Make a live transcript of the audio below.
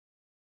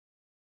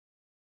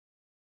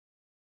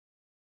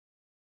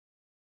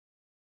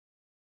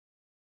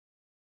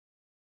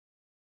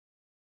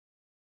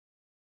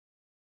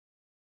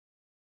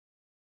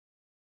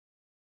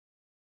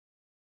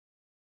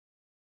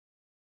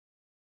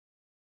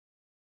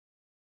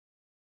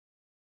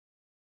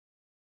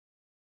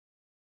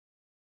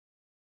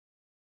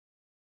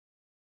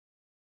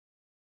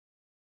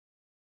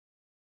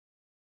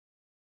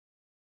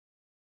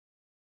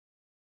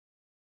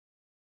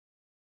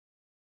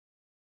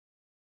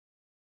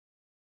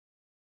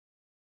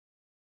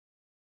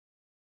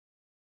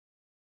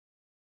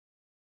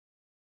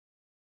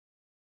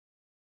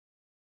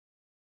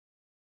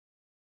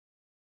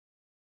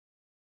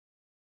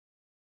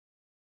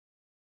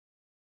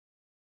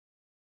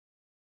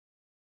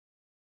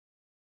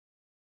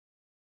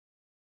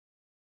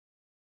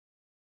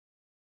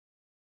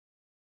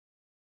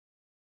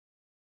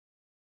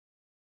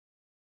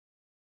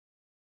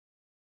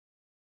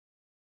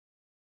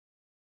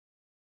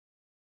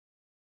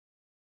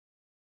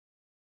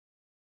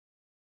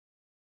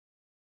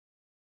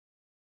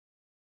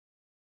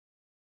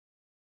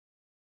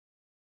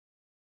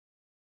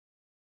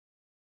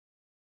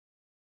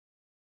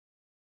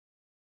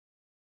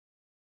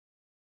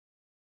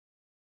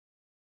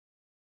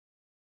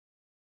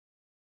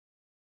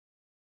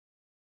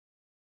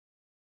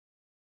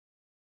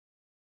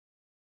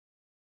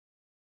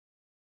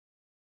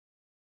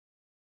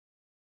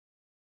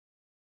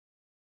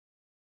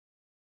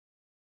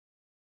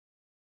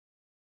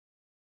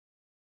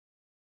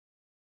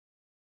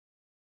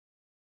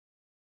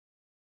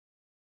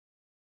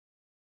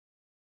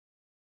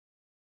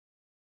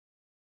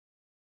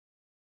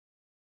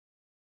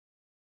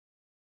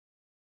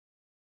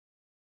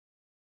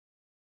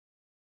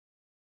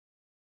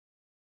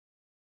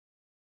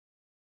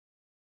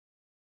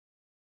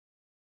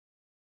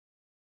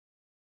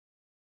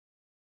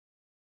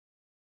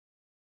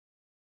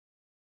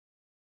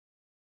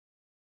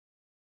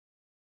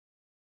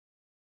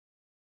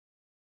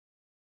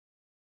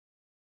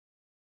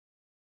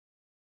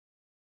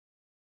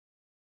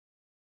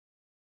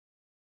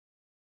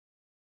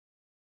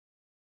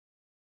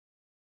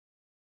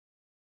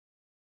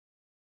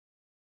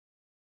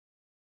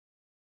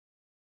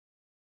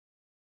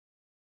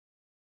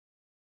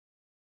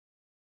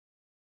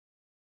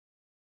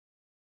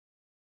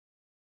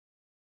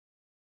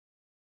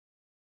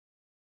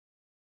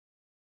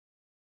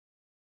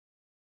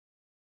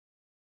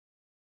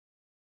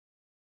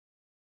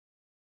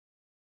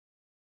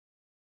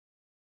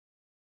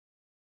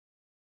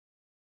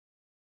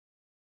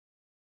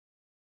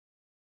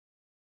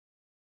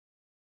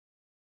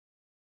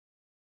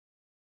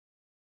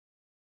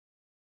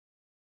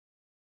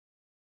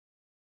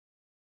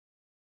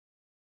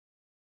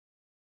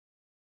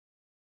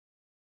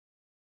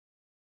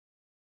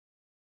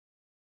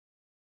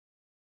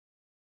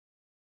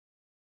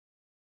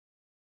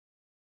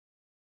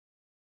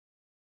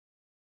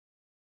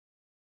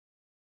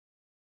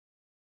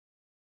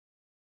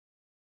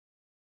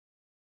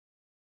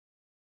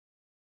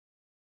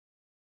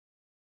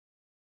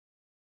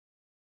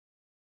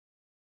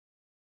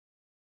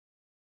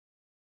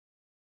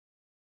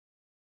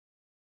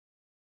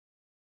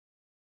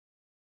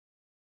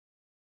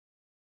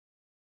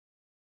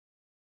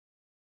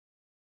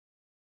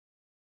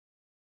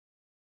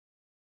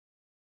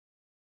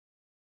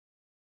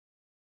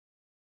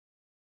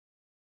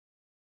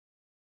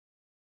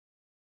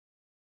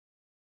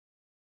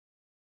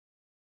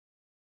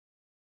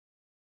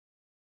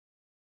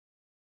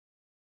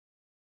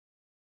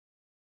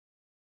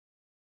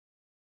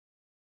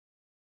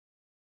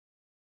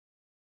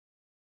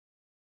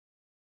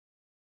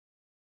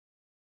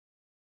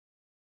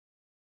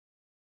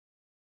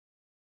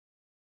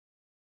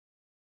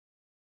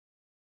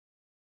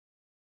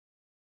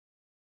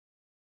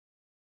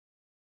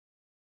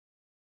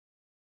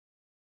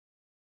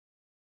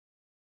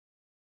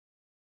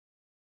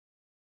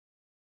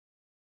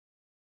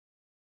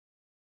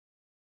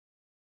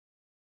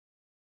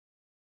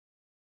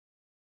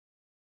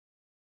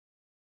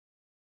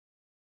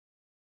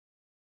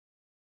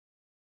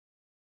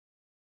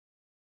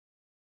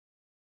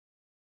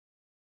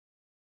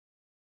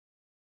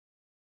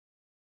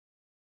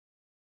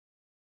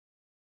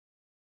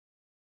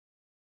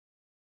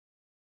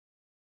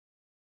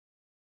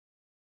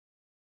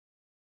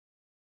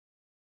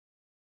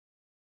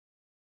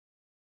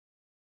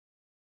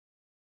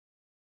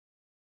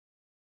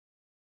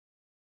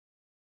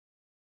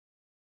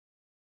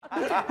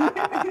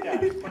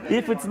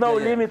If it's no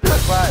limit,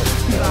 it's fine.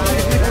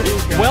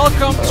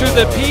 Welcome to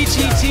the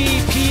PGT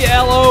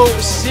PLO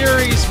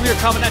series. We are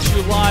coming at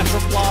you live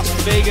from Las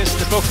Vegas,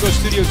 the PokerGO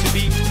Studio to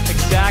be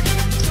exact.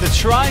 The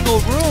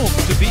Triangle Room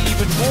to be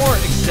even more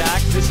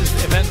exact. This is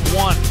event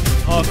 1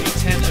 of a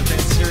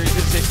 10-event series.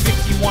 It's a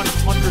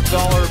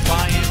 $5,100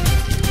 buy-in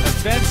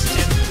event.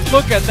 And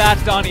look at that,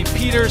 Donnie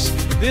Peters.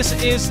 This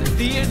is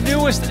the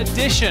newest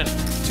addition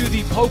to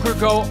the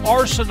PokerGO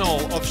arsenal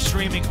of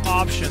streaming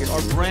options,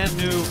 our brand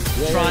new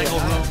Triangle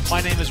Room.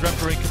 My name is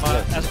Remco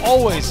Rinkema. As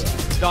always,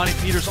 Donnie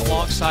Peters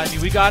alongside me.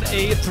 We got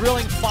a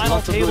thrilling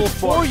final table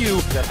for you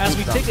as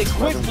we take a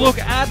quick look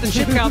at the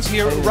chip counts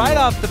here right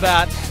off the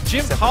bat.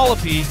 Jim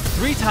Collopy,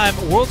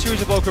 3-time World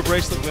Series of Poker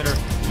bracelet winner.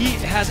 He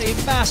has a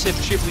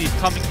massive chip lead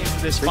coming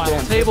into this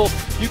final table.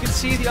 You can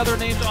see the other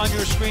names on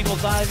your screen. We'll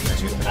dive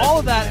into all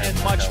of that and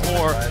much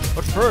more.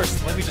 But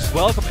first, let me just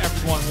welcome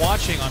everyone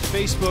watching on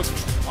Facebook,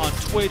 on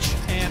Twitch,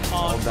 and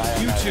on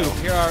YouTube.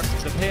 Here are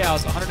the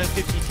payouts: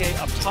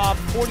 150K up top,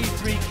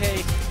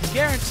 43K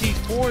guaranteed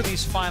for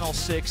these final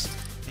 6.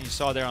 And you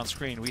saw there on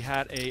screen, we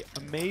had an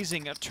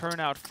amazing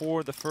turnout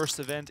for the first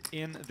event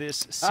in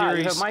this series.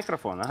 You have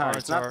microphone.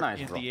 It's not nice,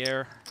 in bro. the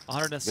air.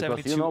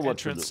 172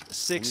 entrants,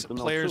 6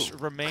 players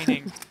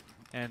remaining.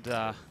 And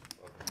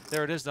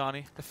there it is,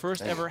 Donnie. The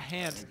first ever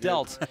hand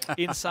dealt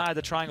inside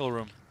the Triangle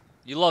Room.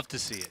 You love to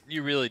see it.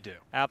 You really do.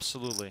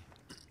 Absolutely.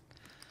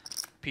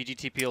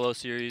 PGT PLO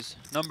series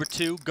number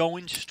 2,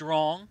 going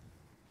strong.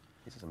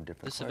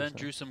 This event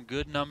drew some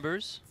good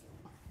numbers.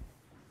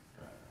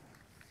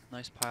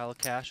 Nice pile of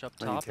cash up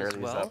top as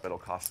well. Up, it'll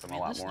cost them a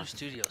lot this more. new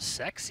studio is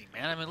sexy,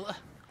 man. I mean,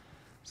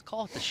 let's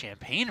call it the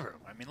champagne room.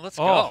 I mean, let's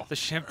go. go. The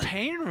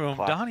champagne room,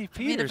 Donnie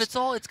Peters. I mean,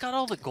 if it's got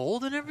all the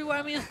gold and everywhere.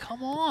 I mean,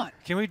 come on.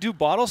 Can we do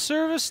bottle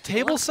service,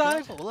 table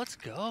side? Let's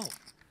go.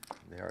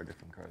 They are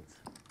different cards.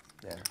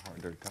 They're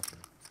harder, tougher.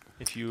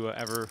 If you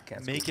ever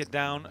make it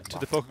down to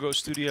the PokerGO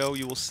Studio,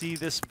 you will see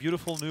this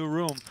beautiful new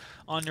room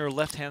on your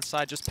left-hand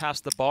side, just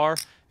past the bar.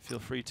 Feel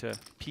free to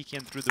peek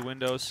in through the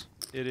windows.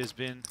 It has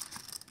been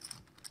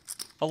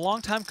a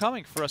long time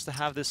coming for us to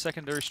have this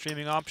secondary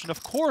streaming option.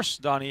 Of course,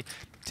 Donnie,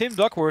 Tim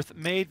Duckworth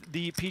made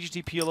the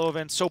PGT PLO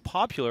event so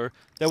popular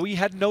that we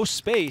had no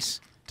space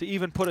to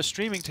even put a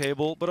streaming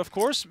table. But of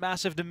course,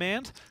 massive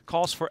demand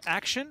calls for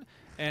action,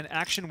 and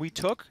action we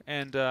took.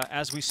 And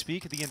as we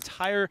speak, the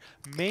entire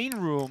main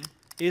room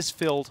is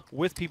filled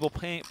with people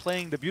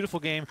playing the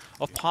beautiful game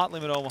of Pot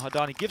Limit Omaha.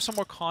 Donnie, give some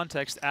more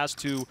context as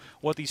to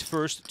what these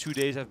first 2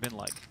 days have been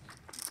like.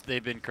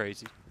 They've been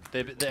crazy.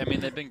 They've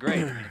been great.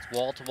 I mean, it's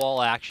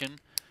wall-to-wall action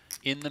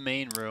in the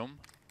main room.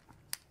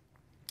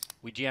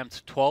 We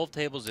jammed 12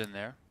 tables in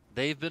there.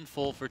 They've been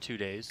full for 2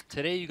 days.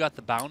 Today you got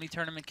the bounty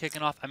tournament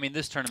kicking off. I mean,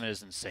 this tournament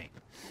is insane.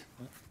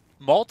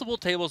 Multiple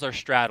tables are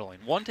straddling.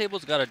 One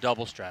table's got a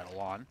double straddle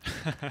on.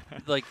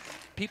 Like,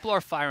 people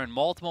are firing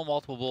multiple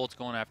bullets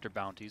going after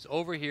bounties.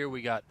 Over here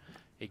we got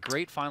a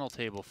great final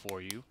table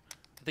for you.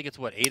 I think it's,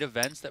 what, 8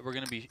 events that we're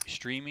going to be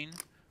streaming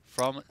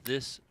from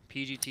this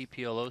PGT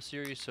PLO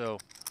series. So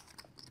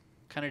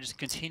kind of just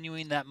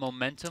continuing that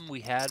momentum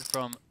we had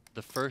from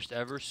the first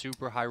ever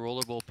Super High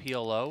Roller Bowl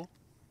PLO.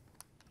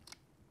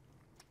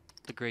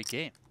 The great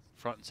game,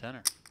 front and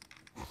center.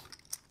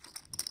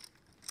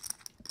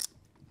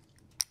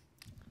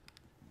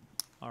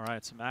 All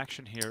right, some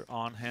action here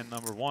on hand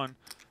number 1.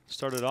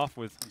 Started off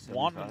with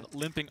Wantman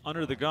limping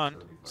under the gun.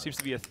 Seems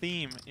to be a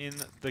theme in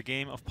the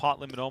game of Pot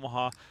Limit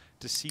Omaha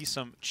to see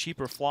some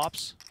cheaper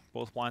flops.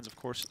 Both lines, of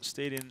course,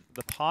 stayed in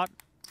the pot.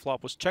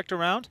 Flop was checked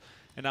around,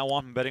 and now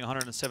Wantman betting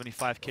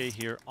 175K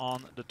here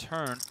on the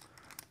turn.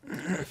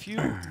 A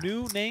few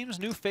new names,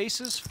 new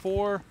faces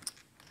for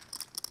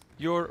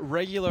your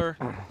regular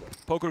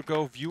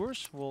PokerGO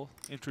viewers. We'll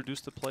introduce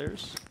the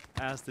players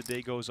as the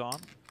day goes on.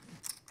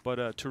 But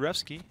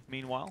Touresvki,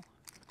 meanwhile,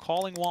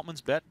 calling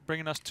Wantman's bet,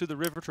 bringing us to the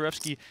river.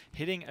 Touresvki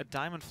hitting a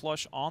diamond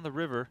flush on the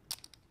river.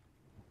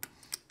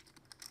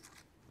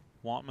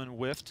 Wantman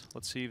whiffed.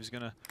 Let's see if he's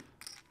going to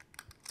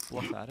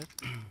bluff at it.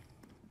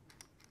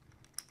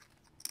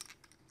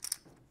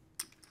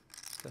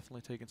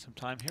 Definitely taking some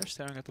time here,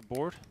 staring at the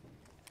board.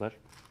 Flash.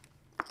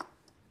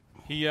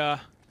 He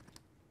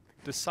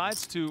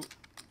decides to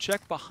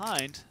check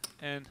behind,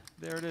 and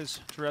there it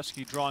is,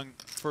 Touresvki drawing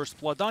first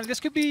blood. Donnie, this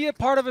could be a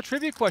part of a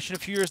trivia question a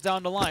few years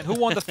down the line. Who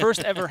won the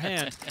first ever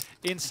hand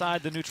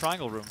inside the new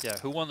Triangle Room? Yeah,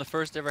 who won the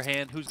first ever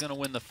hand? Who's going to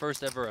win the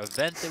first ever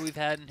event that we've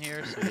had in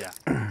here? So, yeah.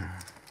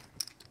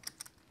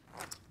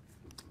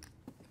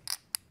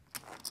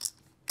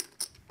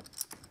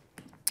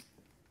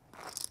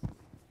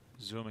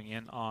 Zooming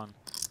in on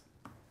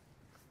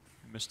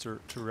Mr.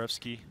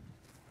 Touresvki.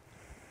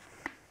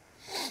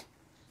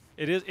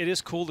 It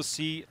is cool to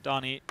see,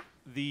 Donnie,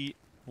 the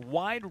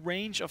wide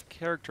range of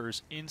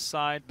characters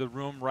inside the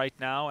room right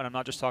now, and I'm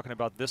not just talking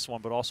about this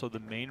one, but also the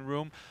main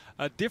room.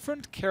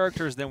 Different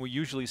characters than we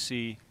usually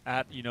see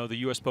at, you know, the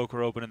U.S.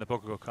 Poker Open and the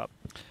PokerGO Cup.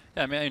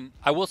 Yeah, I mean,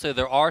 I will say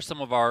there are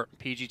some of our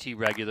PGT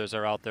regulars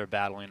are out there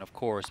battling, of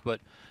course, but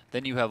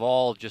then you have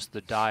all of just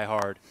the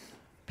diehard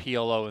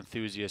PLO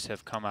enthusiasts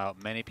have come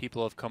out. Many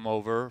people have come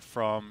over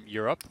from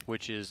Europe,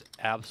 which is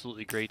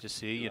absolutely great to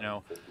see. You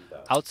know,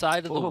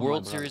 outside of the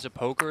World Series of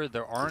Poker,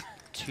 there aren't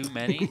too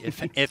many,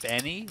 if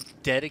any,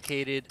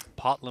 dedicated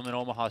Pot Limit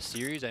Omaha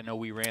series. I know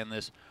we ran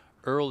this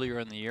earlier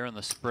in the year in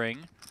the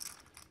spring.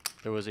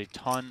 There was a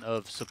ton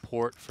of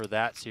support for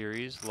that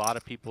series. A lot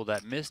of people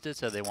that missed it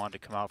said they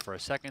wanted to come out for a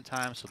second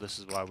time, so this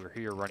is why we're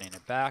here running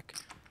it back.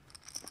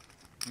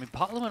 I mean,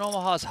 Pot Limit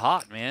Omaha is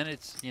hot, man.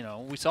 It's, you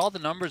know, we saw the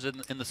numbers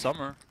in the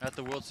summer at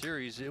the World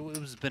Series. It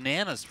was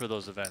bananas for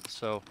those events.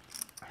 So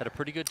had a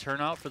pretty good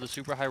turnout for the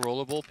Super High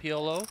Roller Bowl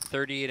PLO.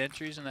 38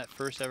 entries in that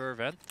first ever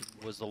event.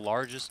 It was the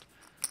largest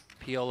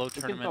PLO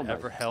tournament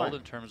ever held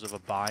in terms of a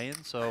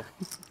buy-in. So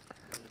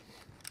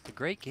it's a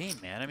great game,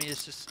 man. I mean,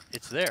 it's just,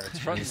 it's there. It's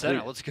front and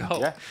center. Let's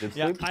go.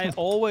 Yeah, I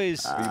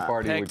always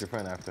party with your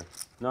friend after.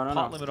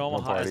 Pot Limit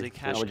Omaha as a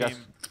cash game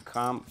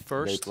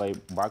first they play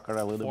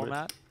Baccarat a little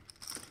format. bit.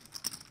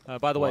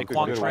 By the way,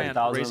 Quan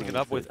Tran raising it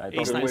up with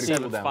ace 9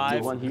 7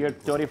 5. One here,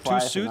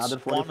 35, two suits. another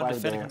 45 Wantman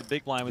defending there. from the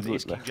big blind with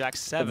ace king jack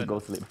 7. Go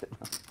sleep.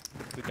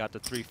 We got the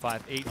 3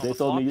 5 8 on They the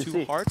told me, flop. you 2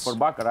 see, hearts. for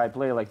Baccarat I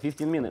play like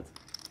 15 minutes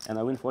and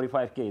I win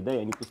 45K a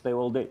day. I need to stay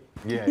all day.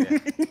 Yeah, yeah,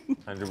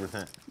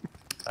 100%.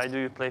 Why do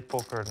you play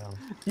poker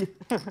then?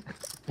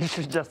 You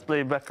should just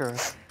play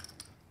Baccarat.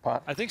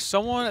 I think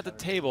someone at the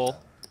table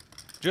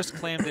just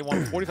claimed they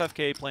won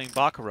 45K playing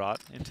Baccarat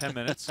in 10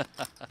 minutes.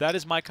 That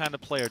is my kind of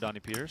player, Donnie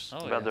Peters.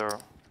 Oh, Better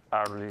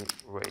hourly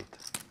rate.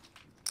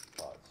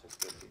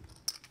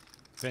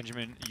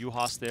 Benjamin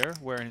Juhasz there,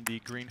 wearing the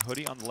green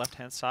hoodie on the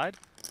left-hand side.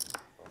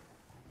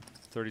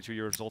 32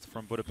 years old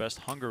from Budapest,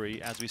 Hungary,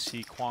 as we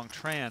see Quan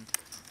Tran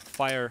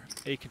fire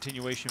a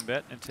continuation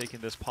bet and taking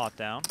this pot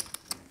down.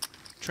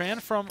 Tran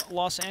from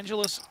Los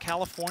Angeles,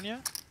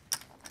 California.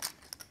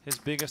 His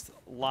biggest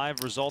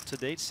live result to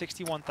date,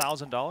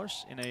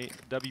 $61,000 in a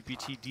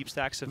WPT Deep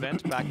Stacks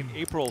event back in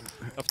April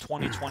of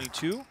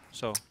 2022.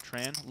 So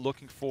Tran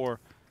looking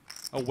for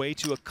a way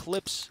to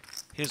eclipse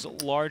his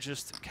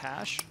largest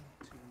cash.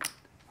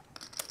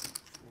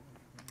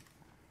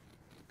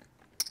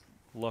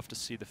 Love to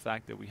see the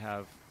fact that we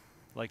have,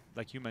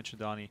 like you mentioned,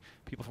 Donnie,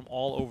 people from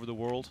all over the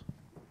world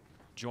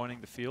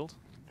joining the field.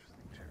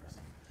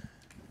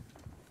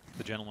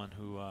 The gentleman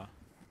who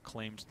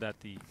claimed that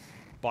the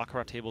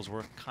Baccarat tables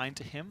were kind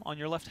to him on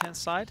your left-hand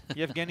side,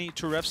 Evgeni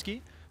Touresvki,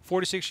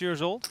 46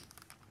 years old,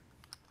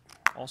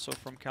 also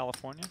from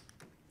California.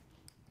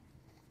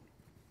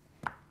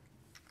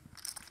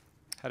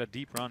 Had a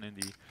deep run in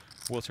the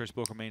World Series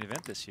Poker main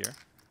event this year.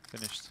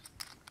 Finished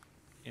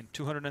in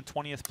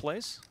 220th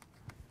place,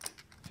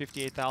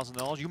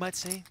 $58,000. You might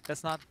say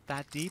that's not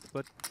that deep,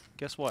 but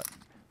guess what?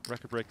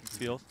 Record-breaking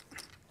field.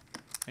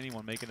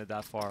 Anyone making it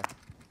that far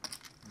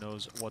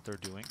knows what they're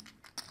doing.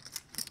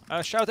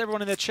 Shout out to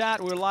everyone in the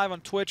chat. We're live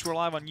on Twitch. We're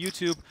live on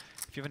YouTube.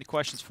 If you have any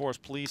questions for us,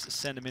 please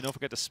send them in. Don't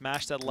forget to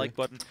smash that like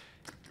button.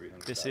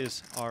 This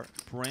is our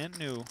brand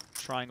new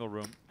triangle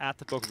room at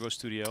the PokerGO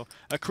Studio.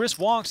 Chris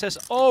Wong says,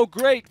 oh,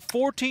 great,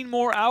 14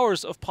 more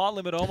hours of Pot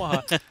Limit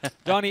Omaha.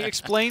 Donnie,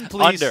 explain,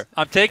 please. Under.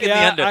 I'm taking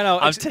the under. I know.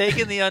 I'm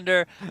taking the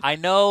under. I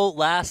know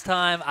last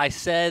time I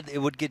said it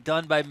would get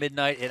done by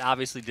midnight. It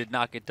obviously did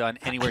not get done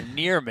anywhere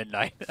near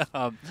midnight.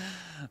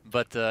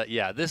 But,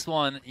 yeah, this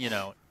one, you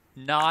know,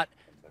 not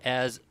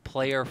as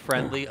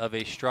player-friendly of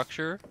a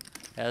structure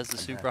as the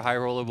Super High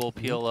Roller Bowl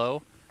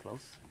PLO.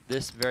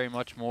 This very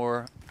much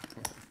more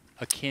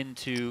akin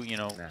to, you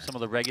know, some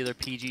of the regular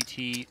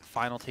PGT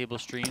final table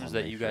streams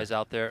that you guys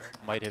out there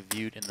might have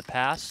viewed in the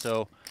past.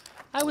 So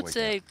I would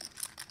say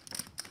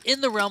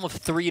in the realm of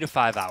 3 to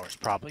 5 hours,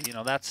 probably. You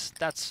know, that's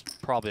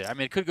probably, I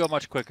mean, it could go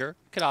much quicker.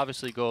 It could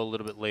obviously go a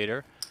little bit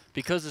later.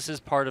 Because this is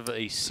part of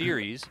a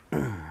series,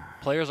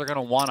 players are going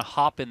to want to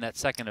hop in that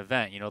second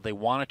event. You know, they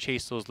want to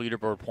chase those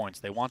leaderboard points.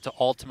 They want to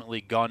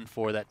ultimately gun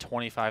for that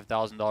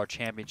 $25,000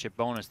 championship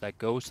bonus that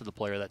goes to the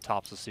player that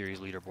tops the series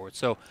leaderboard.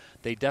 So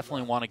they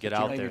definitely want to get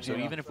out there. So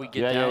even if we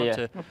get down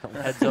to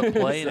heads-up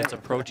play and it's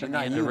approaching the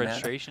end of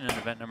registration in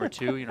event number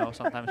 2, you know,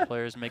 sometimes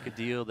players make a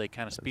deal. They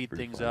kind of speed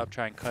things up,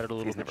 try and cut it a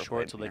little bit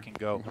short so they can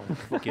go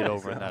get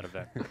over in that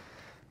event.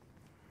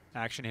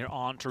 Action here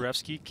on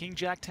Touresvki. King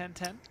Jack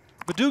 10-10.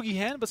 Badoogie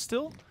hand, but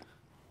still,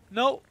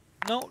 no,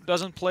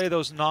 doesn't play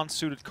those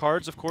non-suited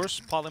cards, of course.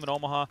 Pot Limit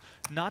Omaha,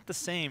 not the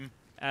same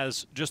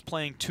as just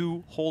playing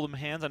 2 hold'em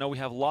hands. I know we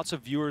have lots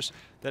of viewers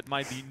that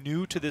might be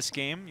new to this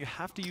game. You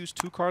have to use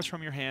 2 cards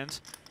from your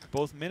hands,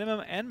 both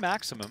minimum and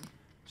maximum.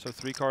 So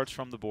 3 cards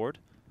from the board,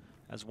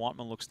 as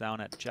Wantman looks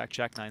down at Jack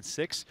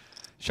 9-6.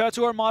 Shout out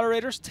to our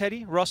moderators,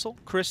 Teddy, Russell,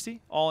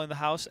 Christy, all in the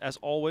house as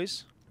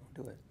always.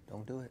 Don't do it.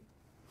 Don't do it.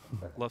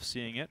 Love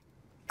seeing it.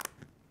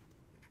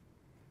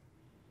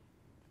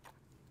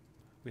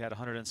 We had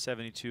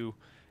 172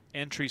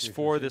 entries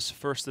for this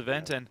first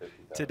event, and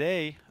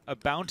today a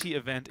bounty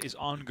event is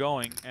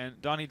ongoing.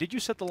 And Donnie, did you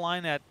set the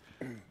line at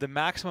the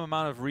maximum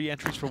amount of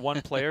re-entries for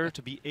one player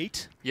to be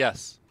 8?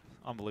 Yes.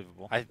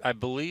 Unbelievable. I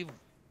believe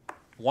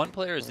one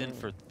player is in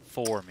for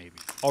 4 maybe.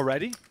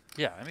 Already?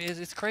 Yeah, I mean,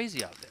 it's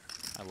crazy out there.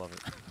 I love it.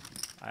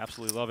 I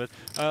absolutely love it.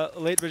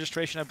 Late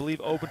registration, I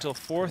believe, open till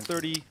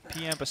 4:30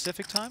 p.m.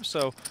 Pacific time,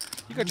 so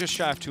you got just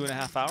shy of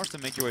 2.5 hours to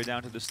make your way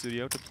down to the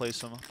studio to play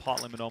some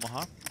Pot Limit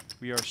Omaha.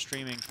 We are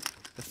streaming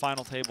the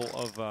final table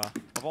of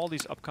all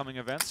these upcoming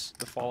events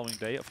the following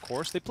day, of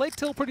course. They played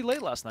till pretty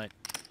late last night.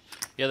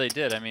 Yeah, they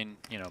did. I mean,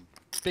 you know,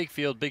 big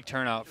field, big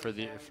turnout for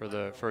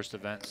the first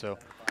event, so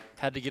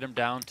had to get them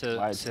down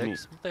to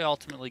 6. They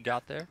ultimately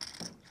got there,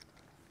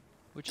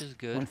 which is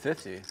good.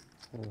 150.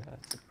 Yeah,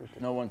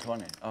 No,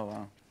 120. Oh,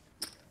 wow.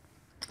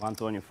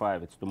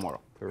 125, it's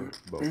tomorrow. Per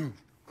boat. It's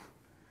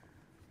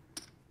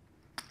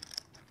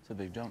a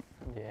big jump.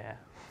 yeah.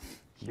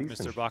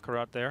 Mr.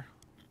 Baccarat there.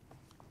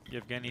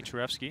 Evgeni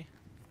Touresvki.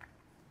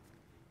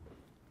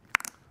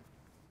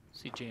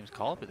 See James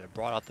Collopy there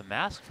brought out the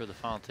mask for the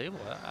final table.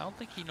 I don't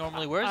think he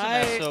normally wears a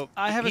mask, so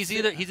he's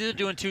either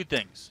doing two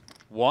things.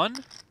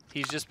 One,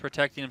 he's just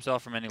protecting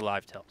himself from any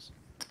live tells,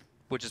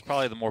 which is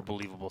probably the more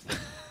believable thing.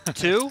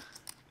 Two,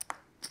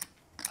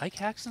 Ike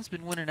Haxton's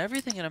been winning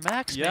everything in a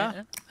max,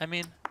 man. I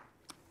mean,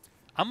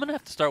 I'm going to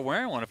have to start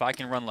wearing one if I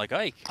can run like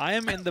Ike. I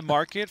am in the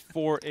market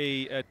for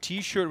a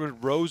T-shirt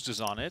with roses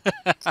on it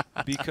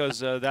because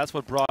that's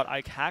what brought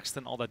Ike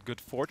Haxton all that good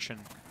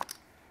fortune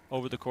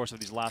over the course of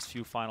these last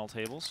few final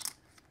tables.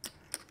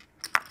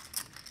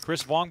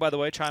 Chris Wong, by the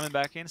way, chiming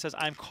back in, says,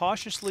 I'm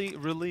cautiously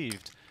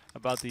relieved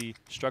about the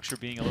structure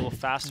being a little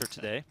faster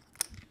today.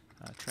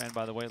 Tran,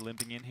 by the way,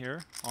 limping in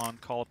here on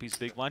Collopy's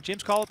big blind.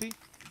 James Collopy,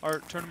 our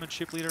tournament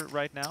chip leader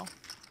right now.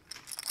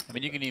 I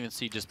mean, you can even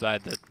see just by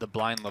the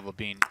blind level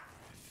being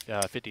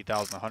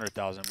 50,000,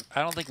 100,000.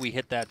 I don't think we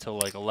hit that till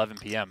like 11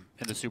 p.m.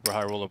 in the Super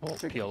High Roller Bowl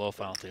PLO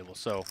final table.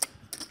 So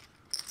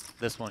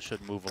this one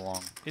should move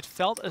along. It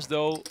felt as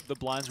though the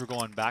blinds were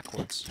going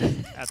backwards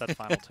at that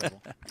final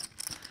table.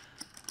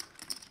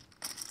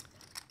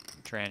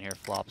 Tran here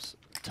flops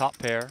top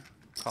pair.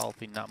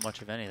 Collopy not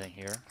much of anything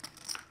here.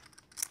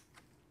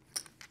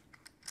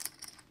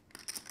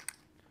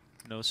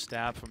 No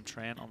stab from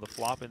Tran on the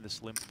flop in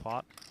this limped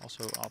pot.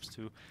 Also opts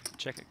to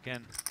check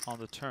again on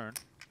the turn.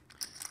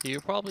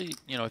 You're probably,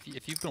 you know,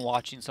 if you've been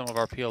watching some of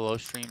our PLO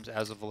streams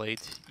as of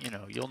late, you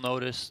know, you'll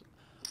notice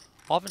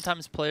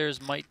oftentimes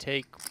players might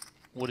take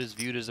what is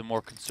viewed as a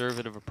more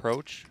conservative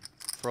approach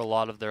for a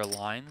lot of their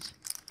lines.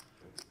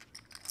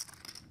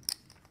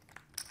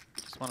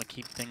 Just want to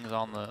keep things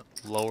on the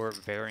lower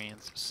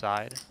variance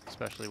side,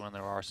 especially when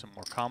there are some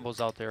more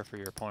combos out there for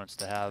your opponents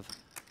to have.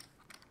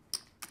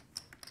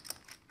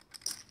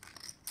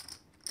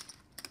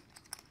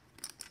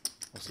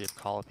 We'll see if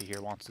Collopy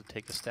here wants to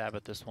take a stab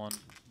at this one.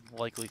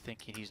 Likely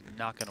thinking he's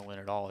not going to win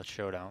at all at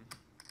Showdown.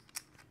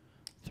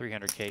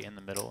 300K in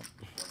the middle.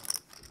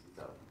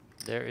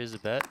 There is a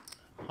bet.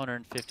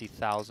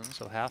 150,000,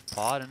 so half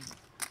pot, and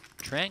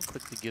Tran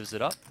quickly gives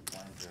it up.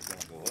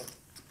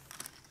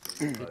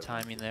 Good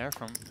timing there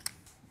from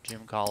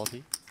Jim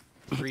Collopy.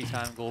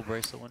 3-time gold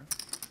bracelet winner.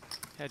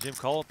 Yeah, Jim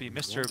Collopy,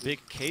 Mr. Big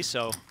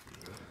Queso.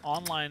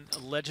 Online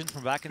legend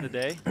from back in the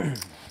day.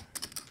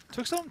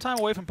 Took some time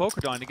away from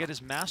PokerGO to get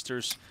his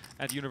master's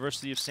at the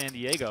University of San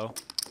Diego.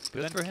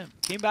 Good for him.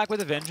 Came back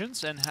with a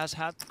vengeance and has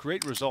had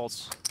great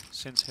results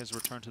since his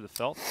return to the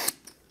felt.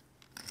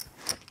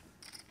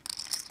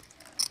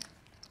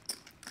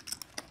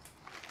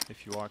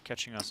 If you are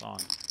catching us on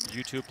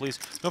YouTube, please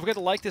don't forget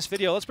to like this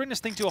video. Let's bring this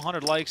thing to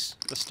 100 likes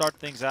to start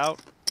things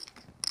out.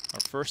 Our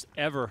first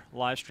ever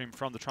live stream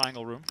from the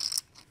Triangle Room.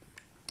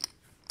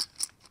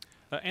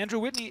 Andrew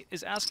Whitney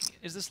is asking,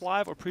 is this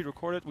live or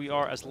pre-recorded? We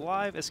are as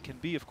live as can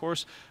be, of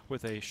course,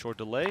 with a short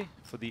delay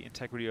for the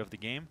integrity of the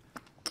game.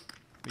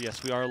 But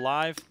yes, we are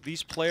live.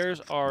 These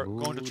players are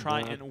going to try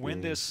and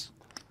win this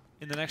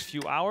in the next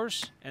few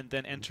hours and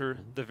then enter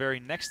the very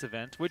next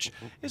event, which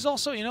is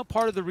also, you know,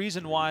 part of the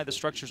reason why the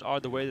structures are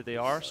the way that they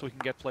are, so we can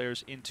get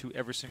players into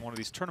every single one of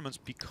these tournaments,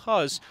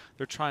 because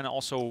they're trying to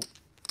also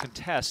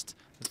contest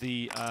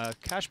the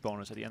cash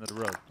bonus at the end of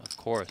the road. Of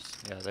course,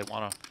 yeah, they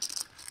want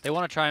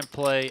to try and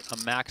play a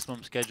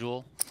maximum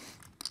schedule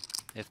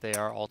if they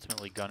are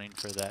ultimately gunning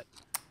for that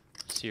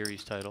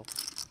series title.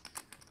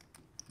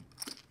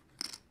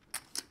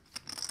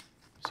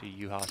 See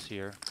Juhasz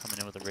here coming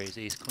in with a raise.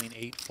 Ace, queen,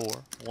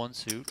 8-4, one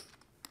suit.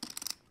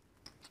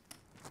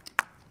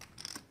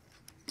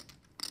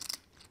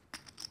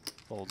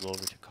 Folds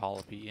over to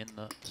Collopy in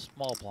the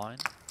small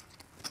blind.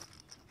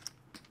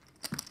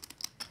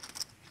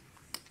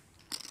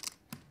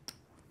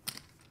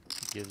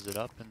 Gives it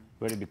up, and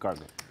Very big card.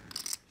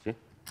 See?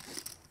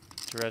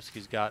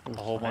 Touresvki's got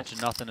a whole bunch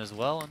of nothing as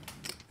well, and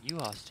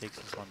Juhasz takes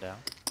this one down.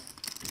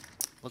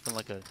 Looking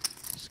like a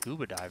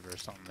scuba diver or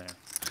something there,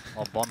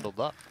 all bundled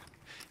up.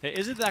 Hey,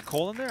 is it that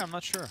cold in there? I'm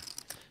not sure.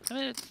 I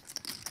mean,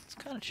 it's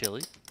kind of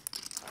chilly.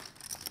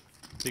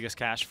 Biggest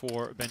cash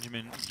for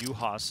Benjamin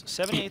Juhasz,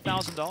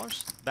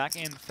 $78,000 back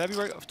in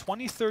February of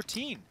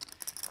 2013.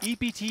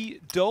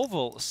 EPT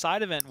Deauville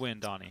side event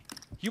win, Donnie.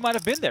 You might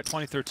have been there,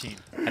 2013.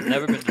 I've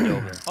never been to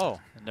Deauville. Oh.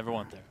 I never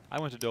went there. I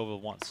went to Deauville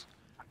once.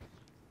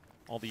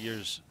 All the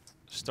years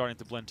starting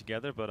to blend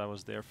together, but I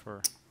was there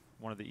for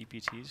one of the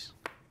EPTs.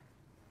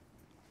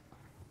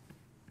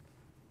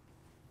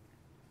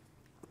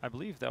 I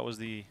believe that was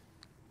the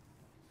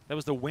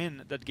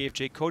win that gave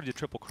Jake Cody the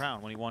Triple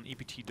Crown when he won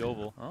EPT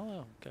Deauville.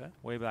 Oh, okay.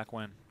 Way back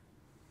when.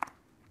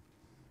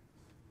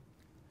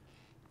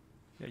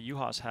 Yeah,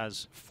 Juhasz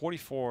has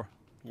 44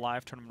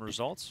 live tournament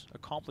results.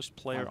 Accomplished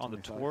player on the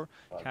tour.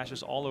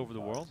 Cashes all over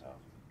the world.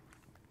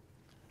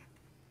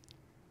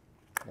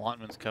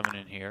 Wantman's coming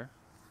in here.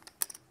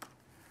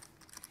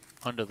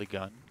 Under the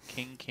gun.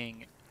 King,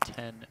 king,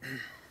 10,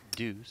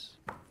 deuce.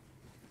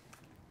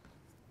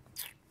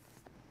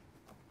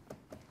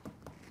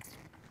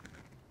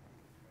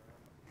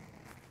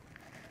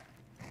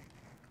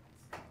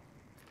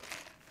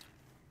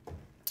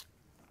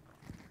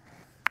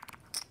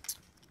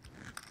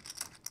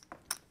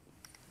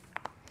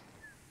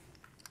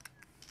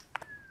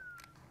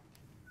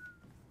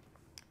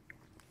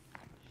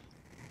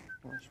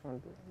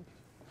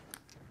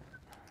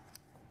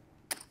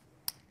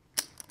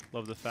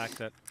 Love the fact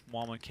that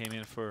Wantman came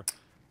in for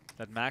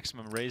that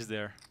maximum raise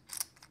there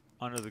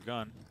under the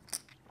gun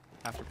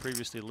after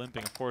previously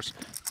limping. Of course,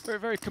 very,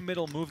 very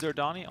committal move there,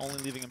 Donnie, only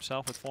leaving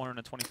himself with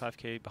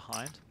 425K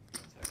behind.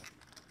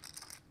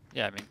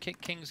 Yeah, I mean,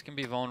 kings can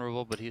be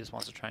vulnerable, but he just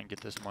wants to try and get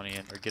this money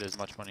in, or get as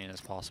much money in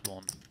as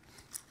possible.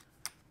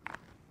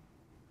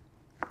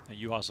 And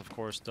Juhasz, of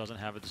course, doesn't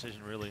have a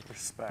decision really,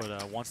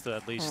 but wants to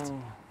at least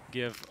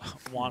give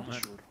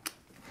Wantman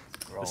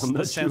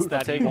the sense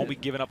that he won't be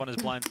giving up on his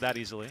blinds that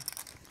easily.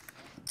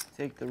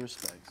 Take the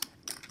respects.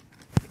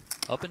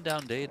 Up and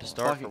down day to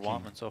start for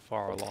Wantman so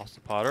far. Lost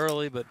the pot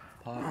early, but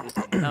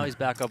now he's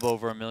back up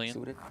over $1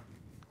 million.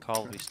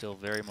 Collopy still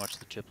very much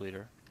the chip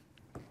leader.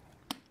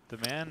 The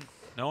man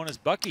known as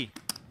Bucky.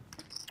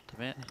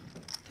 The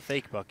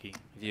fake Bucky,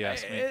 if you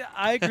ask me.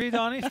 I agree,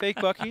 Donnie. Fake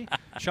Bucky.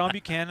 Sean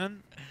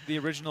Buchanan, the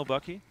original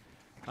Bucky.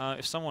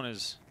 If someone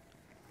is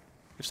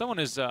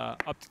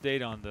up to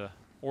date on the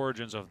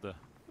origins of the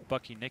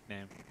Bucky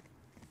nickname,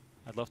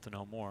 I'd love to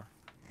know more.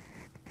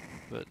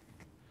 But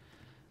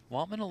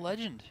Wantman, a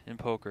legend in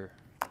poker.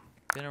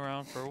 Been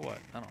around for what?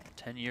 I don't know,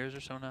 10 years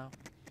or so now.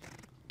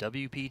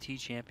 WPT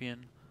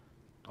champion.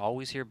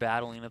 Always here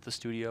battling at the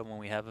studio when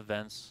we have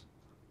events.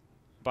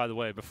 By the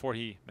way, before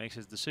he makes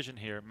his decision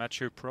here,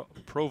 Mathyue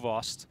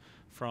Provost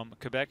from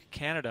Quebec,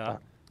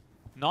 Canada,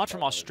 not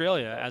from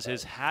Australia, as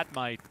his hat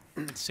might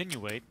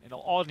insinuate. And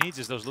all it needs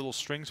is those little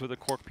strings with the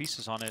cork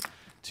pieces on it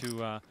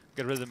to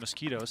get rid of the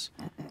mosquitoes.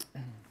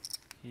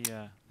 He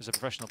is a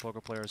professional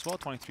poker player as well,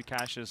 23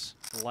 cashes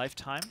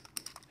lifetime.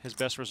 His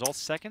best results,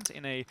 second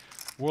in a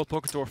World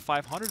Poker Tour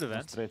 500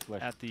 event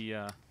at the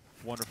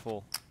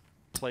wonderful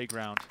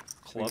Playground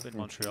Club in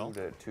Montreal. 2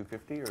 to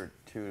 250 or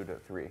 2 to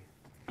 3?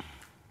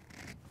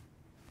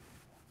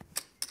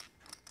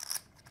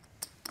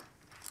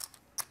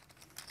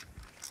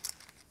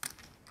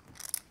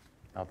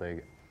 I'll take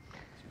it.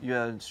 You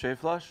had straight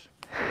flush?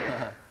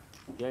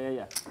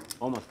 Yeah.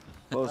 Almost.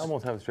 I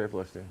almost have a straight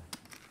flush too.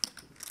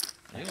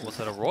 You almost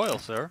had a royal,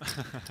 sir.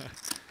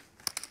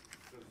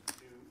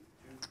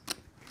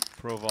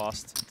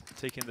 Provost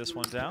taking this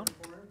one down.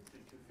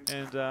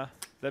 And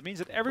that means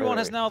that everyone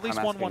has now at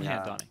least won one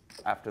hand, Donnie.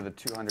 After the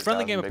 200,000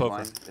 Friendly game of poker.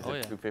 line, is it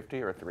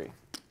 250 or 3?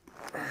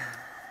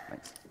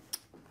 Thanks.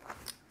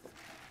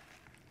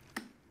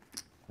 I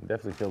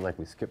definitely feel like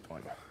we skipped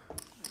one.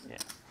 Yeah.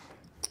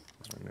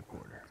 1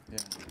 1/4.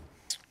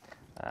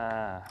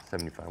 Yeah.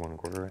 75, 1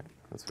 1/4, right?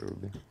 That's what it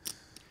would be.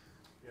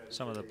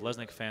 Some of the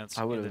Blesnik fans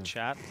I in the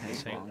chat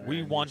saying, longer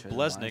we and want chose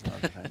Blesnik.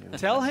 lines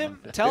Tell him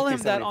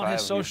that on 50,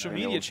 his 75 social would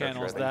be media the old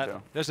channels structure, I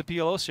think that there's a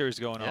PLO series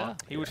going on.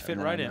 He would fit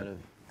right in.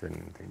 Didn't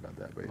even think about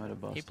that,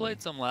 but He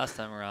played some last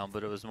time around,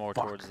 but it was more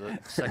towards the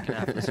second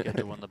half of the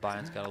schedule when the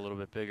buy-ins got a little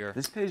bit bigger.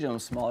 This page jump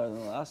is smaller than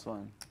the last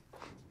one.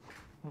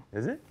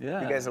 is it?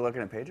 Yeah. You guys are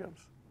looking at pay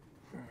jumps?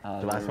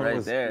 The last one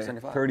was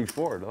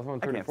 34. The last one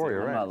was 34,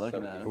 you're I'm right. not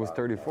looking at it. It was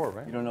 34,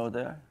 right? You don't know what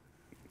they are?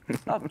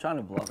 Stop trying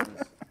to bluff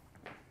this.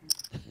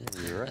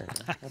 Yeah, you're right.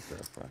 What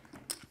the fuck?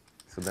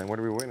 So then what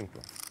are we waiting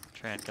for?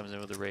 Tran comes in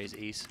with a raise,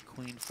 ace,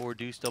 queen, 4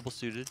 deuce, double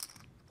suited.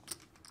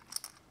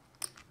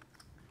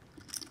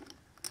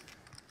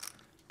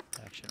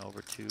 Action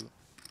over to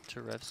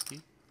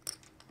Touresvki.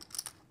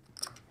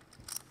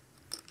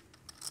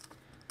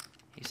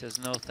 He says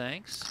no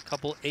thanks.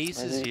 Couple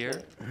aces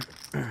here.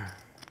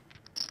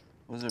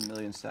 Was there a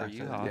million stacks?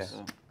 Juhasz.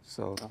 Yeah.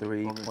 So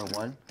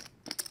 3.1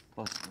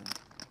 plus.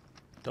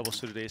 Double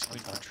suited ace queen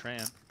from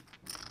Tran.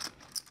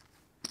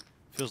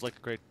 Feels like a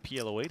great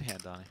PLO 8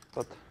 hand, Donnie.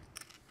 But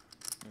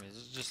I mean,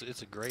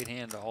 it's a great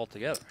hand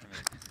altogether. I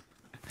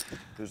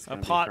mean, A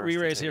pot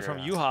re-raise here from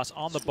Juhasz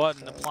on the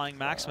button, applying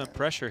maximum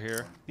pressure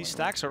here. These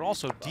stacks are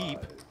also deep.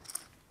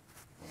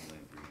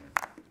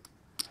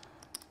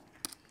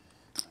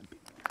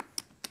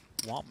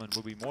 Wantman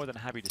would be more than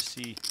happy to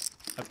see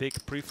a big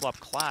pre-flop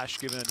clash,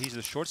 given that he's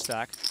the short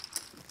stack.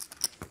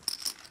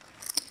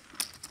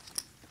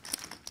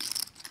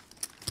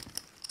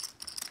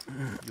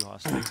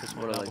 Juhasz takes this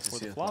one Would I down like to before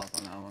see the a flop.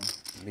 flop on that one?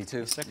 me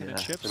too. Second in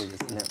chips.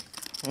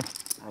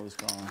 I was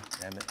calling.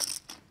 Damn it.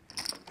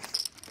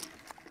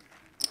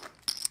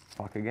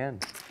 Fuck again.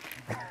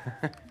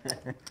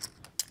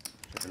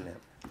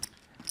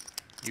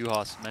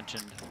 Juhasz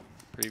mentioned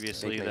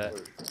previously that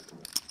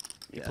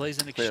he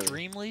plays an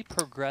extremely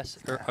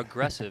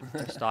aggressive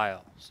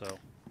style, so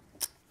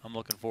I'm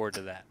looking forward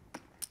to that.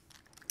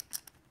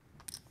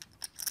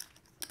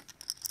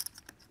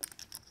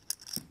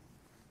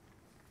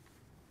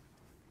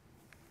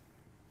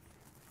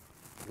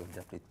 You'll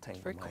definitely tank.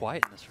 It's very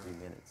quiet in this room.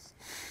 3 minutes.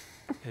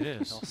 It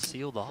is. All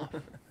sealed off.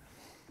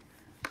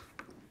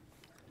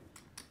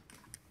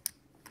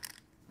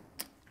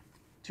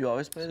 Do you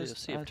always play So this? you'll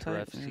see if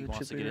Touresvki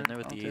wants to get in there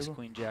with the ace,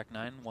 queen, jack,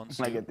 9, 1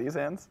 Can I suit. get these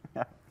hands?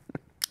 Yeah.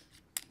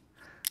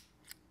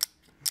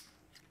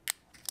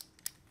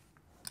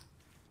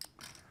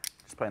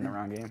 Just playing the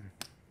wrong game.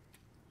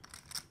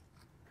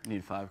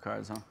 Need 5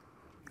 cards, huh?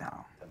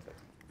 No.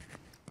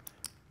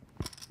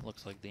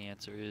 Looks like the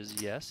answer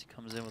is yes. He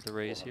comes in with a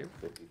raise here.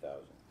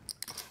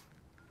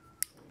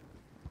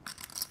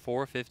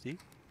 450.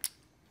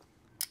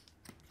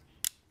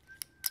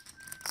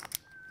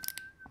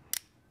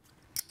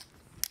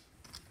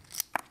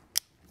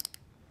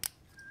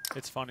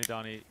 It's funny,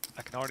 Donnie.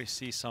 I can already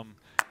see some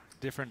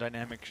different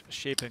dynamics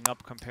shaping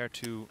up compared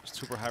to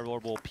Super High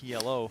Roller Bowl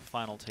PLO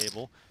final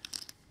table.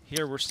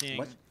 Here we're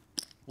seeing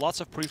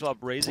lots of pre-flop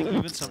raising,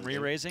 even some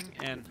re-raising,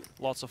 and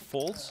lots of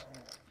folds.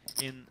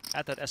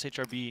 At that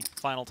SHRB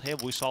final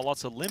table, we saw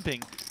lots of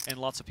limping and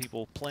lots of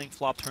people playing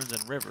flop turns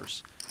and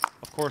rivers.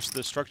 Of course,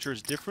 the structure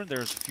is different.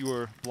 There's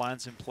fewer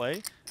blinds in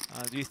play.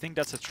 Do you think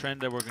that's a trend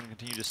that we're going to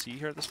continue to see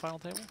here at this final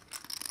table?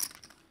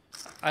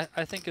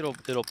 I think it'll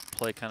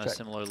play kind of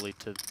similarly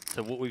to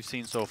what we've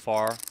seen so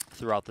far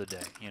throughout the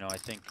day. You know, I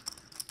think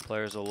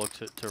players will look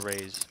to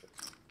raise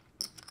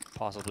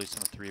possibly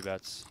some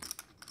 3-bets.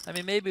 I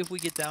mean, maybe if we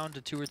get down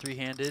to 2 or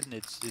 3-handed and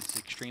it's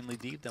extremely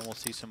deep, then we'll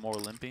see some more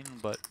limping.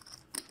 But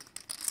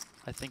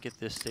I think at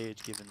this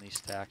stage, given these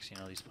stacks, you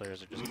know, these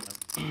players are just going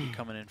to be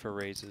coming in for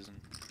raises, and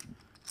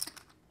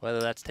whether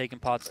that's taking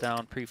pots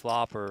down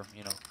pre-flop or,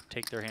 you know,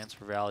 take their hands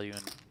for value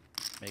and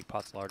make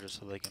pots larger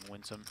so they can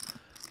win some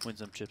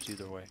chips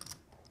either way.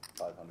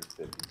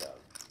 550,000.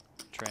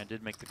 Tran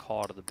did make the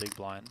call to the big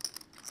blind.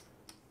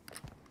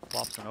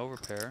 Flops an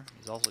overpair.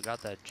 He's also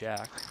got that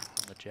jack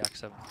on the jack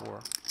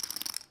 7-4.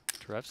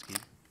 Touresvki.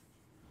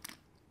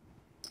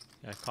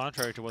 Yeah,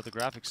 contrary to what the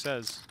graphic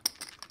says,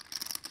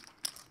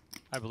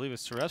 I believe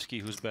it's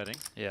Touresvki who's betting.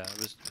 Yeah, it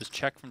was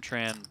check from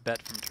Tran,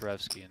 bet from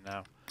Touresvki, and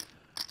now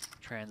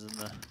Tran's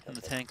in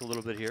the tank a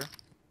little bit here.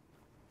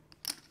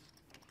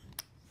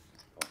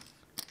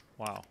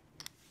 Wow.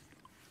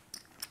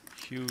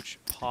 Huge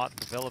pot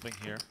developing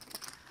here.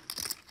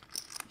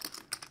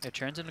 Yeah,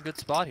 Tran's in a good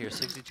spot here.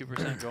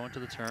 62% going to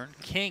the turn.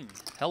 King,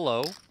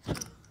 hello.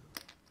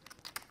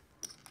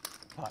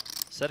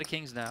 Set of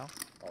kings now.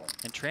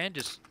 And Tran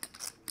just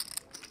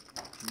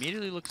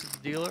immediately looks at the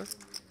dealer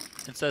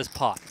and says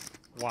pot.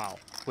 Wow.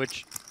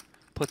 Which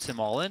puts him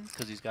all in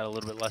because he's got a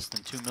little bit less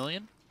than 2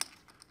 million.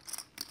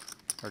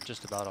 Or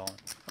just about all in.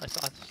 I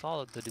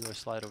saw the dealer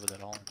slide over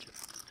that all in chip.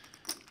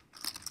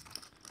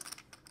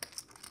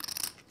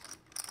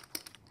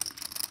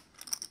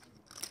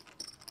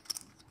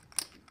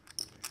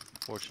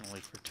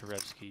 Fortunately for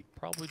Touresvki,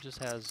 probably just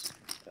has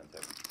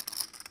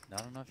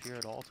not enough here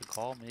at all to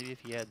call. Maybe if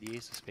he had the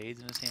ace of spades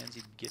in his hands,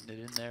 he'd be getting it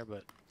in there,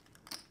 but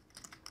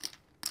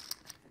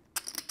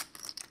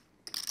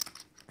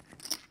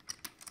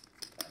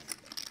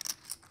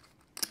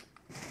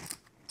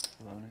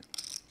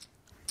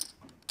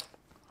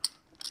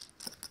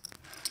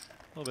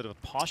A little bit of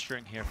a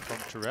posturing here from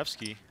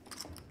Touresvki.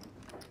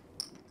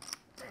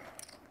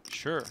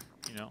 Sure,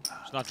 you know,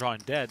 he's not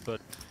drawing dead,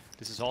 but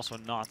this is also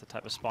not the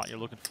type of spot you're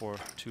looking for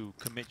to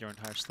commit your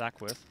entire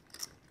stack with.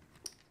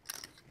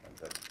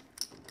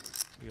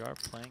 We are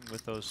playing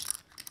with those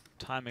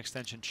time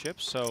extension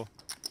chips, so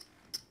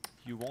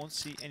you won't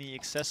see any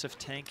excessive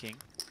tanking.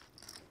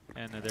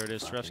 And there it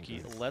is,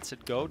 Touresvki lets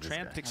it go.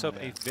 Tran picks up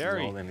a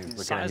very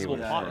sizable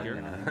pot here.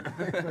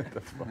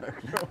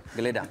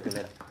 Galera.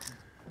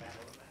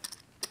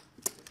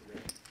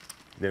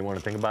 Didn't want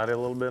to think about it a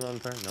little bit on the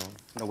turn? No.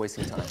 No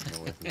wasting time.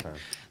 No wasting time.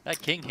 that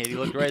king hit, he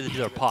looked right at the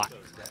dealer. Pot.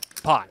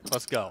 Pot.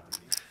 Let's go.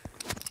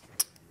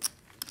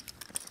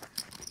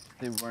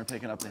 They weren't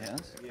picking up the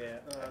hands?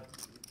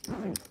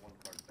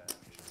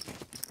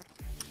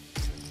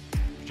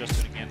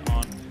 Just tuning in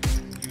on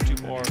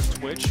YouTube or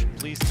Twitch,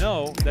 please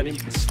know that if you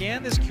can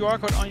scan this QR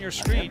code on your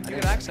screen, you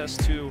get access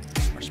to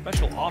our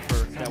special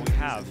offer that we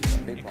have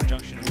in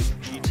conjunction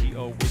with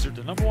GTO Wizard,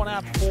 the #1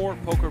 app for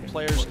poker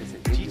players.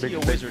 GTO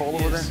Wizard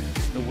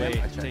is the way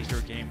to take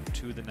your game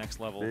to the next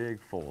level. Big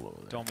fold over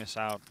there. Don't miss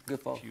out.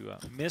 Good fold. If you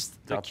missed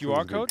the Top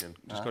QR two code, weekend.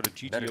 just go to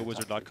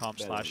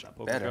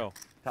gtowizard.com/PokerGO.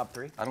 Top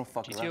 3? I don't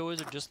fuck GTO around.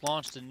 Wizard just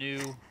launched a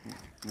new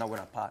No, we're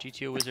not pot.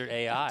 GTO Wizard Tell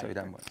you AI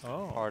that much.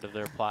 Oh, part of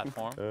their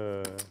platform.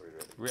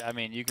 I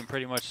mean, you can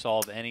pretty much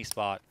solve any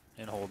spot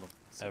in Hold'em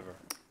ever.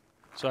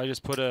 so I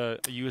just put a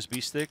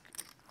USB stick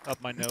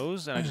up my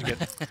nose, and I just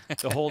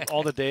get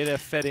all the data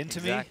fed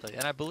into me. Exactly,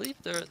 and I believe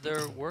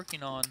they're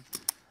working on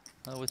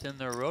within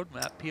their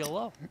roadmap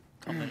PLO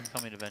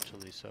coming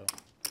eventually. So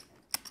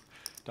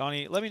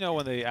Donnie, let me know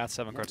when they add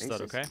 7 card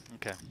stud, okay?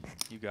 okay,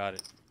 you got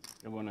it.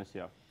 Buenos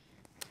Aires.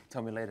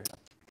 Tell me later.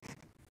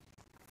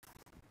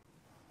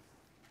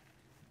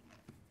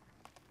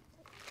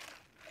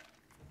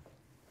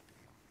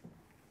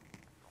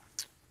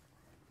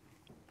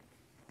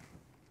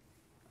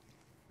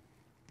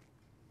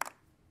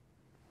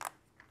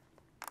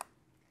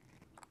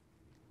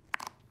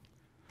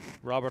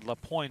 Robert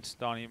Lapointe,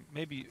 Donnie,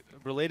 maybe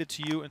related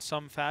to you in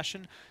some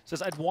fashion,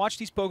 says, I'd watch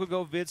these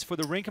PokerGO vids for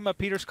the Rinkema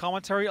Peters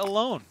commentary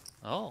alone.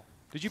 Oh.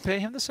 Did you pay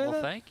him to say that?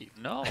 Well, thank you.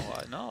 No,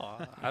 no,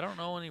 I don't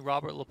know any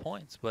Robert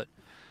Lapointes, but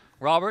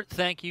Robert,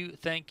 thank you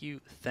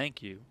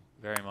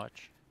very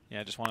much. Yeah,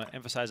 I just want to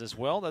emphasize as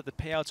well that the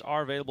payouts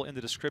are available in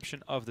the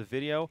description of the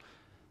video.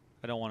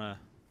 I don't want to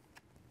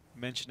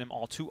mention them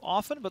all too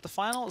often, but the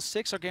final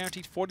 6 are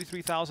guaranteed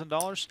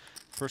 $43,000.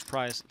 First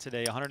prize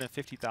today,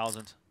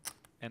 $150,000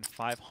 and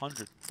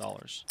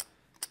 $500.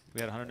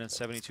 We had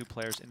 172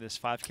 players in this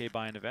 5K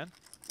buy-in event,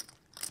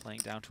 playing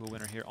down to a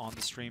winner here on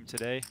the stream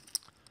today.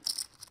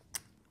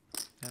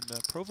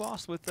 And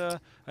Provost with a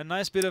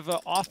nice bit of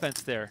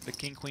offense there. The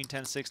King, Queen,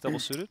 10-6 double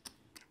suited.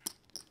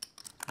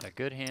 A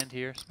good hand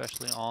here,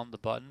 especially on the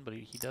button, but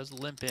he does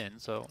limp in.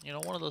 So, you know,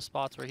 one of those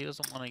spots where he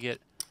doesn't want to get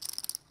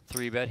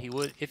 3-bet. He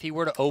would, if he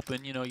were to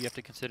open, you know, you have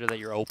to consider that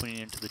you're opening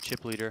into the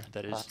chip leader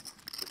that is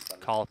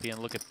Collopy. And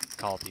look at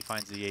Collopy. He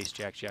finds the ace,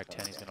 jack, jack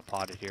 10. He's going to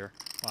pot it here.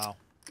 Wow.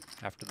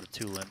 After the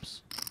 2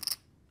 limps.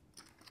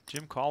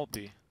 Jim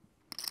Collopy,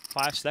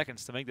 5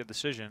 seconds to make the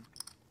decision.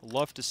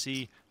 Love to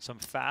see some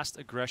fast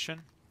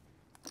aggression.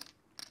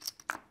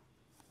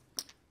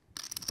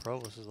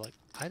 Provost is like,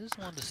 I just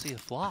wanted to see a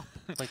flop.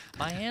 Like,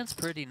 my hand's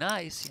pretty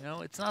nice, you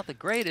know. It's not the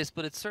greatest,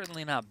 but it's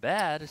certainly not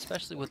bad,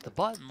 especially with the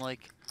button.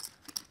 Like,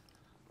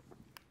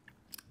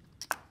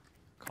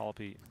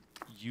 Collopy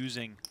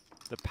using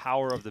the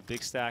power of the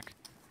big stack.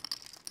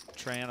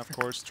 Tran, of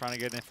course, trying to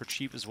get in for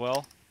cheap as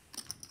well.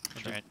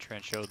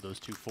 Tran showed those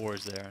 2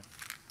 4s there.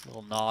 A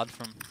little nod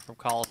from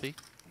Collopy.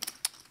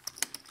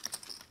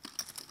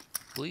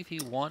 I believe he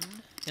won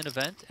an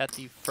event at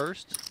the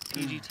first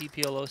PGT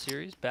PLO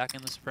series back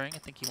in the spring. I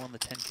think he won the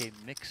 10K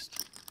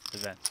mixed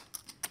event.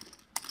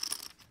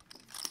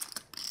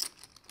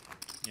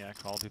 Yeah,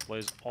 Collopy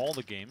plays all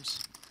the games.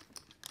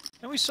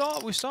 And we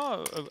saw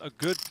a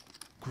good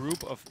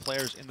group of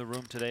players in the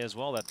room today as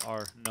well that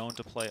are known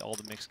to play all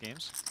the mixed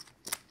games.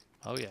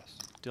 Oh, yes.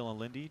 Dylan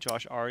Lindy,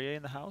 Josh Aryeh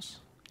in the house.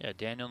 Yeah,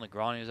 Daniel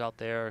Negroni is out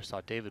there. Saw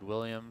David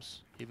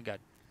Williams. Even got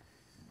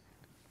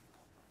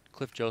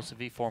Cliff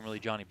Josephy, formerly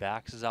Johnny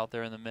Bax, is out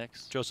there in the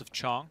mix. Joseph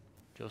Chong.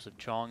 Joseph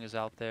Chong is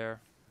out there.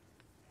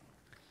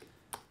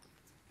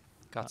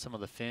 Got some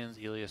of the Finns.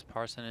 Elias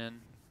Parsonen.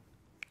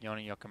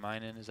 Joni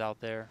Jokamainen is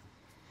out there.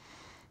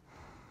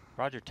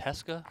 Roger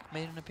Teska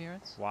made an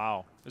appearance.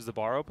 Wow. Is the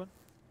bar open?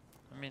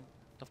 I mean,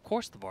 of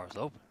course the bar's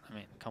open. I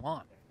mean, come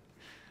on.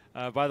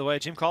 By the way,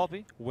 Jim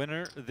Collopy,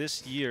 winner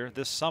this year,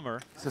 this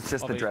summer, So it's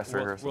just of the a dress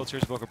rehearsal. World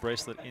Series Poker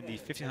bracelet in the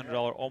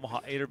 $1,500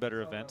 Omaha 8 or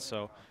better event.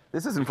 So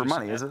This isn't for gives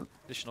money, some is it?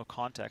 additional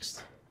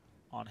context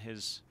on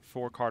his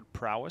 4-card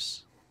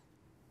prowess.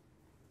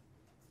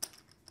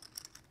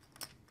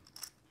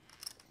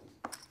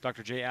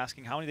 Dr. J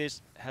asking, how many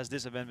days has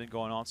this event been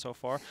going on so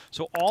far?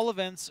 So all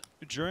events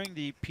during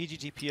the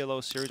PGT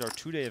PLO series are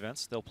 2-day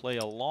events. They'll play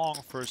a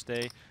long first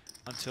day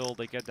until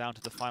they get down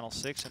to the final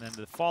 6, and then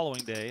the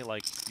following day,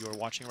 like you're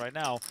watching right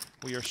now,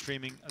 we are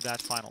streaming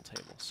that final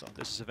table. So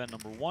this is event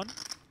number 1.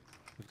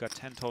 We've got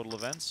 10 total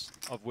events,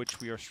 of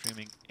which we are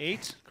streaming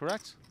 8,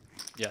 correct?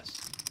 Yes.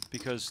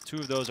 Because 2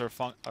 of those are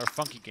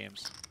funky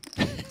games.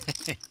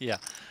 Yeah.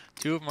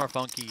 2 of them are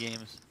funky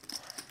games.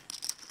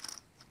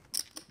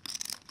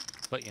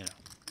 But, you know,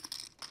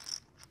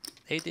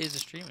 8 days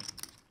of streaming.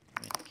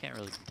 I mean, can't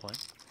really complain.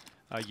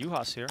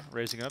 Juhasz here,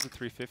 raising it up to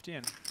 350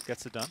 and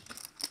gets it done.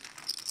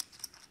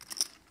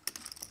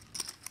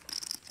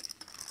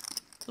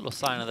 Little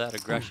sign of that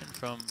aggression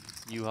from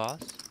Juhasz.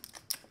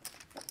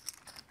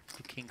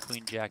 The King,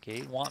 Queen, Jack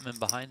 8. Wantman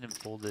behind him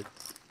folded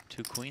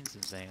 2 queens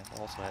in his hand.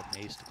 Also had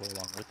an ace to go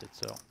along with it,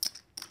 so.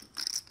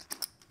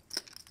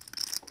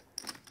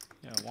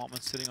 Yeah,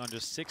 Wantman sitting on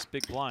just 6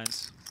 big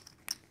blinds.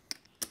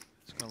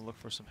 He's going to look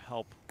for some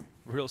help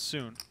real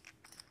soon.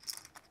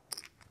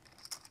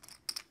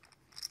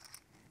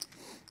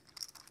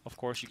 Of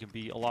course, you can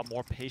be a lot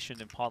more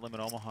patient in Pot Limit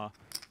Omaha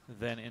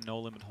than in No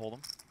Limit Hold'em.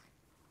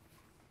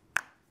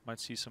 Might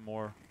see some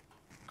more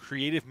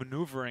creative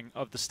maneuvering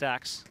of the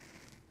stacks.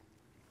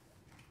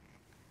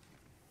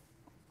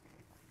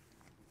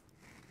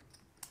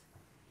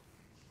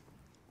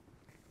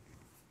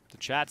 The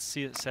chat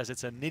says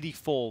it's a nitty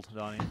fold,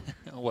 Donnie.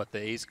 What, the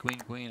ace, queen,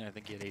 queen? I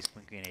think he had ace,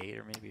 queen, queen 8,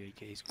 or maybe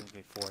ace, queen,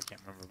 queen 4. I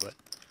can't remember, but.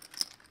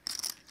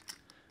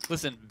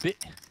 Listen,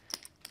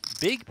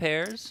 big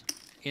pairs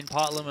in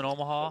Pot Limit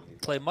Omaha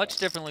play much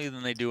differently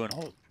than they do in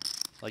Hold'em.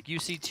 Like, you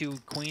see 2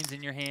 queens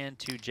in your hand,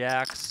 2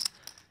 jacks.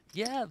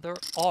 Yeah, they're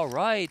all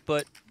right,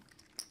 but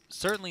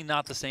certainly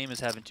not the same as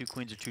having 2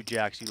 queens or 2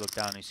 jacks. You look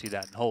down and you see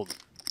that in Hold'em.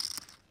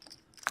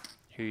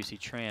 Here you see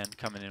Tran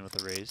coming in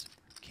with a raise.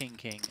 King,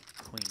 king,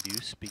 queen,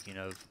 deuce. Speaking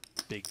of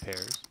big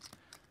pairs,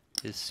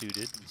 is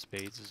suited in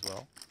spades as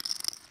well.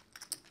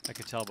 I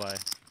could tell by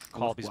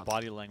Collopy's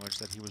body language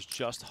that he was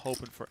just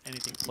hoping for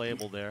anything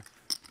playable there.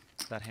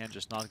 That hand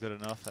just not good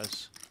enough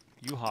as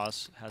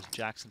Juhasz has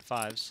jacks and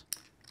 5s.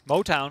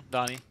 Motown,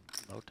 Donnie.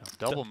 Motown.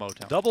 Double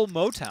Motown. Double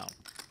Motown.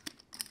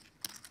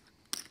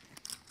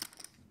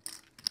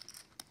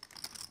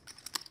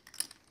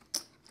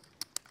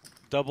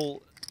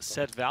 Double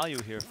set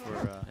value here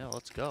for Yeah,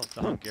 let's go.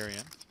 the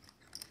Hungarian.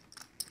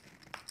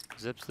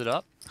 Zips it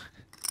up.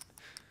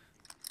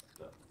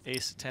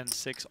 Ace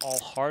 10-6, all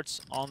hearts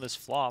on this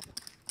flop.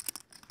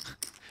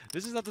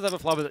 This is not the type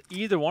of flop that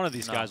either one of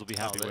these guys will be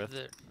happy with.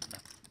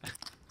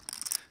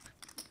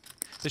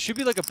 There should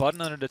be like a button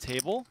under the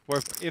table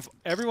where if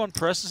everyone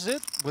presses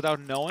it without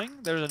knowing,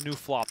 there's a new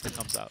flop that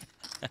comes out.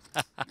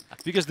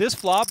 Because this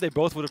flop, they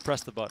both would have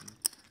pressed the button.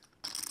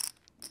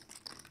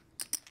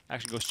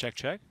 Action goes check,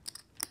 check.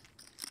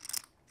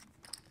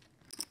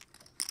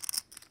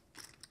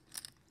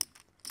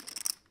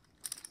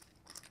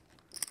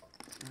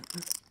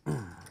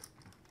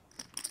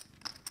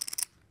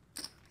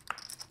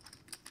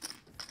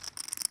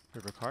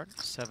 River card,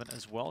 7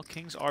 as well.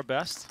 Kings are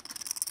best.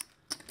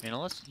 I mean,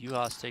 unless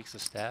Juhasz takes a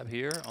stab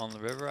here on the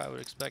river, I would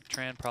expect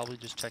Tran probably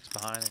just checks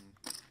behind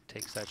and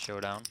takes that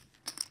showdown.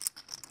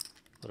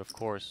 But of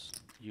course,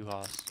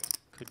 Juhasz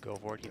could go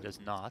for it. He does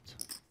not.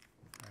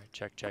 All right,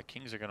 check, check.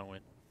 Kings are going to win.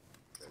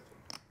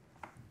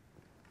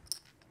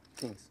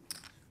 Kings.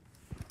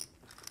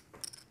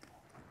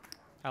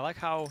 I like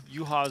how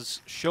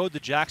Juhasz showed the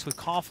jacks with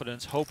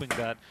confidence, hoping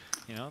that,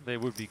 you know, they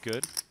would be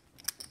good.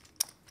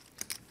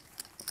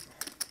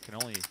 Can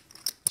only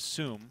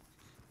assume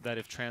that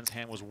if Tran's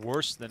hand was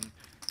worse than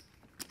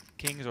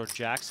kings or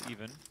jacks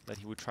even, that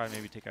he would try to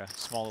maybe take a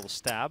small little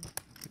stab.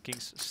 The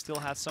kings still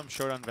had some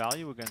showdown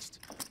value against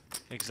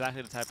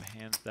exactly the type of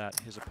hand that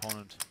his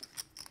opponent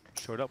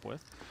showed up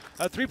with.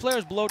 3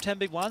 players below 10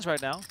 big blinds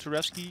right now.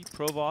 Touresvki,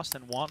 Provost,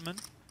 and Wantman.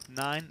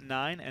 9,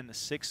 9, and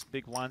 6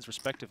 big blinds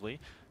respectively.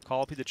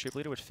 Collopy, the chip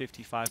leader, with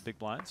 55 big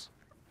blinds.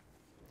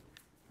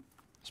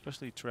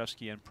 Especially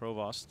Touresvki and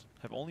Provost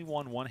have only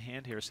won 1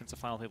 hand here since the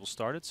final table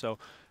started, so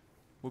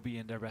would be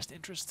in their best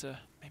interest to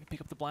maybe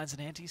pick up the blinds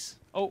and antes.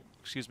 Oh,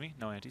 excuse me,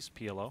 no antes,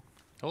 PLO.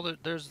 Oh,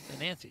 there's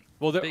an ante.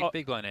 Well, there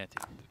big blind ante.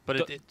 But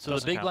so the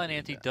doesn't big count. blind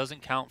ante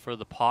doesn't count for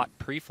the pot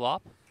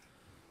pre-flop.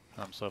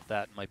 So if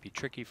that might be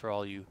tricky for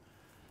all you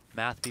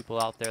math people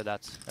out there,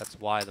 that's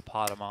why the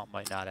pot amount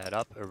might not add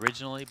up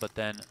originally, but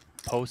then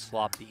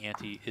post-flop the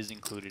ante is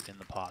included in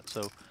the pot.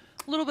 So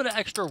a little bit of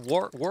extra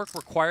work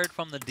required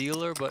from the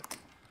dealer, but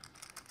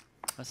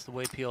that's the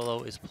way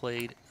PLO is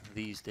played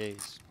these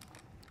days.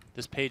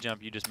 This pay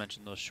jump, you just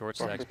mentioned those short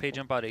stacks. Pay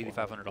jump about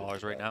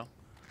 $8,500 right now.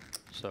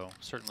 So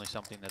certainly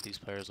something that these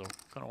players are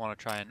going to want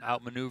to try and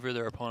outmaneuver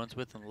their opponents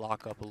with and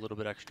lock up a little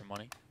bit extra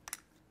money.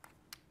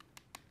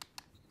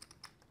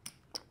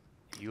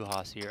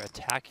 Juhasz here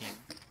attacking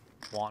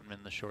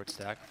Wantman, the short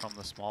stack, from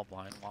the small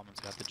blind. Wantman's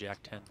got the jack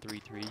 10,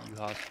 3-3.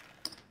 Juhasz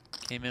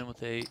came in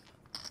with a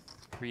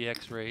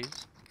 3x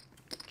raise.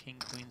 King,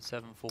 queen,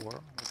 7-4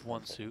 with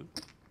 1 suit.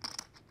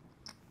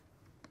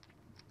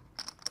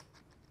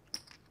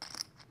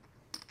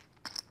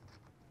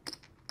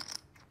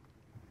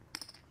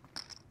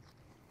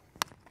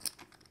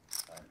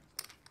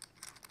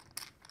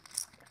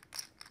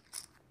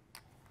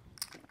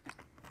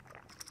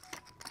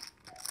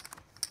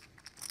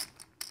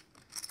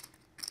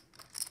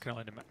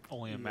 Can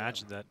only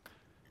imagine that,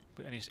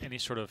 but any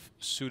sort of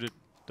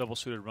double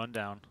suited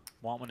rundown,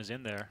 Wantman is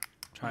in there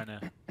trying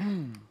to.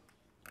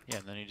 Yeah,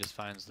 and then he just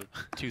finds the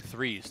 2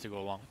 3s to go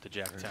along with the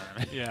jack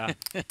 10. Yeah.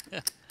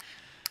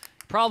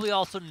 Probably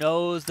also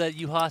knows that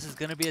Juhasz is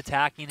going to be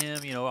attacking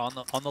him, you know,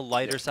 on the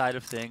lighter side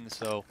of things.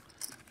 So,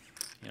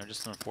 you know,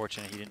 just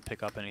unfortunate he didn't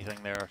pick up anything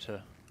there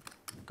to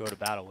go to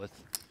battle with.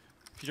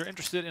 If you're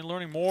interested in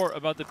learning more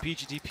about the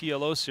PGT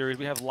PLO series,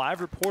 we have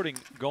live reporting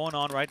going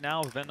on right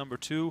now, event number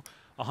 2.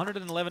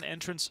 111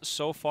 entrants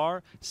so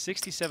far,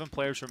 67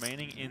 players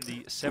remaining in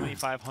the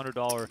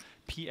 $7,500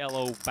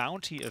 PLO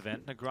bounty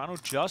event.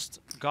 Negreanu just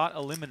got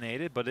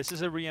eliminated, but this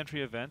is a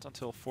re-entry event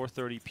until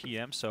 4:30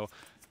 p.m., so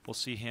we'll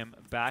see him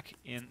back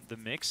in the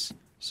mix.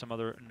 Some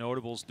other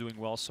notables doing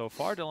well so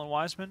far: Dylan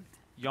Wiseman,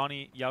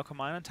 Yanni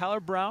Jaukomainen, Tyler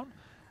Brown,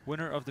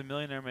 winner of the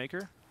Millionaire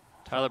Maker.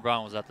 Tyler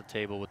Brown was at the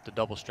table with the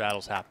double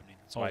straddles happening.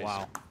 That's why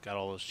wow. he's got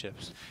all those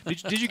chips.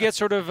 Did you get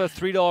sort of a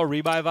 $3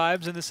 rebuy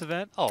vibes in this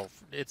event? Oh,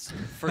 it's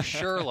for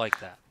sure like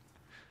that.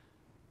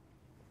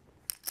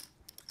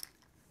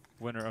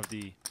 Winner of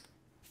the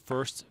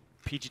first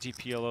PGT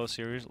PLO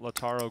series,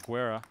 Lautaro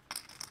Guerra,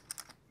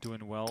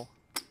 doing well.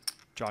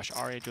 Josh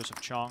Arya, Joseph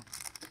Chong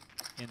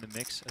in the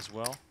mix as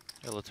well.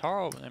 Yeah,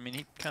 Lautaro, I mean,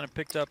 he kind of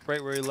picked up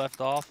right where he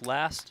left off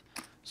last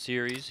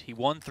series. He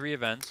won 3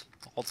 events,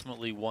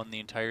 ultimately won the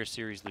entire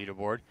series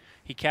leaderboard.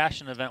 He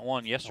cashed in event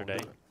 1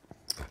 yesterday.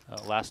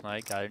 Last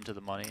night, got into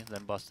the money,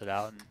 then busted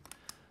out, and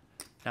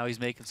now he's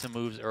making some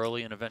moves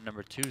early in event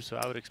number 2, so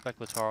I would expect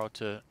Lautaro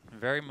to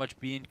very much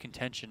be in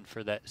contention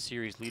for that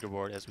series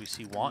leaderboard as we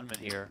see Wantman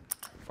here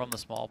from the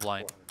small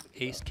blind.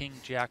 Ace, King,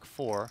 Jack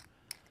 4.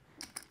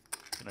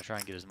 Gonna try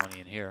and get his money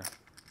in here.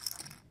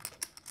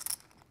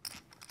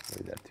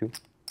 2.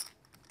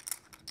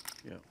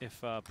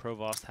 If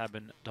Provost had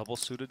been double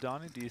suited,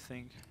 Donnie, do you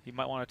think he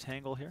might want to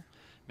tangle here?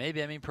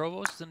 Maybe. I mean,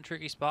 Provost is in a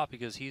tricky spot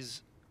because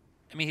he's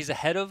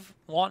ahead of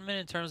Wantman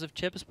in terms of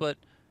chips, but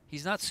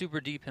he's not super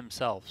deep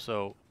himself.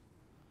 So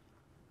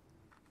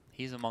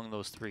he's among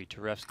those 3,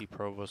 Touresvki,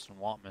 Provost, and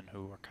Wantman,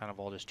 who are kind of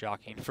all just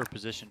jockeying for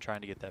position,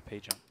 trying to get that pay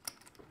jump.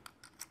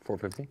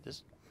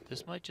 450.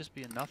 This might just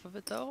be enough of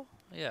it, though.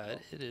 Yeah,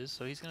 it is.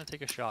 So he's going to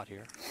take a shot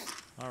here.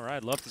 All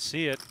right, love to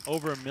see it.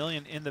 Over $1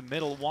 million in the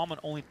middle. Wantman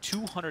only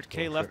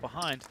 200K left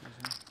behind.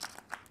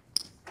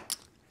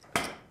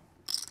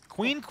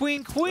 Queen,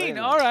 queen, queen.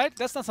 All right,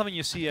 that's not something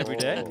you see every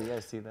day. You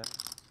guys see that?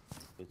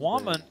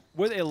 Wantman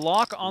with a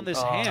lock on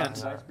this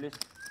hand.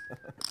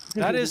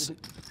 That is a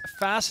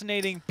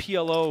fascinating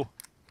PLO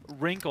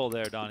wrinkle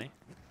there, Donnie.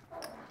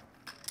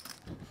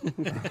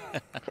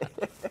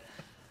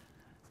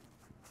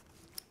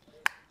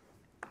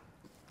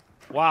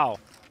 Wow.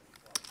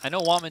 I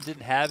know Wantman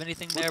didn't have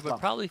anything there, but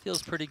probably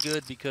feels pretty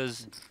good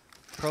because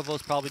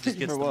Provost probably just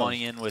gets the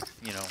money in with,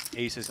 you know,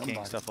 aces,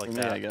 kings, stuff like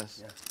that. I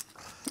guess.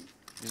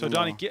 So,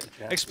 Donnie,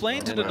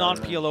 explain to the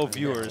non-PLO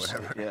viewers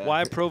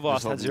why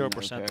Provost had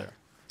 0% there.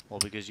 Well,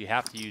 because you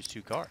have to use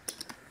 2 cards.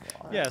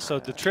 Yeah, so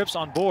the trips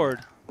on board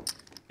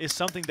is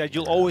something that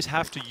you'll always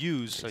have to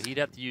use. So he'd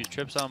have to use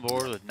trips on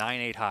board with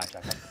 9-8 high.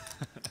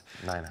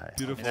 9 high.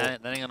 Beautiful. I mean,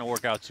 that ain't going to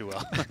work out too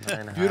well.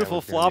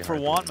 Beautiful flop for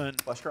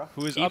Wantman,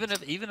 who is even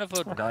if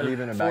a Not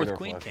even a 4th backdoor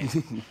queen flush.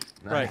 came.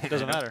 right. It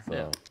doesn't matter.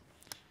 So,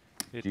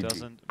 It GG.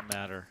 doesn't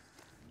matter.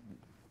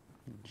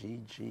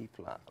 GG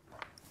flop.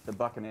 The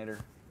Buckinator.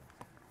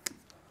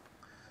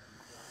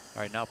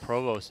 All right, now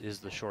Provost is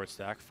the short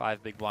stack.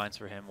 5 big blinds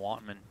for him.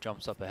 Wantman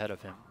jumps up ahead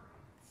of him.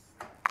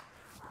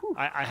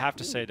 I have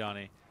to say,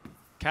 Donnie,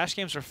 cash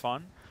games are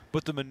fun,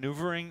 but the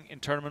maneuvering in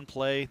tournament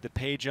play, the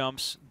pay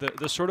jumps,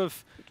 the sort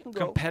of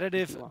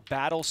competitive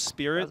battle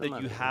spirit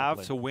that you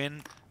have to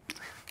win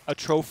a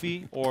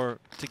trophy or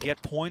to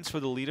get points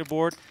for the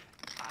leaderboard,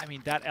 I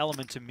mean, that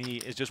element to me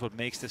is just what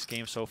makes this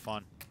game so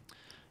fun.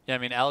 Yeah, I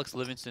mean, Alex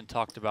Livingston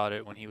talked about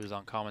it when he was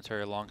on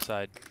commentary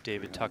alongside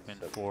David Tuckman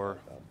for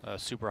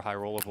Super High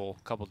Roller Bowl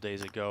a couple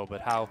days ago,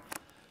 but how,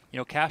 you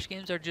know, cash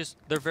games are just,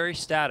 they're very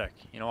static.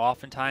 You know,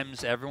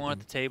 oftentimes everyone at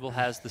the table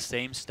has the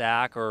same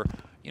stack or,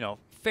 you know,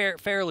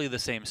 fairly the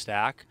same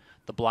stack.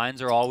 The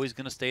blinds are always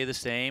going to stay the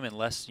same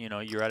unless, you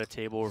know, you're at a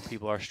table where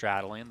people are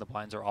straddling. The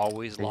blinds are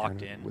always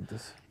locked in.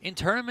 In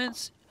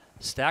tournaments,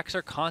 stacks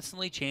are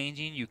constantly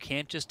changing. You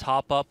can't just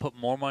top up, put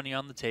more money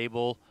on the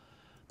table.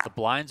 The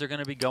blinds are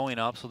going to be going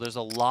up, so there's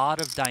a lot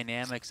of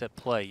dynamics at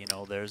play. You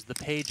know, there's the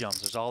pay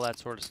jumps, there's all that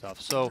sort of stuff.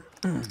 So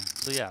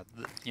yeah,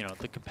 you know,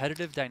 the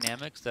competitive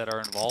dynamics that are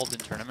involved in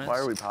tournaments. Why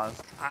are we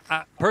paused?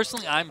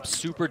 Personally, I'm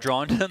super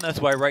drawn to them.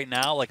 That's why right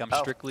now, like, I'm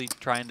strictly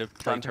trying to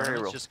play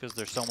tournaments just because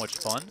they're so much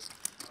fun.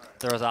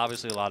 There is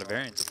obviously a lot of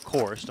variance, of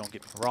course. Don't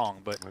get me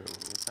wrong, but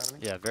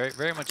yeah,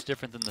 very much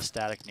different than the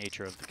static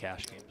nature of the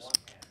cash games.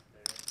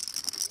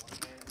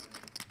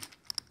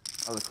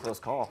 That was a close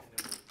call.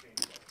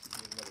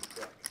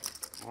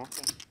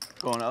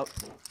 Going up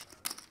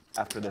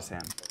after this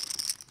hand.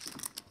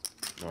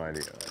 No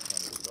idea.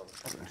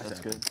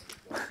 That's good.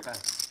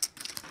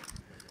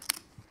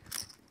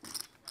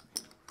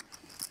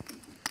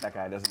 That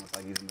guy doesn't look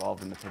like he's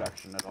involved in the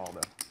production at all, though.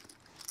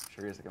 I'm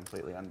sure he's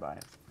completely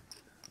unbiased.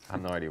 I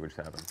have no idea which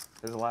happened.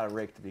 There's a lot of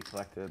rake to be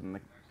collected in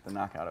the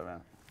knockout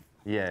event.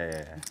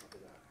 Yeah.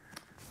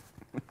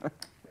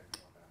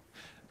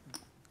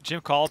 Jim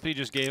Collopy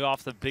just gave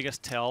off the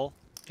biggest tell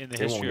in the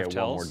history of They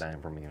tells. won't get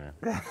one more dime from me,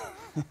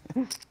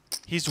 man.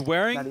 He's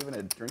wearing. Not even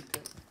a drink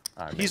tip.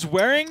 He's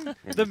wearing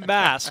the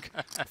mask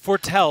for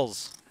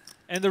tells,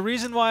 and the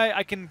reason why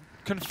I can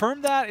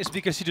confirm that is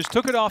because he just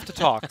took it off to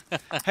talk.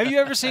 Have you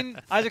ever seen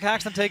Isaac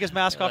Haxton take his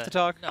mask off to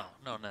talk? No,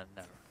 never.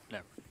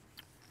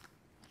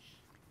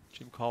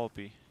 Jim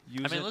Collopy.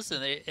 I mean,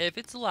 listen, if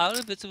it's allowed,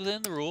 if it's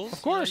within the rules,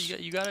 of course,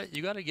 you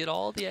gotta get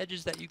all the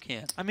edges that you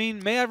can. I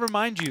mean, may I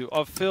remind you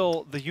of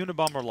Phil the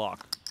Unabomber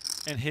lock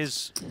and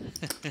his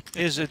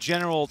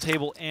general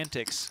table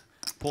antics,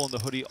 pulling the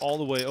hoodie all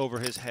the way over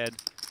his head,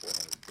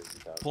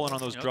 pulling on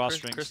those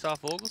drawstrings.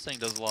 Christoph Vogelsang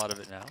does a lot of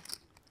it now.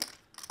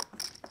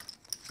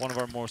 One of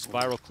our most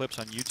viral clips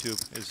on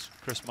YouTube is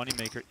Chris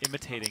Moneymaker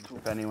imitating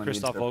anyone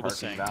Christoph needs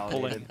their Vogelsang, parking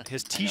pulling validated,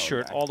 his I know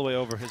T-shirt that. all the way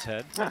over his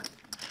head.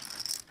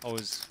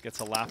 Always gets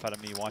a laugh out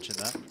of me watching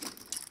that.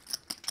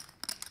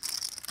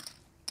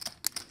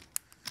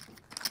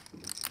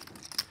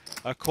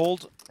 A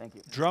cold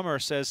drummer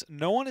says,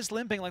 no one is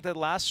limping like that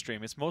last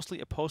stream. It's mostly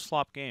a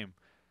post-flop game.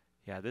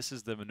 Yeah, this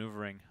is the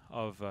maneuvering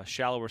of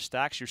shallower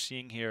stacks you're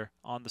seeing here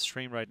on the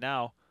stream right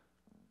now.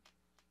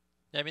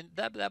 I mean,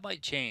 that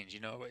might change. You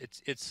know,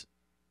 it's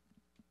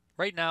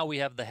right now we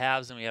have the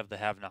haves and we have the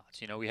have-nots.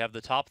 You know, we have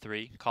the top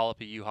 3,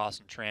 Collopy, Juhasz,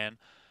 and Tran.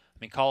 I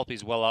mean,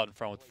 Collopy's well out in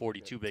front with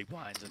 42 big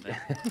blinds, and then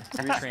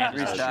Tran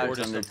is the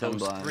shortest of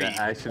those 3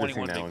 with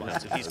 21 big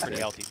blinds, so he's pretty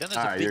healthy. Then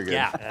there's a big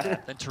gap.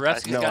 Then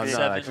Touresvki's got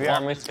 7,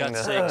 Wantman's got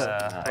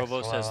 6,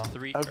 Provost has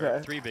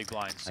 3 big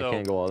blinds. So I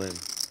can't go all in.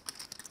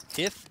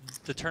 if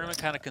the tournament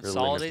kind of limits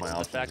consolidates my in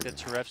the fact that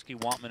options Touresvski,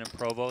 Wantman, and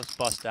Provost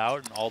bust out,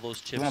 and all those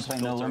chips play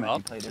no filter limit, up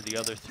you play to the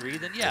different. other three,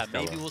 then yeah,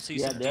 maybe we'll see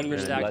some they're deeper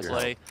really stack good.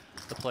 play.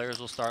 The players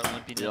will start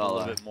limping in a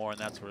little bit more and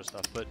that sort of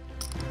stuff. But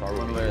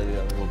One way or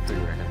the other. We'll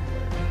figure it out.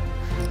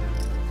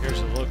 Here's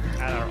a look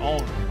at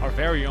our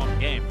very own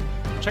game.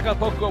 Check out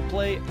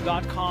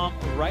PokerGoPlay.com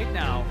right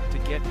now to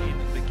get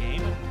in the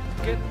game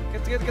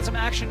and get some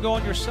action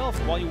going yourself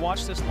while you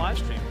watch this live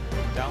stream.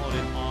 Download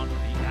it on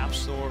the App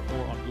Store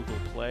or on Google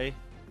Play.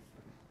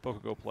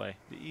 PokerGo Play,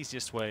 the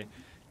easiest way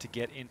to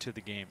get into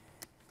the game.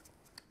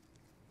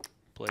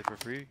 play for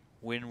free,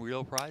 win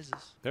real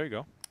prizes. There you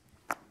go.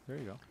 There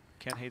you go.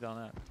 Can't hate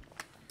on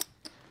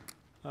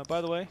that.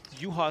 By the way,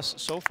 Juhasz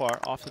so far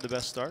off to the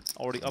best start.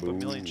 Already up 1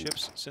 million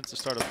chips since the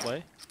start of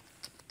play.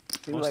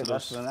 Seemed Most like of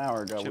less those than an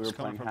hour ago we chips were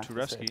coming playing from half the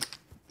Touresvki. stage.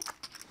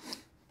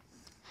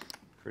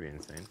 Pretty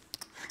insane.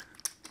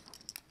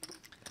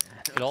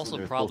 It also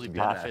They're probably supposed to be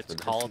half, benefits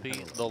but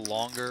Collopy the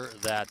longer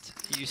that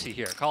you see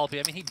here. Collopy,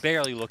 I mean, he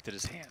barely looked at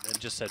his hand and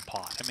just said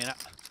pot. I mean,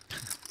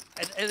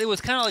 and it was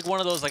kind of like one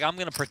of those, like, I'm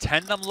going to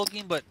pretend I'm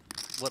looking, but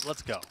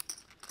let's go.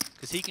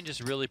 Because he can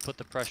just really put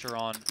the pressure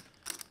on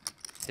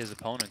his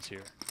opponents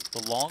here.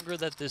 The longer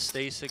that this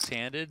stays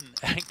six-handed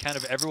and kind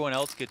of everyone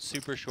else gets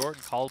super short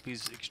and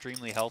Collopy's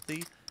extremely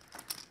healthy,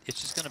 it's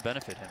just going to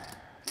benefit him.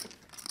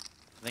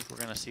 I think we're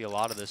going to see a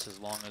lot of this as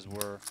long as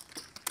we're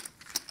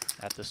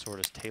at this sort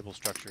of table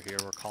structure here,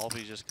 where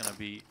Collopy's just going to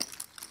be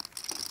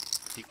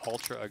the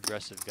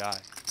ultra-aggressive guy.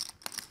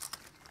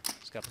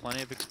 He's got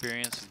plenty of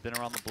experience. He's been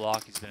around the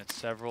block. He's been at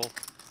several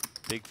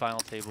big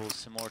final tables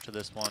similar to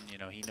this one. You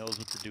know, he knows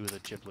what to do with a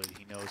chip lead.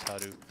 He knows how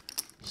to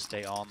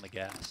stay on the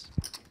gas.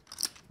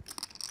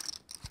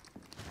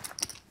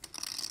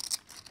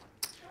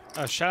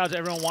 Shout out to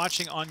everyone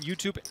watching on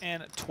YouTube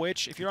and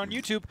Twitch. If you're on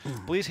YouTube,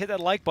 please hit that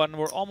like button.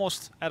 We're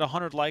almost at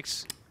 100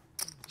 likes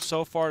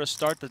so far to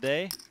start the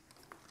day.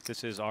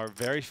 This is our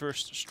very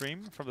first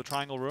stream from the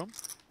Triangle Room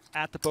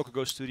at the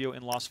PokerGo Studio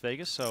in Las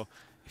Vegas. So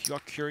if you are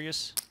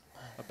curious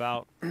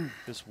about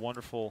this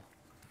wonderful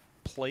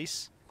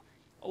place,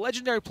 a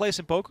legendary place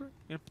in poker,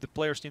 you know, the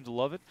players seem to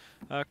love it,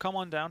 come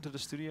on down to the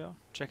studio,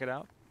 check it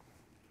out.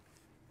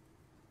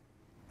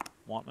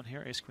 Wantman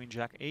here, ace, queen,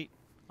 jack, 8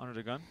 under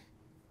the gun.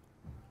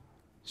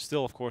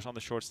 Still, of course, on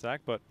the short stack,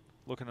 but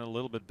looking a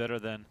little bit better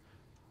than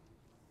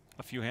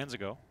a few hands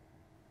ago.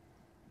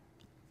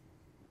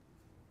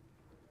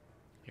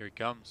 Here he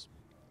comes.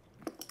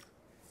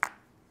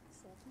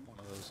 One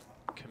of those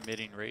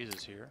committing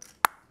raises here.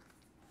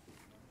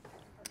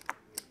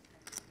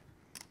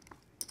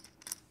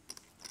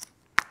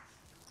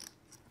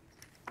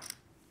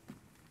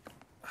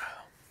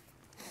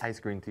 Ice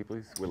green tea,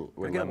 please. With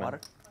Can I get lemon.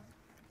 water?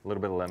 A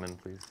little bit of lemon,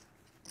 please.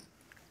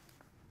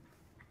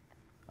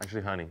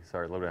 Actually, honey.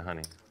 Sorry, a little bit of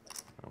honey.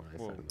 I don't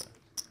know what I said,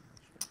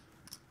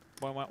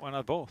 but Why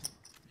not both?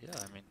 Yeah,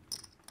 I mean,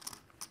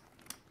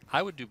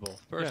 I would do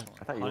both, personally.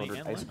 I thought you Honey ordered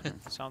and ice lemon. cream.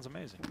 Sounds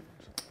amazing.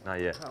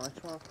 not yet.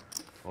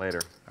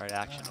 Later. All right,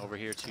 action over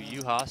here to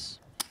Juhasz.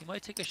 He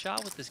might take a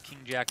shot with this King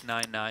Jack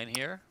 9-9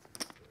 here.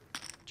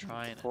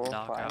 Try and 4,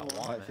 knock 5, out Wantman.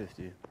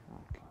 550.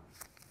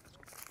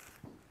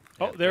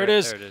 Oh, Yeah, there it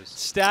is. There it is.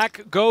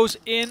 Stack goes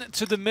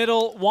into the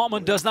middle.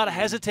 Wantman does not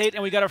hesitate,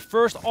 and we got our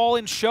first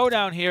all-in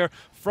showdown here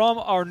from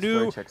our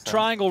new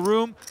Triangle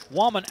Room.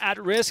 Wantman at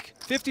risk.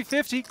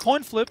 50-50,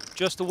 coin flip,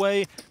 just the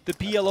way the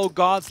PLO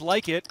gods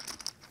like it.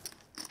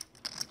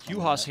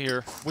 Juhasz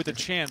here with a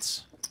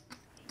chance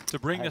to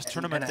bring this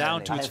tournament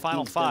down to its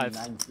final 5.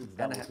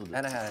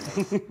 And I had an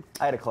ace.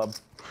 I had a club.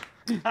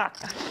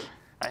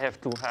 I have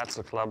 2 hearts,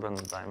 a club, and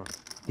a diamond.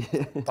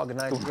 Pocket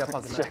nine. You got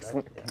pocket nine,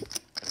 right?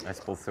 I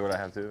suppose see what I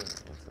have to.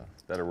 Is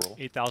that a roll?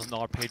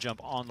 $8,000 pay jump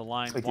on the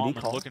line. Wait, did he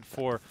Wantman call? looking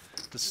for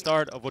the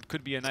start of what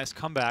could be a nice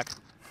comeback.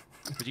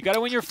 But you got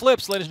to win your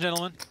flips, ladies and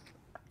gentlemen.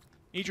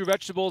 Eat your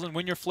vegetables and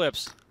win your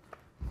flips.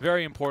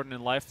 Very important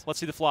in life. Let's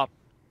see the flop.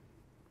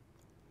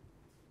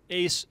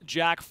 Ace,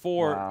 Jack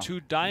 4, Wow. 2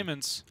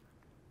 diamonds.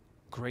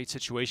 Great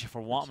situation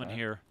for Wantman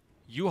here.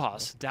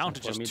 Juhasz down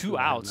to just 2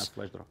 outs.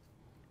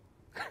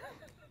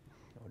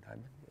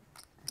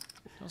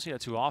 Don't see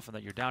that too often,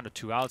 that you're down to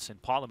 2 outs in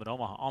pot limit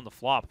Omaha on the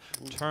flop.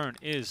 Turn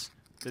is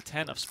the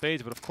 10 of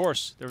spades, but of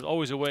course, there's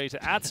always a way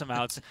to add some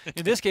outs.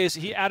 In this case,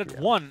 he added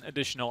 1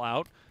 additional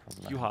out.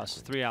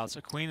 Juhasz, 3 outs.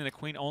 A queen and a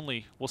queen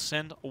only will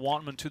send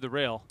Wantman to the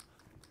rail.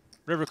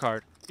 River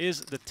card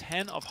is the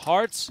 10 of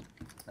hearts.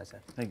 Nice.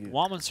 Thank you.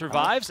 Wantman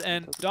survives,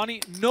 and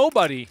Donnie,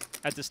 nobody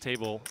at this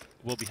table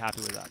will be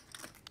happy with that.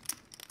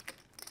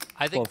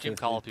 I think Jim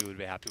Collopy would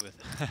be happy with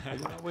it. I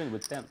did not win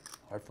with 10.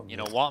 You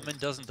know, Wantman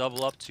doesn't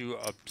double up to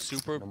a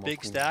super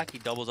big stack. He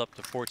doubles up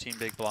to 14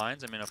 big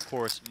blinds. I mean, of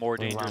course, more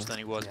dangerous than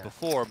he was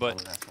before, but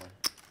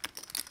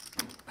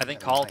I think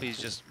Collopy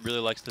just really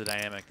likes the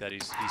dynamic that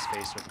he's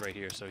faced with right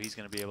here, so he's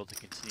going to be able to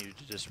continue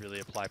to just really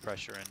apply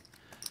pressure and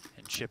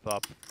chip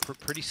up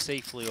pretty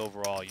safely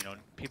overall. You know,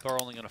 people are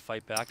only going to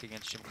fight back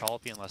against Jim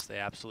Collopy unless they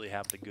absolutely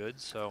have the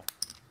goods, so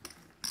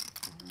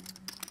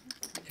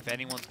if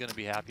anyone's going to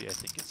be happy, I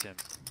think it's him.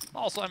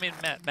 Also, I mean,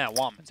 Matt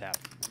Wantman's happy.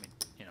 I mean,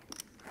 you know,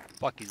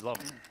 Bucky's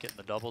loving getting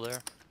the double there.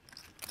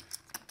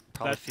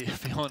 Probably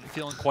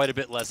feeling quite a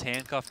bit less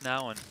handcuffed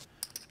now, and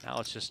now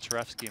it's just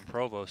Touresvki and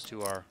Provost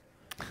who are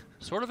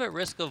sort of at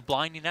risk of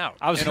blinding out.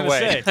 I was in a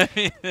going to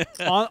way.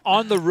 say,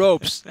 on the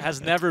ropes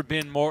has never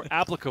been more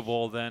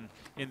applicable than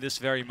in this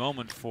very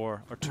moment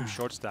for our two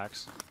short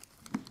stacks.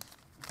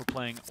 We're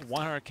playing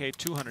 100K,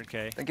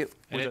 200K. Thank you.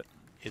 And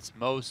it's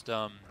most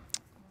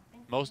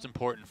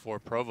important for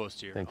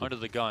Provost here. Thank you. Under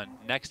the gun,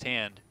 next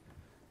hand,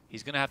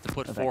 he's going to have to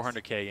put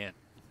 400K in.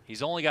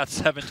 He's only got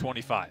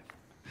 725.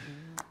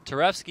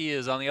 Touresvki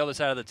is on the other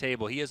side of the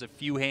table. He has a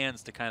few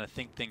hands to kind of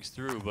think things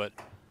through, but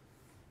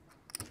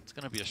it's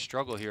going to be a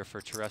struggle here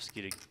for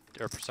Touresvki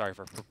to, or sorry,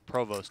 for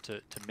Provost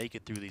to make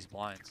it through these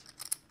blinds.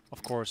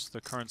 Of course,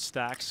 the current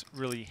stacks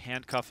really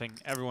handcuffing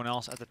everyone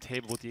else at the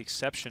table with the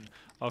exception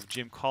of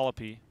Jim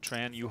Collopy,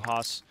 Tran,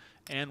 Juhasz,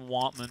 and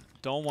Wantman.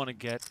 Don't want to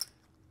get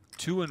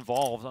too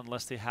involved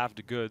unless they have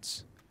the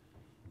goods.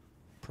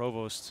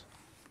 Provost,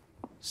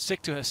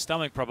 sick to his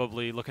stomach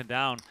probably, looking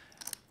down.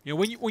 You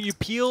know, when you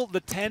peel the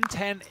 10,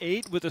 10,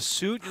 8 with a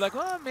suit, you're like,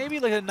 well, maybe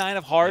like a 9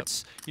 of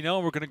hearts, you know,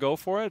 we're going to go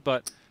for it.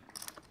 But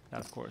that,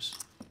 of course,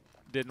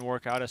 didn't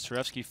work out as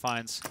Touresvki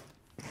finds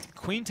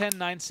Queen 10,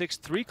 9, 6,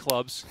 3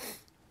 clubs.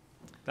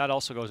 That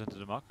also goes into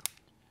the muck.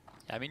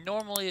 I mean,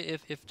 normally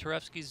if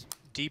Touresvki's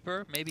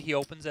deeper, maybe he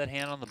opens that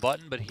hand on the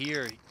button, but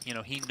here, you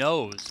know, he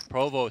knows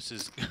Provost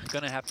is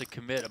going to have to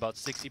commit about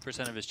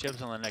 60% of his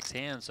chips on the next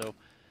hand, so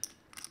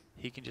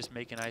he can just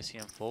make an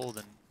ICM fold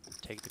and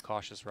take the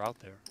cautious route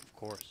there, of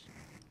course.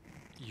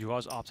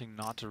 Juhasz opting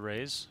not to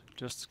raise,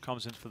 just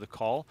comes in for the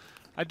call.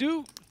 I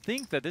do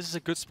think that this is a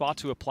good spot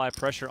to apply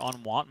pressure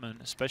on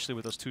Wantman, especially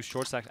with those two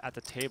short stacks at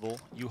the table.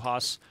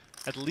 Juhasz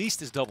at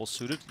least is double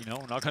suited. You know,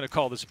 we're not going to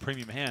call this a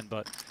premium hand,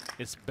 but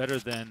it's better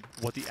than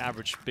what the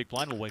average big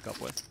blind will wake up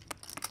with.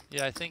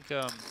 Yeah, I think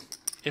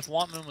if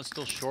Wantman was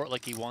still short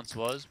like he once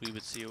was, we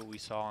would see what we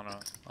saw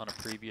on a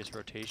previous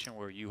rotation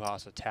where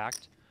Juhasz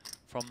attacked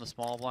from the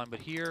small blind.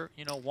 But here,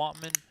 you know,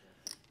 Wantman,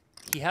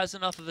 he has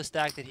enough of a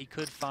stack that he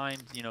could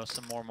find, you know,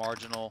 some more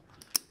marginal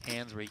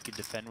hands where he could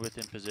defend with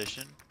in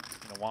position.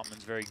 You know,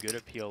 Wantman's very good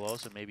at PLO,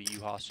 so maybe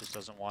Juhasz just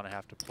doesn't want to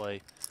have to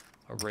play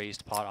a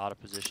raised pot out of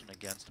position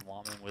against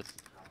Wantman with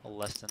a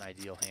less than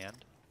ideal hand.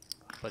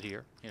 But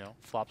here, you know,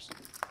 flops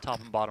top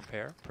and bottom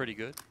pair, pretty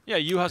good. Yeah,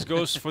 Juhasz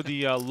goes for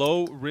the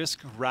low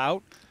risk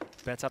route,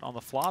 bets out on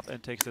the flop,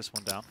 and takes this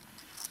one down.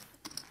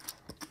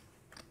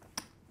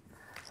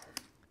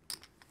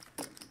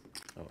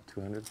 Oh,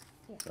 200?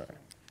 Sorry.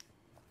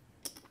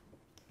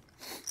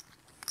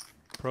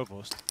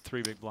 Provost,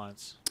 3 big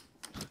blinds.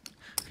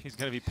 He's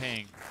going to be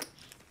paying.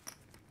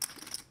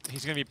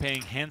 He's going to be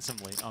paying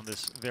handsomely on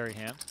this very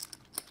hand.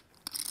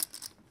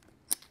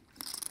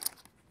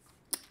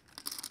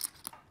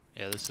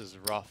 Yeah, this is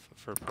rough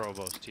for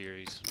Provost here.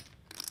 He's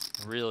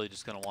really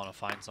just going to want to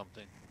find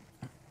something.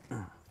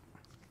 We'll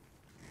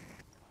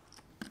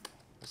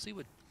see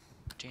what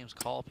James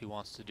Collopy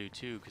wants to do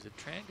too, because if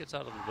Tran gets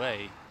out of the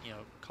way, you know,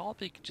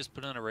 Collopy could just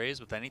put in a raise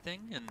with anything,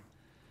 and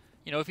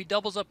you know, if he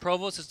doubles up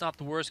Provost, it's not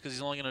the worst because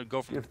he's only going to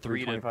go from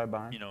 3 to,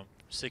 behind. you know,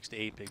 6 to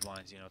 8 big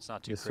blinds. You know, it's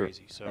not too Yes,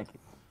 crazy. sir. So Thank you.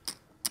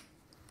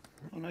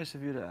 Oh, nice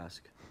of you to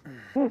ask.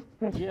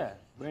 Yeah,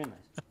 very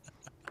nice.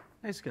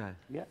 Nice guy.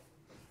 Yeah,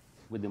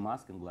 with the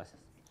mask and glasses.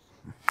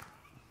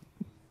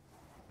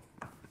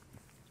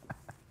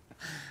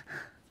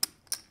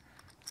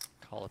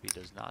 Collopy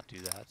does not do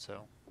that.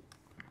 So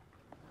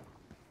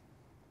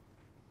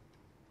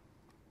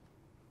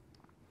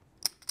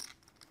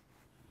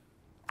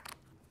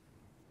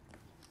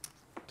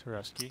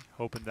Touresvki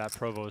hoping that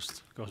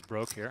Provost goes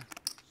broke here.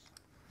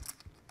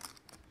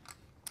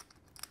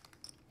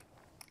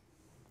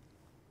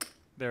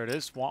 There it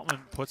is. Wantman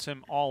puts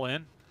him all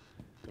in.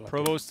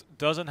 Provost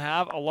doesn't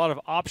have a lot of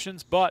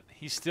options, but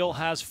he still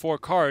has 4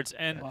 cards,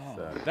 and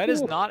that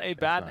is not a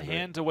bad not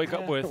hand to wake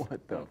up with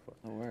What the fuck?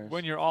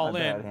 when you're all Not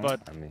bad in. hand. But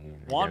I mean,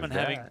 Wantman against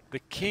having that, the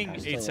king I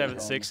still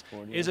 8-7-6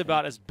 like is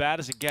about as bad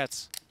as it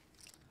gets.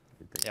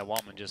 yeah,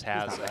 Wantman just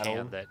has a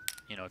hand that,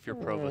 you know, if you're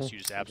Provost, you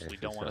just absolutely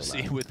don't want to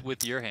see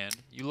with your hand.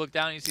 You look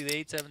down, you see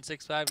the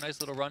 8-7-6-5, nice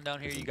little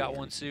rundown here. You got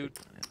 1 suit.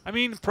 I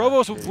mean,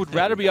 Provost would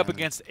rather be up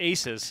against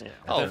aces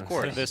Oh, than, of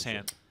course. than this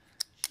hand.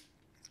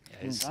 Yeah,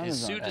 his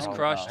Diamond's suit not is bad.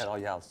 crushed. Had all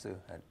yous too.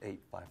 Had 8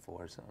 by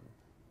 4 or something.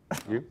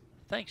 You?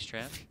 Thanks,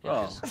 Tran.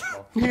 Oh.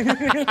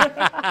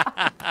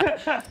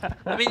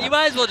 I mean, you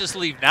might as well just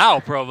leave now,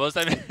 Provost.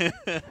 I mean,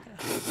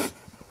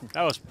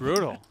 That was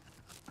brutal.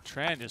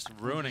 Tran just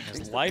ruining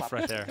his life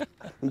right there.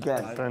 He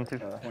got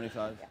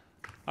 25.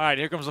 All right,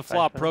 here comes the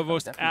flop.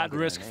 Provost Definitely at not good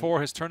risk at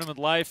for his tournament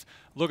life,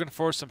 looking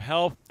for some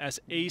help as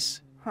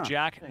Ace,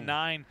 Jack,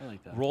 9 I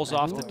like that. rolls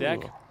off the deck.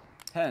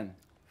 10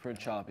 for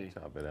choppy.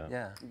 Chop it out.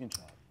 Yeah. You can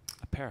chop.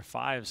 A pair of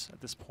 5s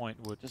at this point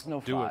would Just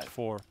no do it 5.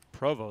 for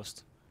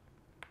Provost.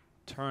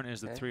 Turn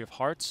is the Okay. 3 of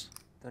hearts.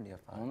 Don't need a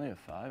 5. Only a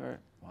 5, right?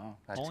 Wow.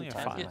 I had only 2 a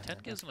times 5. in yeah, my 10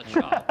 hand. gives him a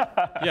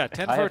chop. Yeah,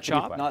 10 I for a have 3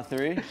 chop. Not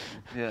 3?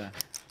 Yeah.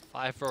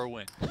 5 for a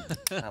win. I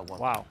had 1.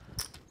 Wow.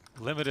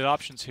 Limited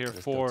options here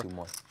There's still for 2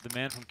 more. the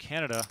man from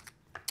Canada.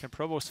 Can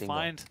Provost Bingo.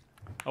 find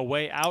a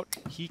way out?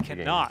 He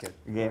cannot.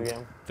 Game.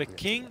 The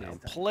king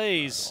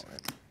plays,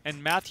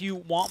 and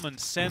Mathyue Wantman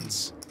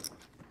sends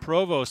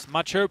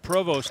Mathyue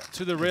Provost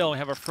to the rail. We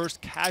have our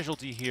first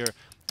casualty here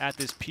at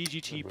this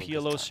PGT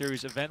PLO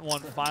Series Event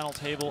 1 final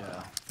table.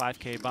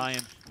 5K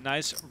buy-in.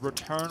 Nice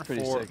return for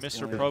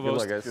Mr.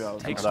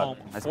 Provost. Takes home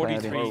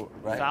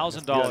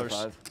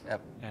 $43,000.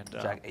 Yep. And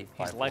Jack 8,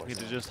 5, he's likely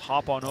 4, to just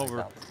hop on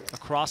over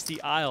across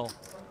the aisle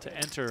to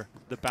enter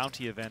the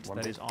bounty event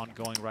that is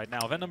ongoing right now.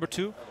 Event number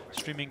 2,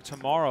 streaming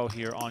tomorrow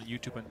here on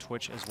YouTube and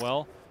Twitch as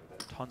well.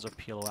 Tons of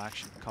PLO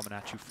action coming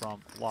at you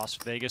from Las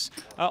Vegas.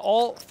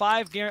 All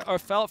five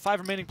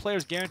remaining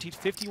players guaranteed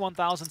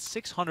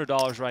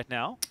 $51,600 right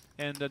now.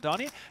 And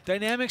Donnie,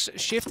 dynamics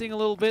shifting a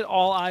little bit.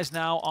 All eyes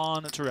now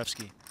on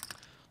Touresvki.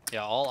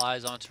 Yeah, all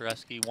eyes on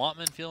Touresvki.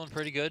 Wantman feeling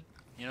pretty good.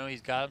 You know,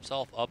 he's got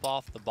himself up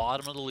off the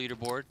bottom of the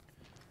leaderboard.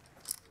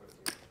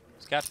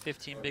 He's got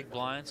 15 big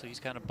blinds, so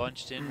he's kind of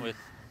bunched in with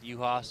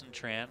Juhasz and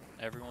Tran.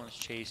 Everyone's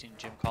chasing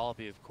Jim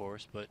Collopy, of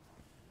course, but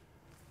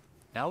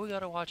now we got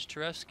to watch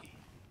Touresvki.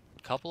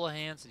 Couple of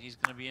hands, and he's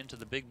going to be into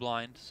the big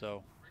blind,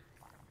 so.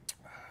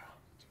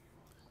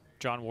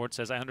 John Ward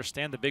says, I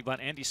understand the big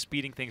blind ante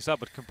speeding things up,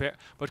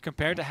 but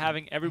compared to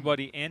having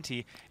everybody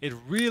ante, it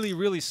really,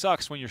 really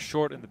sucks when you're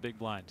short in the big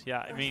blind. Yeah,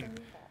 I mean,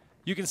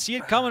 you can see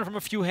it coming from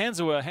a few hands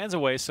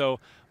away, so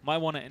might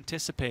want to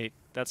anticipate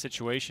that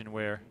situation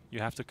where you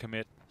have to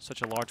commit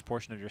such a large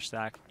portion of your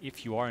stack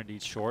if you are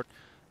indeed short.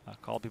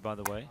 Collopy, by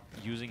the way,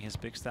 using his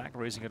big stack,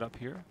 raising it up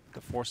here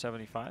to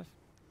 475.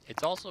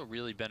 It's also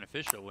really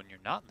beneficial when you're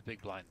not in the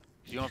big blind.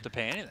 You don't have to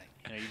pay anything.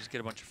 You know, you just get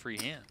a bunch of free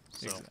hands.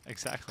 So.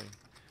 Exactly.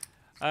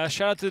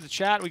 Shout out to the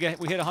chat. We hit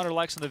 100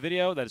 likes on the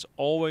video. That is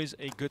always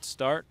a good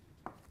start.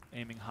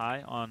 Aiming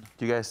high on.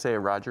 Do you guys say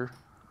Roger?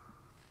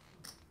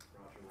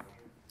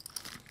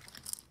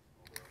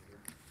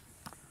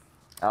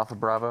 Alpha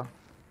Bravo.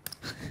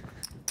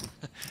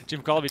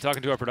 Jim Collopy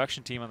talking to our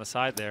production team on the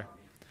side there.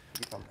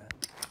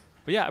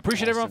 But yeah,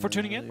 appreciate everyone for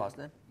tuning in.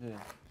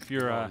 If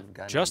you're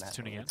just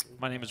tuning in,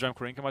 my name is Rem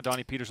Korinka. My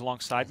Donnie Peters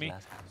alongside me.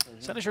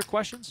 Send us your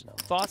questions,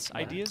 thoughts,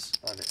 ideas.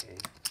 We're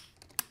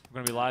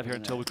going to be live here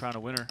until we crown a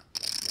winner.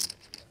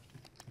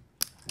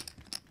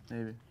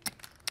 Maybe.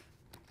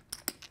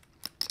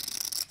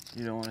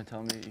 You don't want to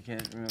tell me? You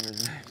can't remember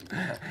his name?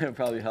 It would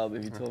probably help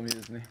if you told me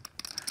his name.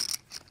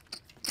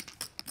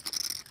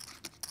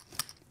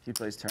 He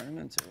plays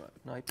tournaments or what?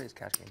 No, he plays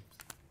cash games.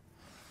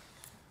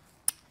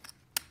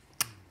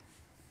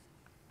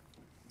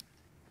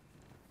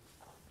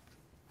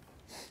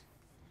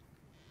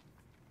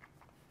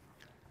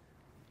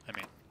 I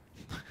mean,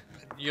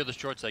 you're the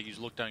short side. You just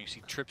look down and you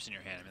see trips in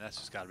your hand. I mean, that's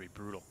just got to be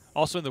brutal.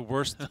 Also in the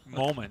worst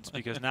moments,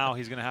 because now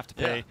he's going to have to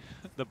pay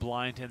the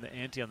blind and the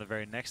ante on the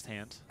very next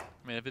hand.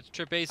 I mean, if it's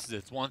trip aces,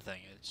 it's one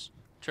thing. It's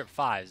trip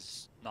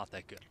fives, not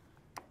that good.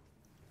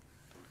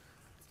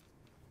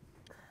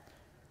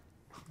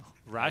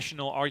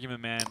 Rational Argument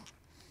Man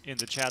in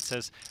the chat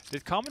says,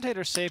 did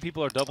commentators say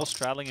people are double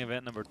straddling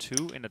event number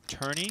 2 in a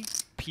tourney?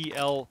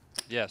 PL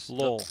Yes.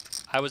 lol.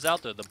 I was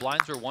out there. The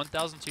blinds were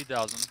 1,000,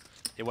 2,000.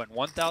 It went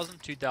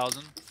 1,000,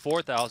 2,000,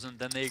 4,000.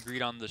 Then they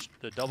agreed on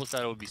the double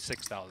straddle would be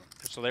 6,000.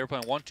 So they were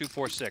playing 1, 2,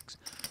 4, 6.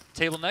 The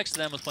table next to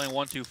them was playing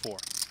 1, 2, 4.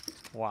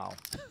 Wow.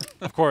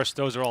 Of course,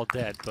 those are all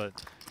dead, but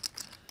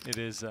it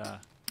is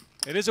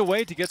a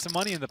way to get some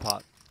money in the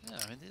pot. Yeah,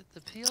 I mean,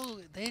 the PL,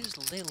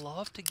 they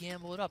love to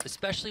gamble it up,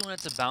 especially when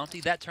it's a bounty.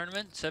 That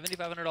tournament,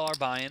 $7,500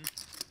 buy-in.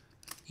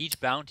 Each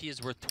bounty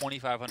is worth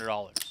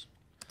 $2,500.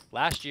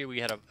 Last year we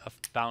had a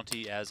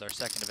bounty as our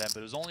second event,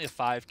 but it was only a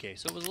 5K,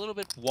 so it was a little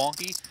bit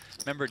wonky.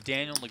 Remember,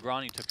 Daniel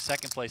Legrani took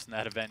second place in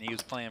that event, and he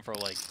was playing for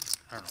like,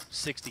 I don't know,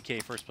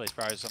 60K first place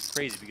prize or something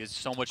crazy, because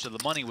so much of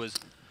the money was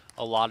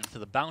allotted to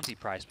the bounty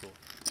prize pool.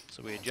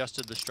 So we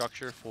adjusted the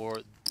structure for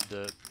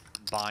the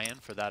buy-in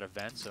for that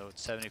event, so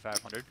it's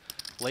 $7,500.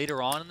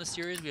 Later on in the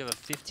series, we have a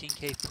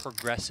 15K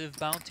progressive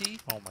bounty.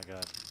 Oh my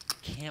god.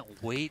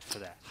 Can't wait for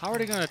that. How are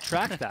they going to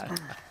track that?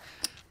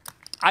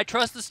 I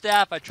trust the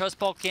staff. I trust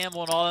Paul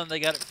Campbell and all of them.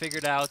 They got it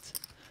figured out.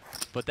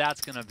 But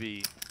that's going to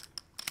be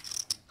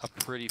a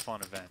pretty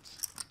fun event.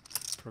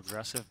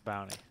 Progressive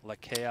bounty. Let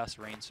chaos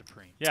reign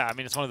supreme. Yeah, I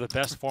mean, it's one of the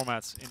best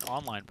formats in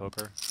online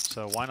poker,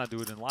 so why not do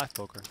it in live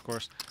poker? Of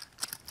course,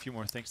 a few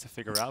more things to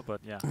figure out,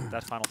 but yeah,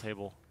 that final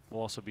table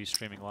will also be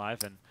streaming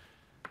live, and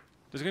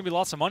there's going to be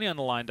lots of money on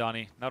the line,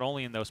 Donnie, not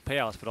only in those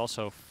payouts, but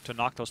also to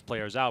knock those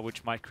players out,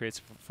 which might create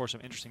for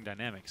some interesting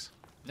dynamics.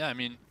 Yeah, I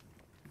mean,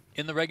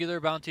 in the regular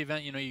bounty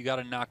event, you know, you got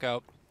to knock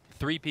out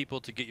 3 people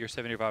to get your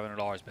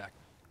 $7,500 back.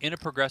 In a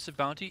progressive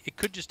bounty, it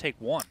could just take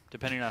 1,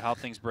 depending on how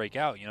things break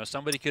out. You know,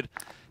 somebody could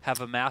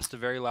have amassed a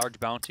very large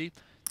bounty.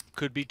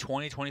 Could be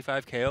 20,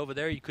 25K over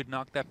there. You could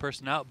knock that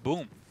person out.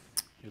 Boom.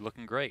 You're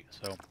looking great.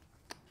 So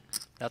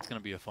that's going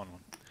to be a fun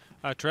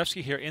one.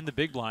 Touresvki here in the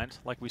big blind,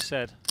 like we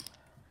said,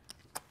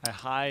 a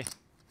high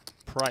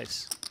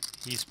price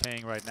he's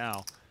paying right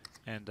now.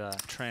 And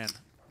Tran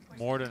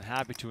more than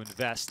happy to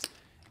invest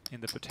in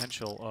the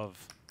potential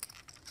of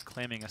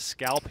claiming a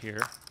scalp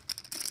here.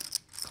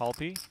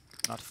 Collopy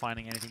not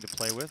finding anything to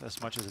play with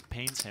as much as it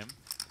pains him.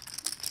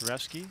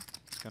 Touresvki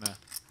gonna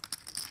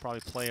probably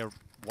play a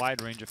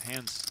wide range of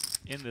hands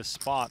in this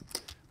spot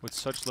with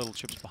such little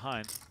chips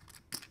behind.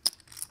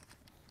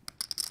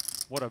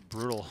 What a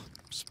brutal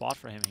spot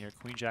for him here.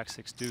 Queen Jack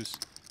 6 deuce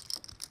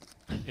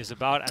is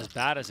about as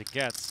bad as it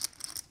gets.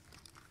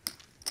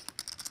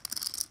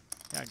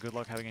 Yeah, good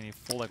luck having any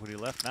full equity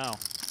left now.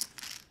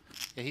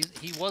 Yeah,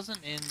 he wasn't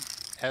in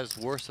as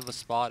worse of a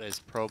spot as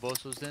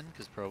Provost was in,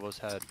 because Provost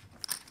had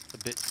a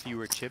bit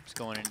fewer chips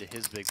going into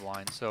his big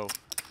blind. So,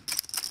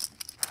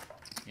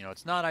 you know,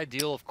 it's not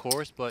ideal, of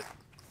course, but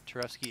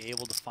Touresvki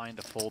able to find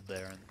a fold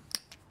there, and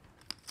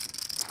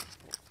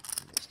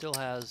still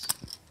has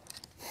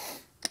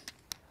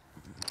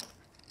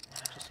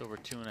just over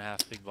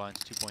 2.5 big blinds,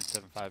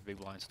 2.75 big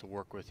blinds to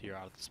work with here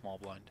out of the small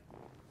blind.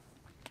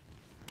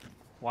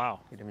 Wow.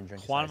 You didn't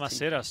drink Juan his iced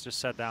tea? Macedas just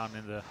sat down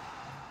in the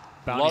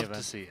bounty Love event.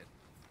 to see it.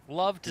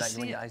 Love to Is that you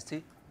see and it. your iced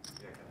tea?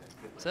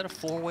 Is that a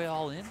four-way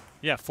all-in?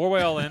 Yeah,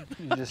 four-way all in.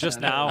 just Just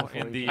sent it now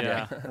before in the you-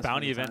 Yeah.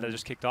 bounty event that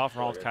just kicked off.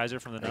 Ronald Kaiser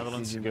from the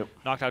Netherlands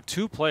knocked out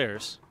 2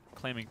 players,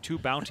 claiming 2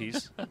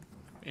 bounties.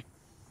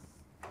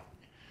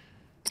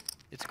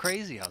 It's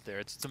crazy out there.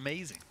 It's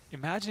amazing.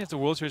 Imagine if the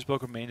World Series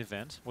Poker main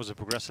event was a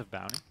progressive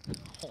bounty.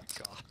 Oh,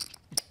 God.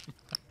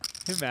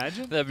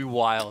 Imagine. That'd be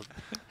wild.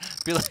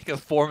 Be like a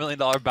 $4 million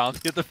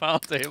bounty at the final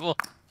table.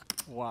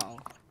 Wow.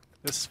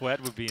 This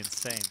sweat would be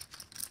insane.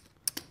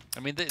 I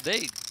mean,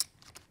 they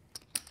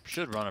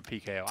should run a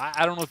PKO.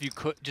 I don't know if you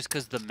could, just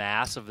because the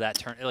mass of that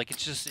turn, like,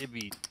 it's just, it'd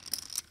be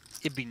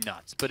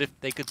nuts. But if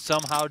they could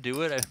somehow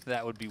do it,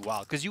 that would be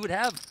wild. Because you would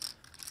have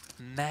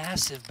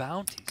massive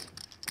bounties.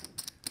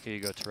 Here you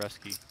go,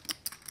 Touresvki.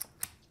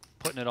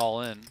 Putting it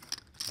all in.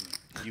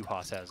 I mean,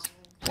 Juhasz has,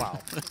 wow.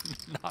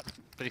 But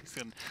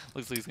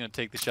looks like he's gonna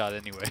take the shot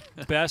anyway.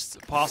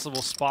 Best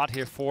possible spot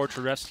here for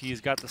Touresvki.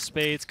 He's got the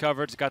spades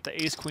covered. He's got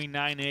the ace queen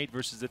 9-8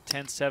 versus the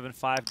 10-7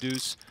 5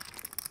 deuce.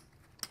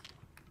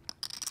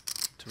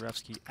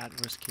 Touresvki at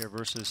risk here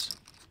versus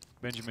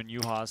Benjamin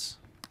Juhasz.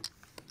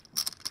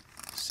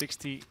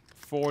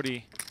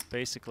 60-40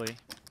 basically.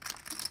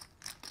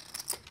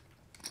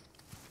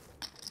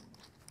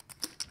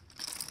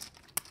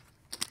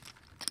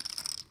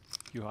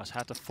 Juhasz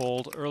had to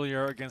fold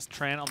earlier against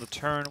Tran on the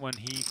turn when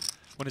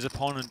his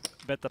opponent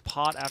bet the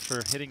pot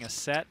after hitting a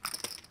set.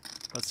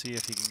 Let's see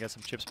if he can get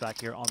some chips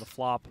back here on the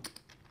flop.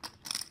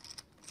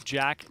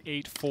 Jack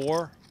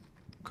 8-4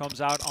 comes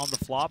out on the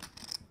flop.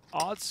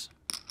 Odds,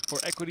 or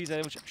equities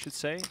I should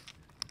say.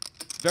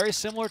 Very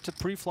similar to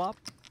pre-flop.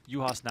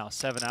 Juhasz now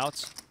 7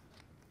 outs.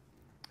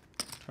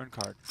 Turn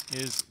card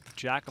is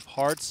Jack of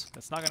Hearts.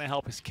 That's not going to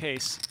help his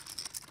case.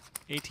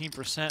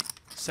 18%,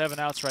 7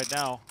 outs right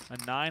now. A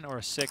 9 or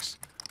a 6,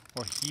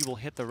 or he will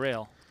hit the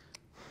rail.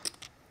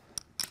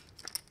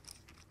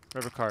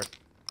 River card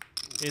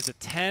is a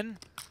 10,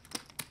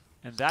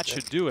 and that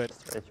should do it.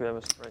 Straight, you have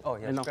a straight. Oh,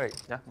 yeah, know. straight.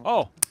 Yeah.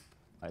 Oh,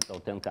 I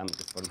thought 10 times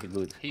is pretty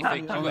good. He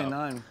faked you Only out.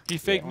 9. he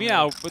faked me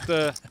out with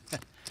the...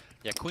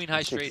 Yeah, queen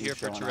high straight Six here is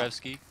for showing up.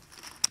 Touresvki.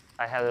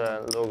 I had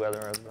a low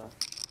gather as well.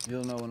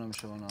 You'll know when I'm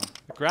showing off.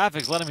 The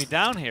graphics letting me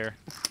down here.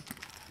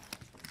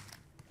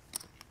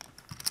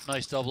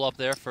 Nice double up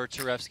there for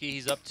Touresvki.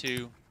 He's up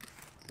to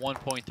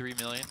 1.3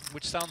 million,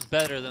 which sounds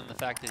better than the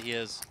fact that he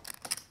has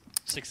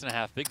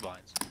 6.5 big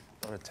blinds.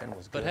 Thought a 10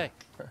 was But good. hey,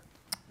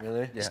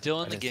 Really? Yeah, still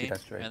I in the didn't see game, that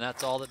straight. and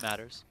that's all that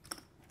matters.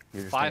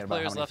 You're just 5 thinking about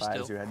players how many left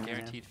fives still, you had in your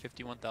hand? guaranteed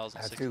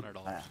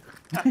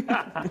I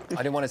 $51,600. I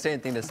didn't want to say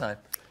anything this time.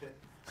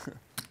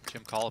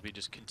 Jim Collopy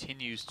just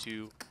continues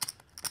to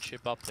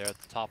chip up there at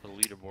the top of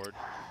the leaderboard.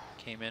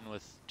 Came in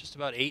with just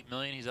about 8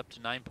 million. He's up to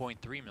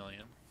 9.3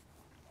 million.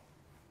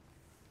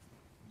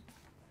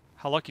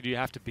 How lucky do you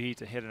have to be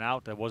to hit an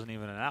out that wasn't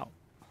even an out?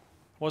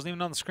 Wasn't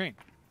even on the screen.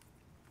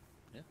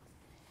 Yeah.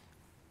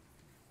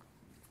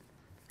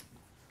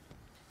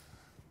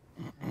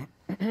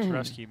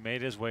 Touresvki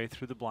made his way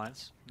through the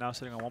blinds. Now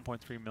sitting on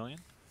 1.3 million.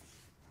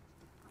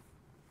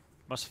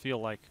 Must feel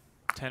like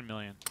 10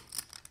 million.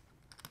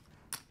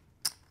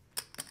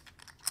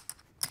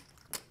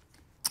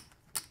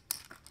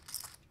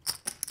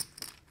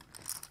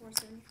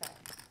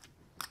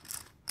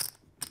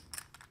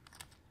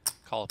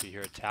 Collopy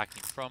here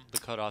attacking from the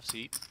cutoff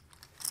seat.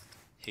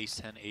 Ace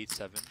 10,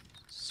 8-7,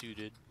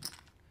 suited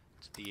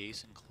to the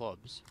ace and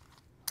clubs.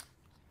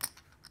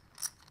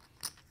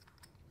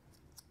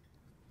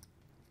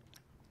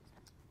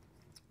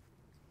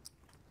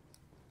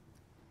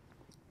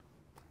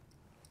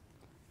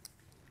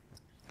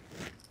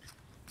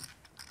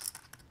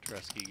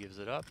 Touresvki gives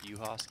it up.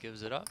 Juhasz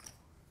gives it up.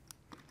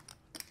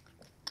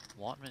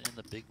 Wantman in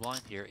the big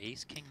blind here.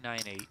 Ace, king,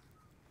 9-8.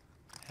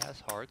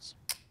 Has hearts.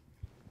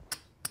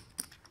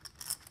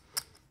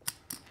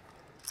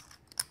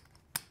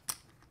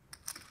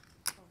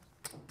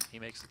 He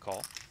makes the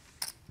call.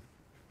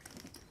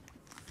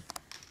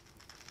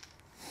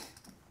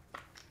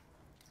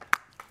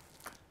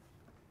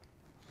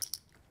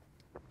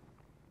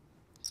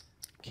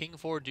 King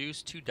 4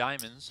 deuce, 2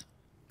 diamonds.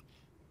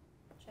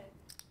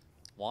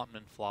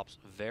 Wantman flops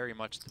very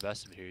much the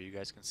best of it here. You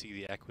guys can see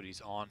the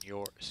equities on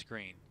your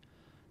screen.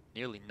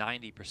 Nearly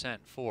 90%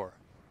 for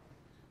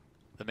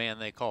the man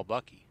they call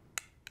Bucky.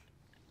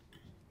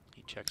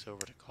 He checks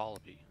over to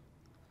Collopy.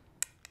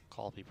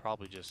 Collopy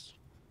probably just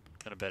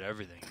gonna bet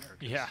everything here.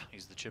 'Cause Yeah.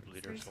 he's the chip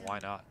leader, so why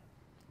not?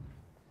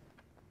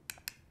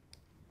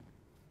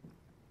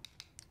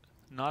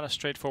 Not a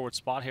straightforward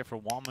spot here for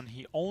Wantman.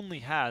 He only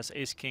has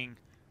ace-king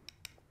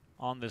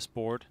on this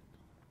board.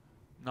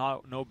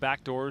 No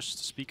backdoors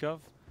to speak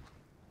of.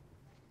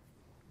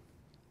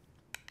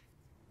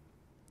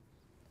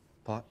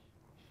 Pot.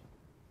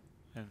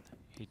 And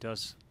he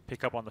does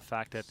pick up on the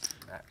fact that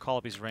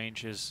Collopy's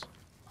range is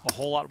a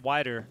whole lot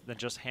wider than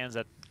just hands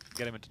that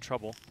get him into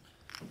trouble.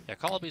 Yeah,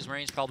 Collopy's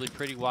range probably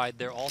pretty wide.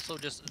 They're also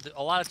just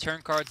a lot of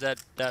turn cards that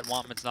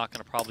Wantman's not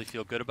going to probably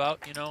feel good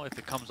about. You know, if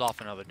it comes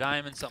off another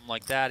diamond, something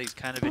like that, he's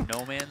kind of in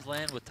no man's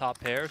land with top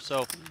pair.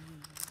 So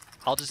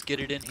I'll just get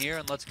it in here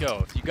and let's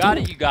go. If you got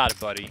it, you got it,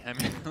 buddy. I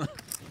mean,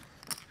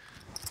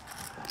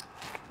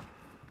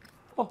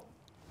 Oh,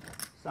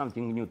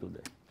 something new today.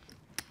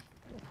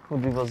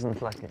 Hoodie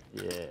wasn't lucky.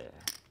 Yeah.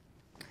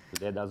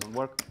 Today doesn't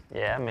work.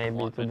 Yeah, maybe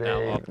Wantman now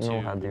today up no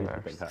to had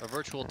reverse. a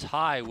virtual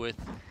tie with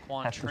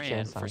Quan Have to Tran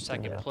change for something,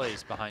 second yeah.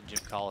 place behind Jim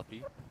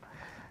Collopy.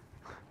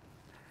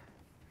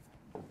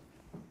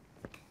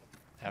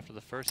 After the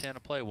first hand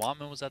of play,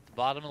 Wantman was at the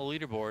bottom of the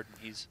leaderboard, and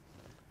he's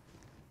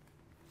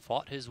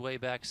fought his way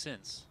back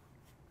since.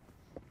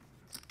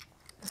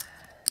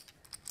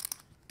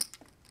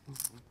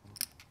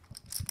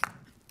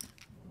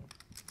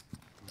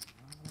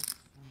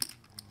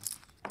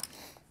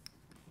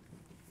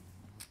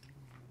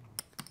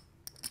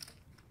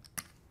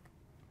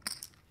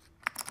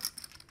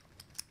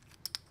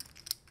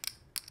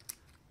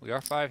 We are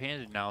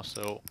five-handed now,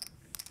 so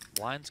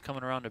line's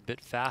coming around a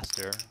bit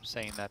faster. I'm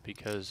saying that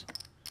because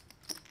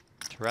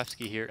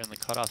Touresvki here in the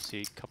cutoff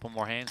seat, a couple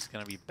more hands, is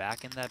going to be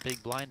back in that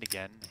big blind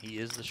again. He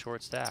is the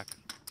short stack.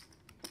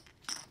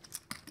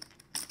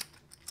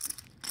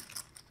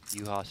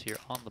 Juhasz here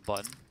on the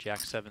button, Jack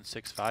 7,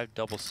 6, 5,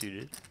 double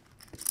suited.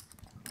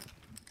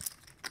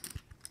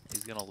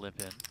 He's going to limp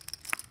in.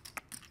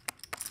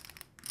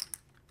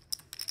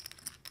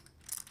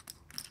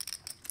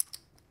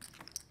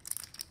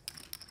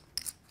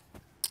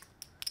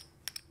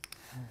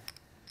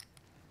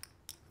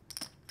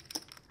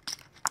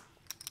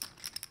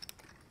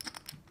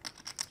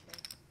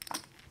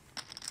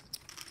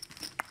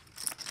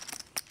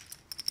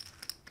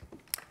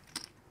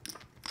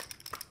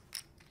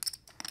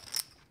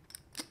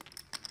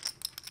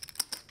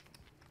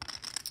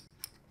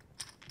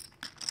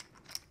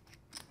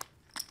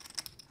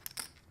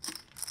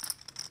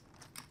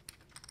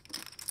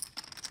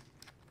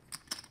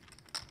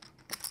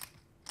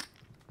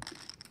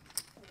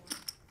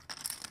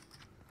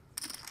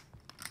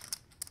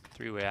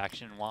 Three-way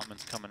action.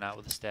 Wantman's coming out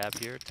with a stab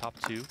here. Top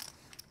two.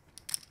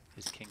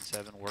 His King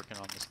 7 working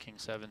on this King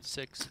 7,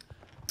 6,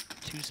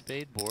 2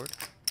 spade board.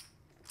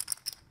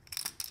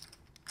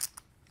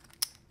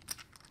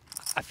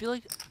 I feel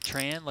like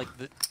Tran,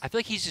 I feel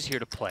like he's just here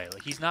to play.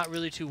 Like he's not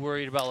really too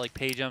worried about like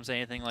pay jumps,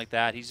 anything like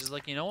that. He's just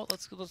like, you know what?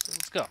 Let's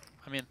go.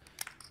 I mean,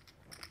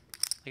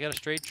 they got a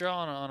straight draw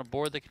on a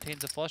board that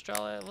contains a flush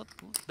draw.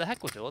 The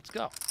heck with it. Let's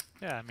go.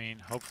 Yeah, I mean,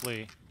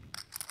 hopefully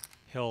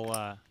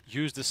he'll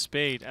use the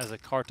spade as a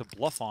card to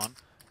bluff on.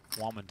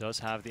 Wantman does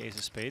have the ace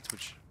of spades,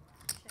 which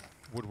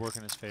would work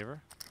in his favor.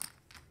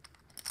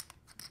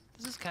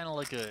 This is kind of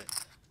like at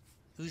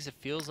least it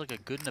feels like a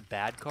good and a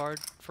bad card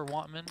for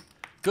Wantman.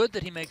 Good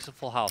that he makes a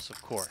full house,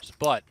 of course,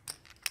 but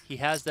he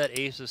has that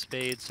ace of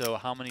spades, so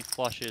how many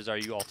flushes are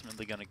you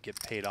ultimately going to get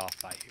paid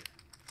off by here?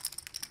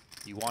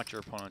 You want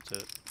your opponent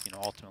to, you know,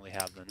 ultimately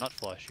have the nut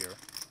flush here.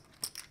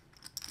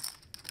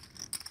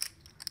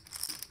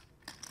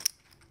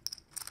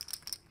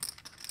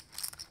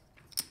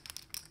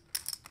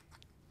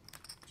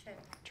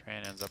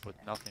 Tran ends up with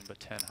nothing but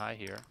 10 high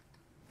here.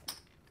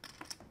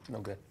 No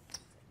good.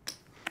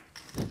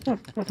 You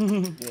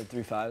had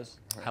 3 5s.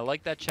 I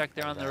like that check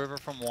there on the river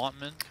from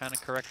Wantman, kind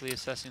of correctly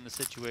assessing the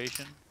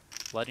situation,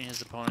 letting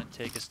his opponent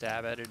take a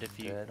stab at it if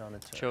he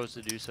chose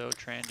to do so.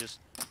 Tran just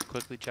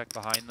quickly checked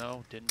behind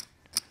though, didn't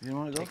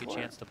take a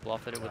chance to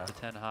bluff at it with the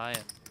 10 high,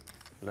 and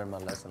Learned my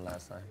lesson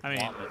last time. I mean,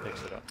 Wantman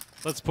picks it up.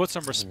 let's put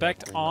some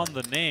respect on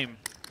the name.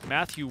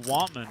 Mathyue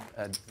Wantman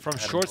from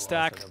short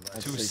stack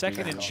to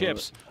second in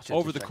chips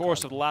over the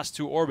course of the last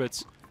 2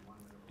 orbits.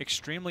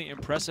 Extremely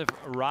impressive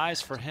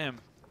rise for him.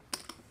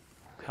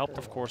 Helped,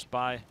 of course,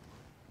 by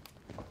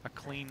a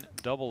clean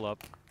double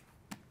up.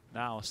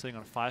 Now sitting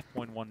on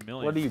 5.1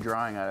 million. What are you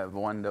drawing out of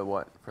 1 to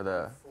what for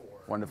the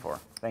 1 to 4?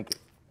 Thank you.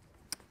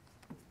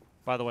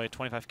 By the way,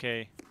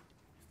 25K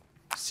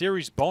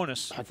series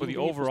bonus for the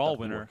overall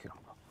winner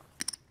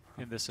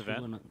in this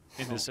event.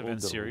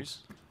 Series.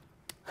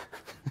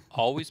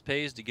 Always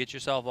pays to get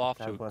yourself off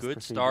to a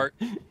good start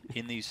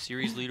in these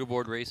series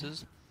leaderboard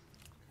races.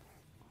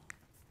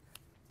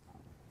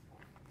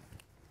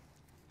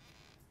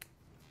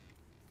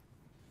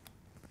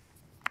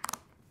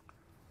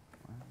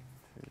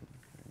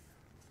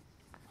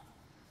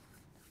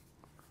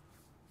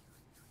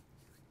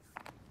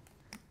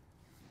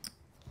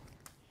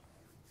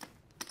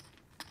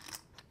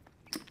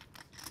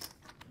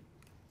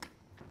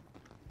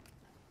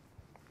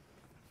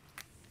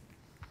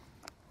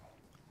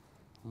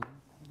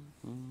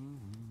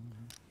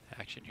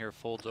 action here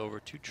folds over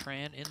to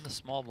Tran in the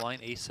small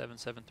blind,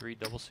 ace-7-7-3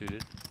 double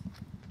suited.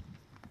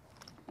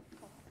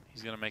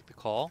 He's going to make the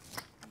call.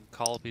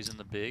 Collopy's in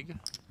the big.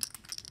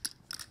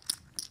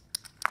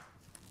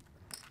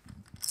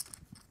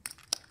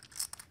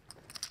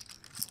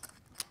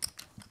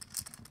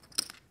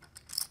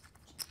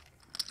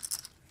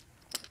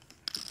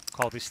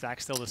 Collopy's stack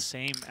still the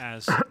same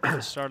as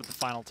the start of the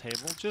final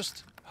table,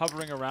 just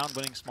hovering around,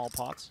 winning small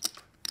pots.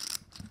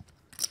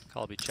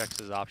 Collopy checks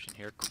his option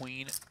here.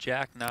 Queen,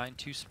 Jack, 9,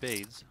 2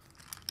 spades.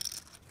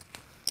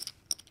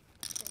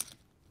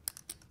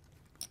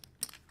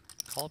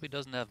 Collopy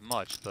doesn't have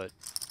much, but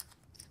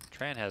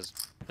Tran has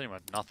pretty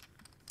much nothing.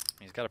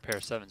 He's got a pair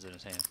of 7s in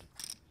his hand.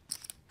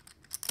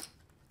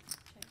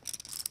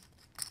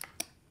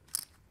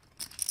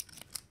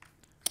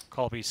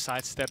 Collopy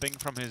sidestepping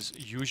from his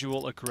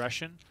usual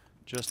aggression,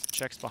 just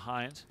checks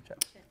behind. Check.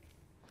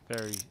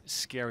 Very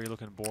scary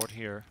looking board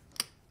here.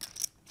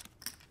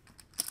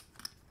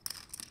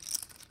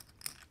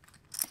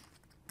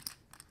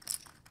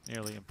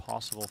 Nearly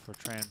impossible for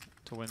Tran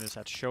to win this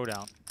at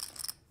showdown.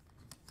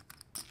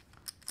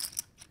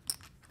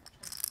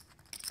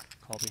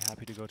 Collopy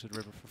happy to go to the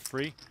river for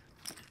free.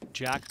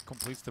 Jack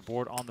completes the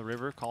board on the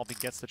river. Collopy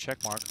gets the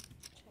check mark.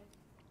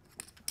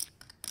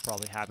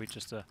 Probably happy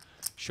just to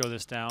show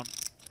this down.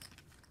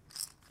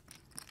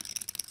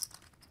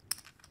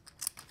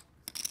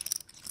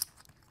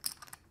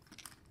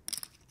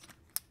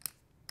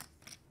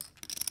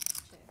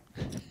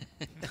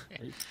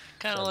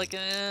 Kind of like,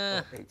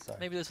 Oh, 8, sorry.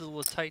 maybe this is a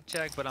little tight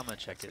check, but I'm going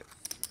to check it.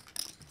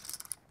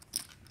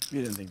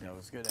 You didn't think that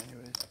was good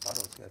anyways. I thought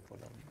it was good for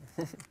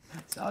them.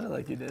 Sounded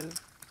like you did.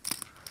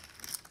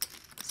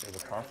 Say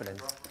with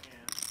confidence.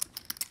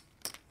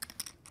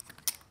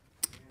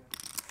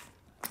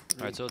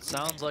 All right, so it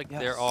sounds like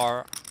Yes. there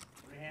are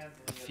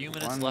a few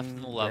minutes left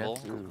in the One, level.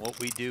 yeah, two. What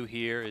we do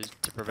here is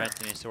to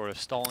prevent any sort of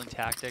stalling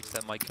tactics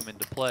that might come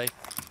into play.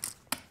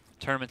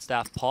 Tournament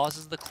staff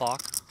pauses the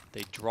clock.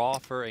 They draw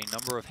for a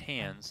number of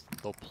hands.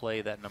 They'll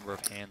play that number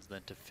of hands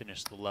then to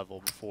finish the level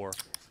before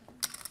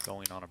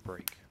going on a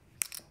break.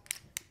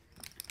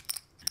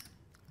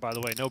 By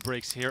the way, no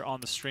breaks here on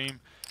the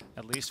stream,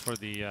 at least for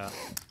the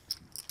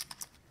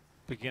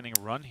beginning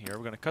run here.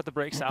 We're going to cut the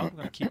breaks out. We're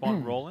going to keep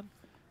on rolling.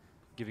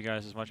 Give you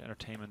guys as much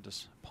entertainment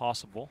as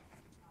possible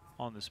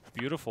on this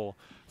beautiful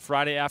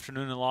Friday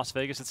afternoon in Las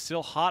Vegas. It's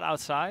still hot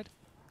outside.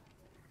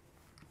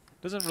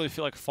 Doesn't really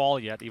feel like fall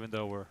yet, even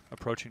though we're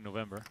approaching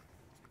November.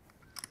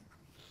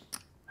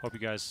 Hope you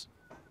guys,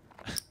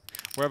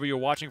 wherever you're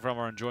watching from,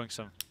 are enjoying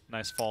some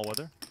nice fall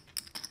weather.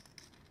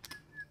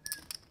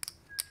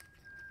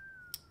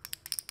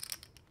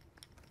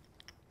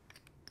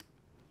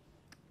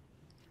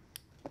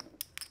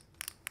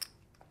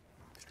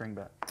 String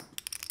bet.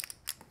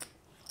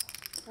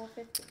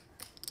 450.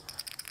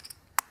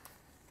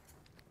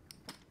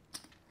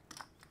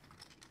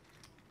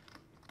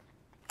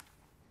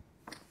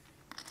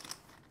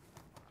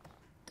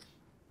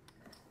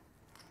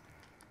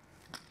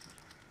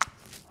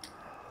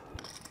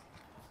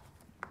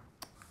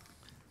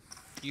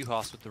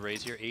 Juhasz with the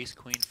raise here, ace,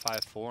 queen,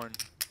 5-4, and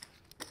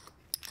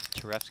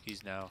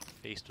Touresvki's now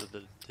faced with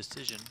the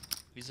decision.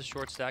 He's a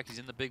short stack, he's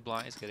in the big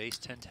blind, he's got ace,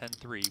 10, 10,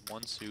 3,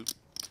 one suit.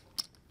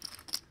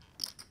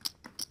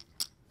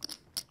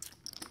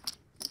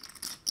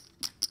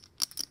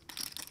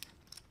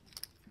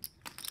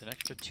 It's an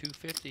extra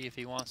 250 if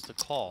he wants to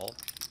call.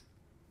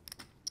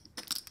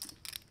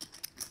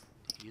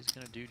 He's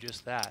gonna do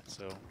just that,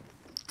 so.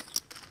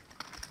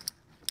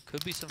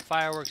 Could be some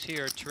fireworks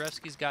here.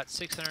 Touresvki's got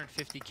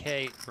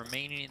 650K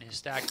remaining in his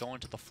stack going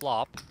to the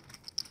flop.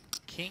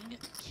 King,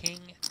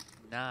 king,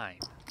 9.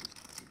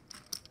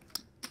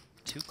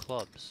 2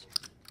 clubs.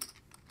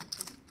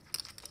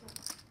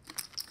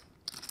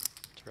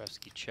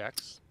 Touresvki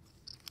checks.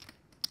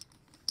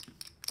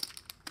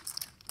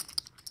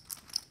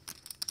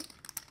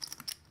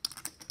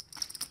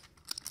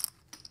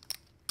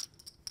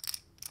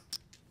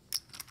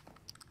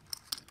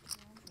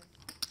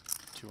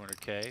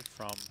 $200K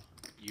from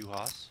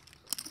Juhasz.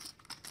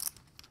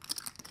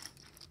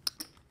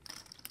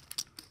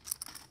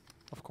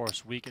 Of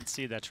course, we can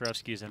see that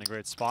Touresvki is in a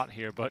great spot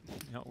here, but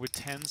with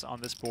 10s on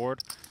this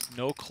board,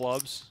 no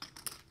clubs,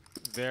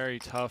 very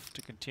tough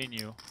to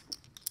continue.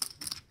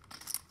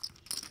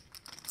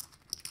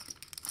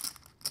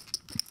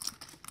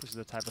 This is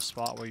the type of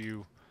spot where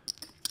you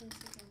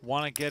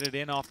want to get it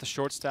in off the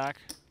short stack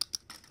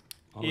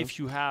if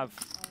you have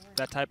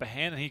that type of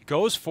hand, and he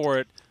goes for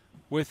it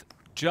with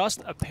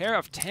just a pair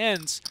of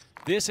 10s.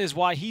 This is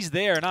why he's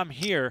there and I'm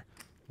here.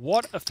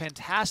 What a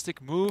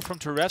fantastic move from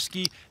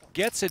Touresvki.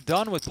 Gets it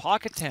done with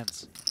pocket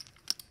 10s.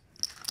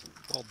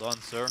 Well done,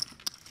 sir.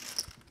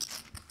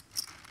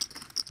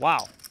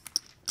 Wow.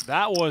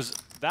 That was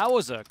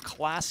a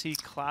classy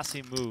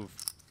move.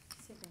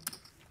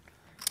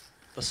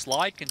 The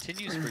slide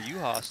continues for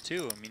Juhasz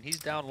too. I mean, he's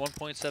down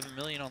 1.7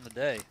 million on the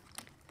day.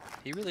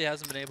 He really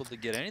hasn't been able to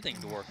get anything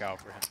to work out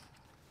for him.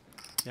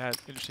 Yeah,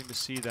 it's interesting to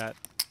see that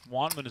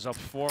Wantman is up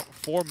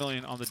 4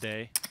 million on the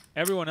day.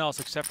 Everyone else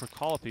except for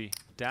Collopy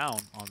down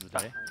on the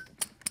day.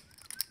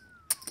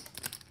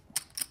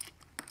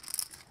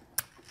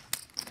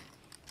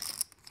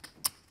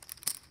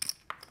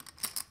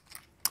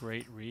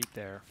 Great read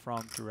there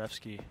from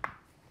Touresvki.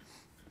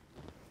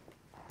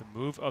 The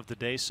move of the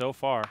day so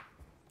far.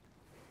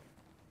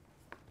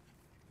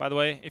 By the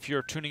way, if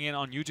you're tuning in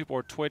on YouTube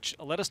or Twitch,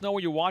 let us know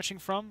where you're watching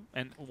from.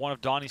 And one of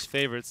Donnie's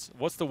favorites,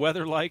 what's the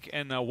weather like,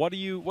 and what are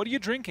you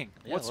drinking?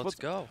 Yeah, let's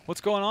go.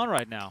 What's going on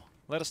right now?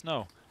 Let us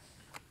know.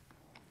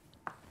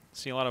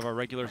 See a lot of our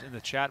regulars in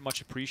the chat,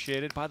 much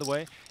appreciated. By the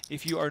way,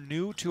 if you are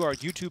new to our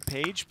YouTube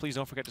page, please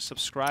don't forget to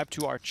subscribe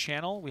to our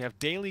channel. We have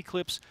daily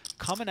clips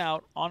coming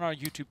out on our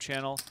YouTube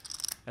channel,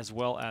 as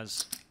well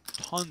as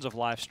tons of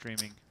live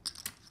streaming.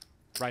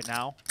 Right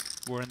now,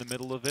 we're in the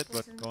middle of it,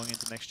 but going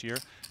into next year,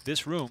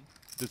 this room,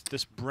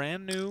 this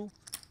brand new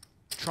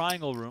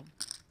triangle room,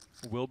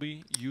 will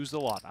be used a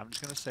lot. I'm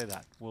just going to say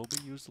that. Will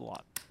be used a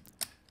lot.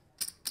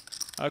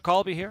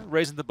 Collopy here,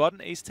 raising the button,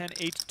 ace-10,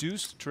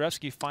 8-deuce.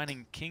 Touresvki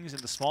finding kings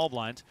in the small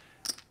blind.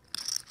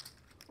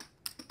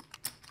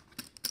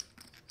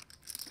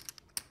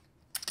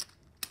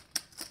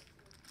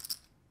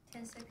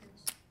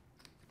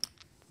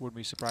 Wouldn't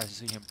be surprised to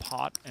see him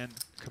pot and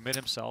commit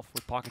himself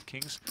with pocket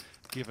kings,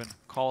 given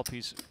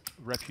Collopy's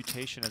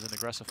reputation as an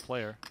aggressive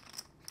player.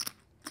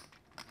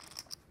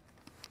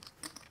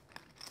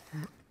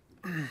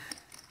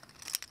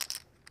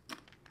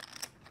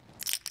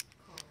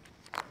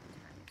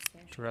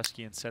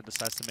 Touresvki instead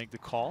decides to make the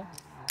call.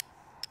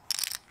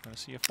 Gonna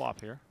see a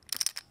flop here.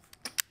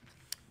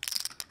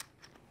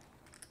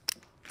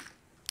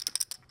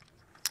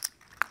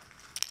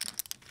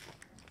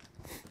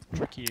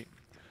 Tricky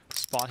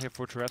spot here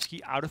for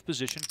Touresvki. Out of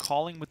position,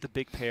 calling with the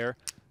big pair.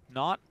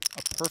 Not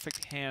a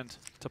perfect hand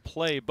to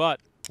play, but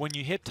when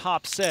you hit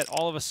top set,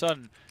 all of a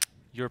sudden,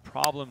 your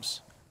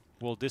problems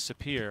will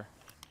disappear.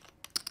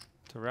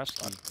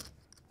 Touresvki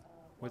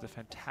with a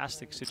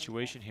fantastic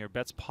situation here.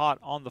 Bets pot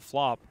on the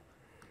flop.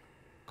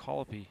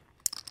 Collopy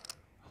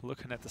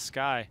looking at the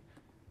sky,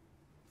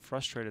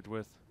 frustrated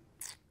with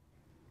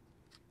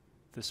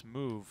this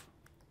move.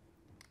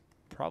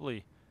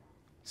 Probably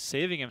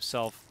saving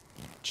himself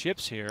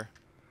chips here.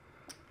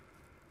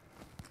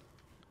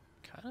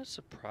 Kind of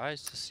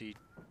surprised to see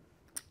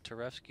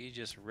Touresvki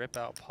just rip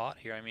out pot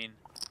here. I mean,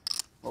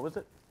 What was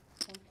it?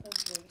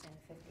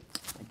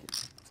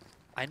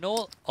 I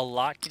know a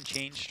lot can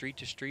change street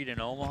to street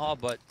in Omaha,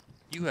 but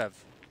you have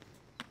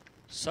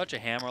such a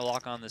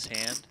hammerlock on this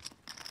hand.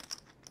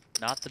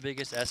 Not the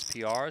biggest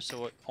SPR,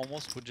 so it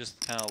almost would just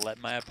kind of let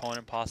my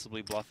opponent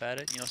possibly bluff at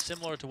it. You know,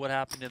 similar to what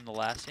happened in the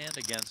last hand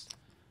against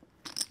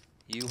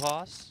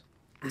Juhasz.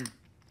 Good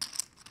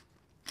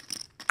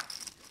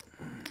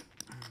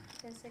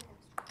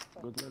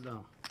way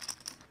down.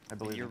 I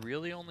believe You're it.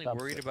 really only Top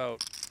worried set.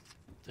 about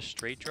the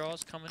straight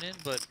draws coming in,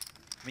 but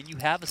I mean, you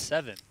have a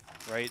 7,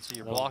 right? So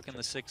you're blocking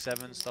the 6,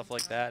 7, stuff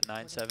like that,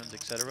 9, 7s,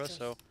 etc.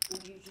 So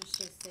You just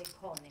say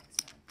call next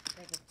time.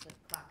 Like it's the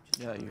clock just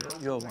Yeah,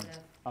 you're one.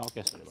 Oh,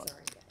 okay, sorry about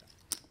Sorry,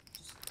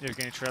 that.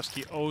 Evgeni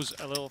Touresvki owes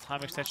a little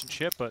time extension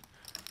chip, but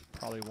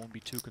probably won't be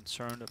too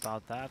concerned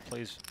about that.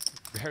 Plays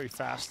very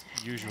fast,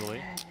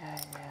 usually.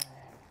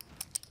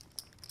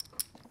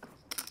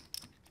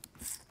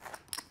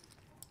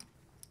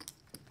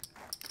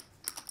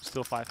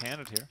 Still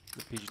 5-handed here,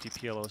 the PGT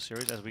PLO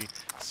series, as we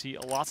see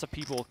lots of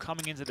people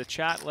coming into the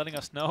chat, letting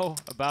us know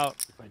about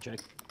If I check,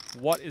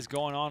 what is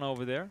going on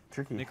over there.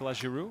 Tricky. Nicolas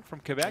Giroux from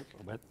Quebec,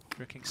 I'll bet.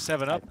 drinking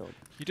 7-Up. I thought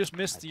You just I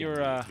missed think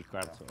your I need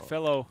card, so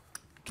fellow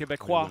I'm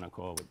Quebecois, gonna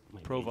call with my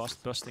Provost,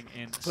 ace. busting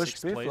in Push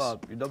 6th place.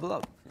 pre-flop, you double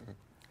up.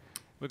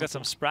 We've got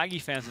some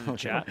Spraggy fans in the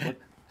chat.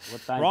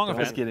 What time? Wrong tell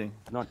event. Just kidding.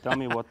 No, tell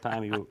me what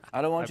time you.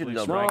 I don't I want you to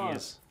believe double. Spraggy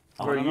is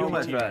I For wanna you, know my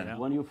when friend.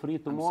 When you free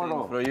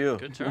tomorrow? For you.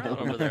 good turnout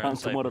over there in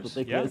Tomorrow to Cyprus.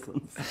 take Yeah.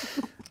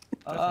 lessons.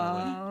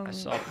 I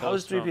saw a I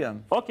was post 3 from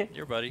p.m. Okay.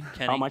 your buddy,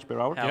 Kenny. How much per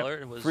hour?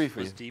 Haller was, Free for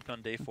was you. deep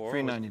on day 4.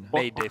 $3.99.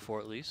 Made day 4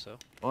 at least, so.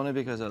 Only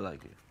because I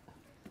like you.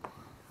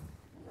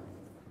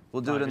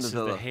 We'll do it in This the is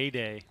the villa.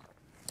 heyday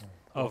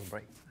of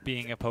break.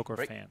 being a poker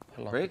fan.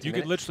 Break? You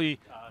could literally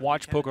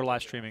watch poker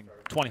live streaming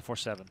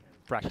 24/7,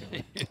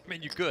 practically. I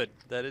mean, you could.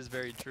 That is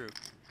very true.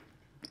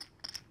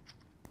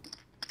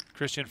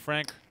 Christian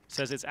Frank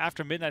says it's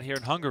after midnight here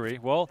in Hungary.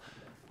 Well,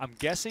 I'm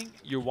guessing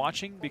you're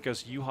watching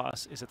because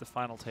Juhasz is at the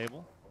final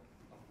table.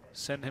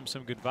 Send him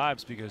some good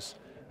vibes because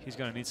he's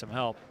going to need some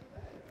help.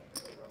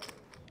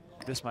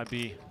 This might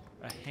be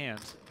a hand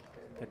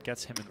that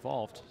gets him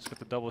involved. He's got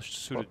the double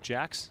suited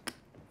jacks.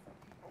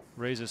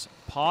 Raises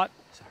pot.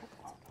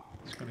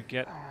 He's going to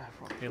get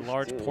a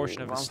large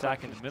portion of his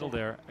stack in the middle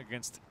there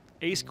against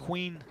ace,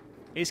 queen,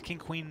 ace, king,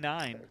 queen,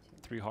 9,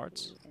 3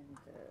 hearts. And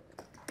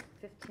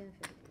 15,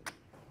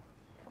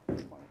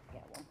 50. Yeah,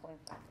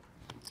 1.5.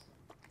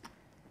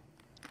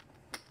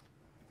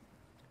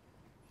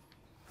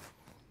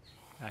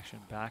 Action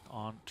back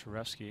on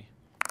Touresvki.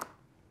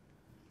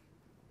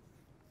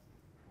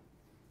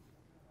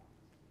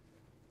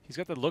 He's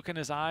got the look in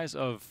his eyes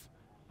of,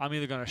 I'm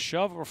either going to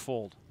shove or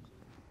fold.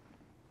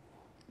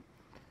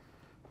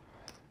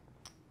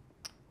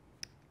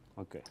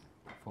 Okay.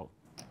 Fold.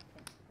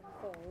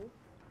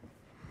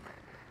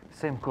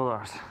 Same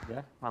colors.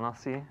 Yeah. Wanna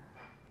see?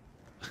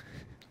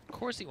 Of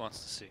course he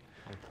wants to see.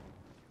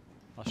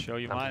 I'll show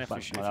you mine if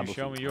Fun. you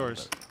show me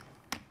yours.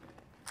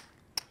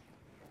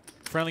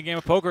 Friendly game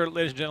of poker,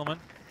 ladies and gentlemen.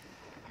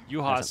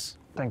 Juhasz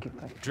Thank you.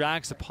 Thank you.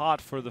 drags the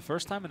pot for the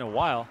first time in a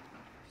while.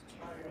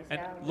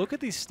 And look at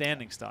these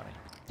standings, Donnie.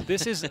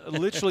 This is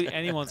literally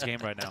anyone's game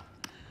right now.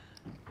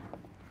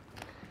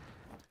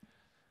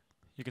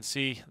 You can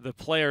see the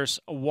players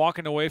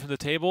walking away from the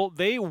table.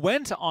 They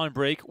went on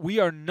break. We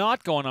are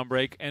not going on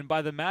break. And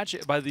by the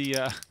magic, by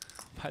the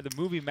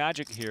movie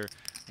magic here,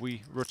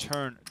 we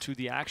return to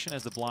the action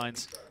as the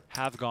blinds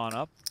have gone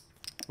up.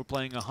 We're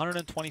playing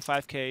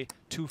 125K,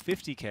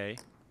 250K,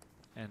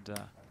 and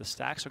the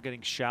stacks are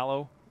getting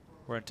shallow.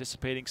 We're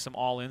anticipating some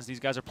all-ins. These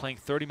guys are playing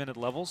 30-minute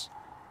levels.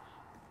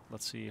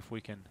 Let's see if we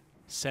can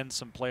send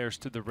some players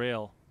to the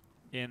rail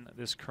in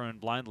this current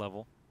blind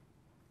level.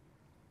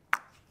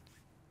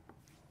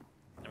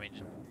 I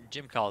mean,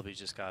 Jim Collopy's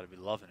just got to be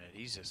loving it.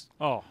 He's just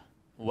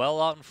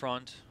well out in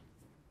front.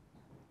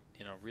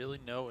 You know, really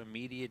no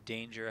immediate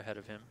danger ahead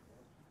of him.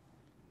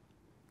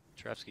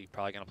 Touresvki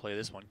probably going to play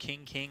this one.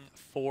 King, king,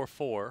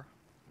 4-4.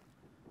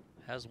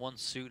 Has one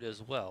suit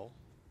as well.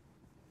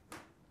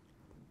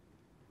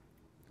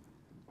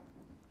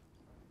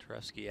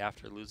 Touresvki,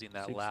 after losing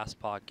that last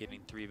pot, getting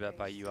 3-bet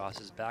by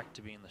Juhasz, is back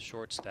to being the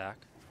short stack.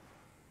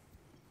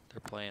 They're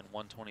playing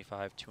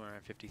 125,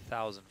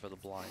 250,000 for the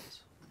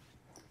blinds.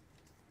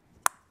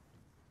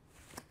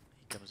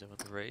 He comes in with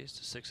the raise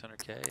to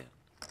 600K.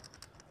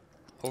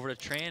 Over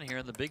to Tran here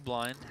in the big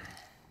blind.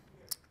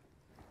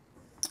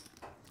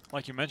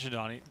 Like you mentioned,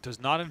 Donnie,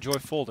 does not enjoy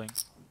folding.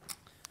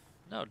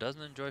 No,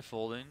 doesn't enjoy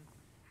folding.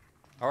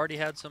 Already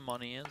had some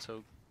money in,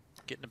 so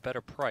getting a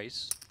better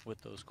price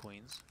with those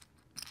queens.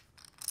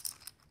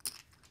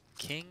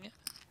 King,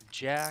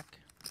 Jack,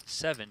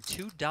 7,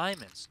 2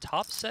 diamonds.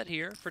 Top set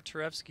here for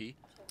Touresvki.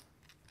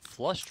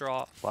 Flush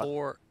draw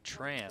for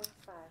Tran.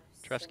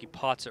 Touresvki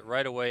pots it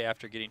right away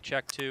after getting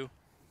checked to.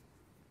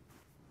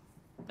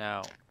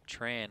 Now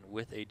Tran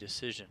with a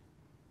decision.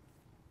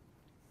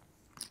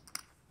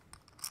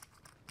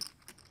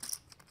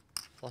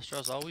 Flush draw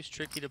is always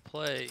tricky to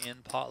play in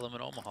pot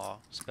limit Omaha,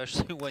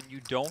 especially when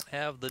you don't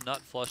have the nut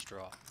flush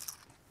draw.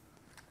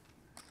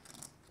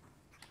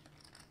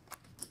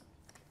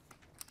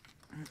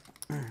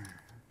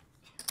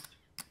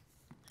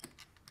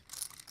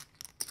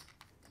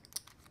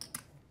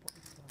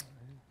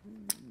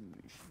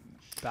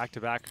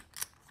 Back-to-back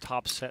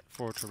top set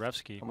for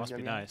Touresvki. Must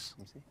be nice.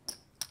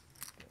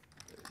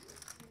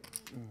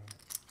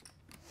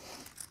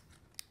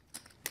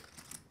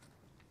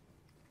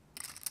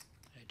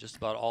 Just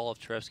about all of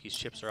Touresvki's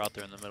chips are out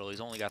there in the middle. He's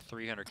only got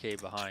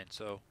 300K behind,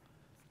 so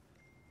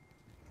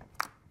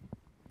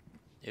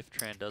if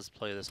Tran does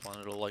play this one,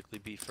 it'll likely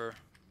be for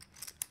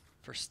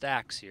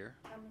stacks here.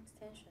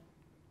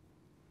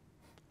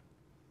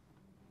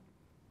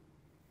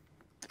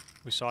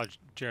 We saw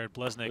Jared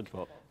Blesnik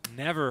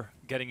never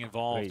getting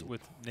involved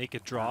with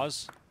naked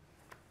draws.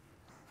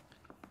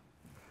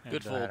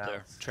 Good fold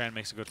there. Tran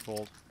makes a good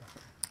fold.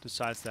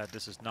 Decides that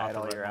this is not the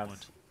right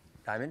moment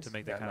to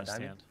make that kind of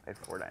stand. I had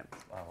 4 diamonds.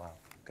 Wow, wow.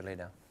 Good lay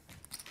down.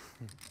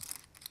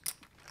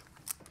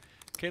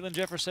 Caitlin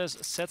Jeffer says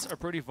sets are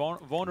pretty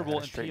vulnerable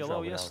in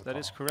PLO. Yes, that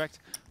is correct.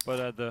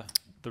 But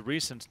the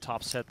recent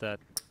top set that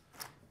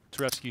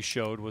Touresvki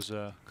showed was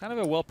kind of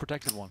a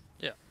well-protected one.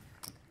 Yeah.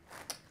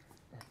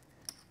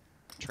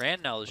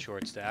 Tran now the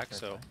short stack,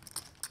 so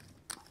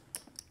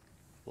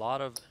a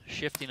lot of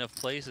shifting of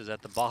places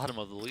at the bottom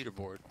of the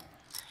leaderboard.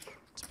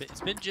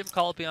 It's been Jim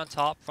Collopy on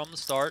top from the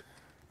start.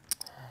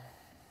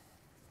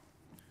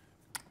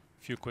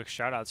 A few quick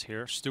shout-outs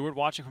here. Stuart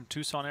watching from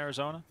Tucson,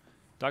 Arizona.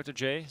 Dr.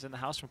 J is in the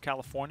house from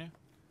California.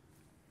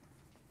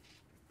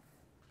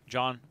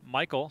 John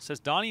Michael says,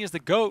 Donnie is the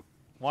GOAT,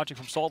 watching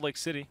from Salt Lake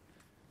City.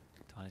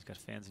 Donnie's got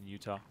fans in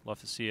Utah. Love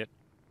to see it.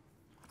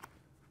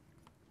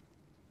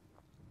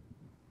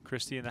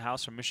 Christy in the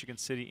house from Michigan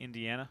City,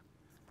 Indiana.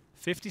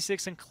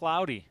 56 and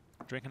cloudy,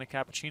 drinking a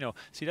cappuccino.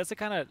 See, that's the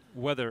kind of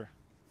weather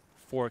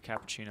for a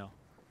cappuccino.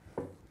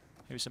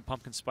 Maybe some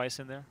pumpkin spice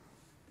in there.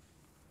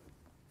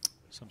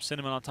 Some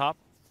cinnamon on top.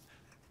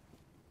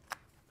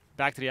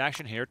 Back to the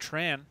action here.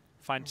 Tran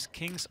finds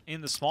kings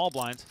in the small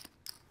blind.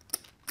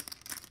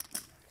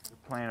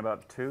 Playing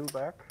about 2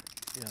 back?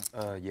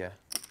 Yeah. Yeah.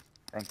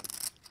 Thank you.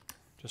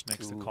 Just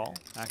makes the call.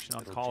 Action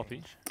on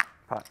Collopy.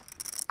 Pot.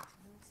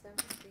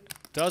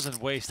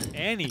 Doesn't waste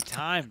any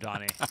time,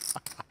 Donnie. I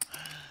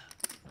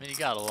mean, you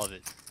gotta love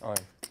it. All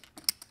right.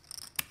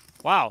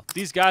 Wow,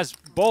 these guys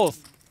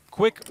both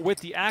quick with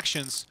the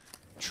actions.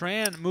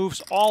 Tran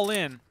moves all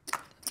in.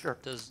 Sure.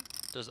 Does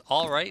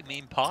all right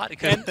mean pot?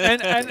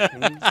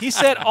 And he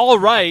said all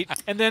right,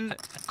 and then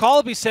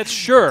Collopy said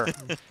sure.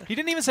 He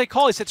didn't even say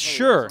call, he said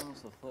sure.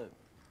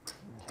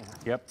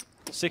 Yep.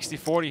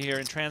 60-40 here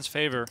in Tran's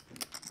favor.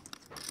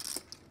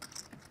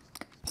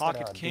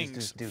 Pocket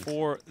kings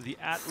for the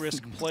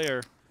at-risk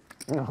player.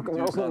 No,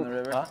 Deuce on the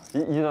river. Huh?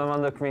 You don't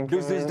want the queen,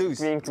 Deuce, deuce, deuce.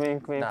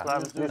 queen, Nah,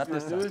 club. not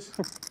this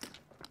time.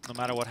 No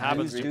matter what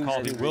happens, Deuce,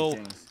 Collopy deuce, will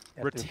kings.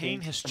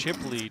 retain his chip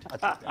lead,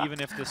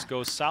 even if this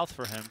goes south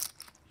for him.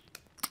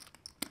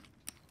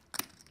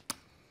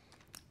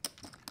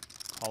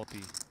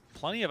 Collopy,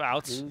 plenty of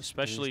outs, Deuce,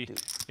 especially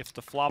deuce, deuce. if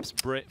the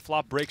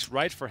flop breaks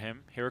right for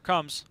him. Here it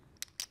comes.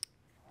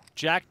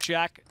 Jack,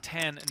 Jack,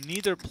 10.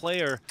 Neither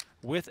player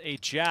with a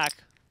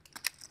jack.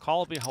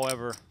 Collopy,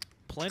 however,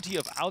 plenty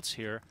of outs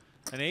here.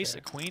 An ace,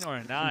 a queen, or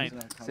a 9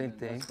 Same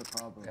thing.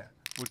 Yeah.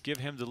 would give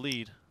him the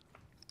lead.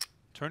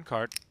 Turn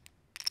card.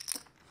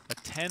 A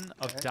 10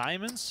 of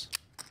diamonds.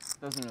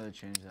 Doesn't really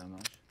change that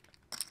much.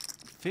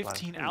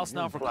 15 outs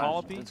now for Flash.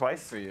 Collopy.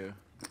 Twice for you.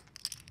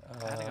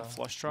 Adding a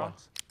flush draw.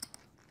 Once.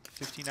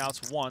 15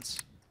 outs once.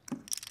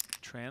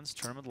 Tran's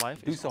tournament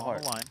life Deuce is of on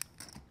the heart. line.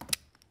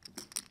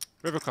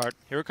 River card.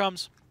 Here it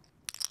comes.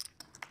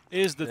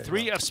 Is the There you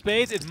 3 go. of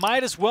spades. It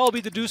might as well be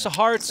the deuce of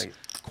hearts. Thank you.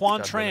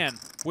 Quan Good job, brother.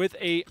 Tran with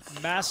a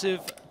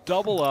massive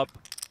double up.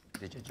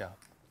 Did your job.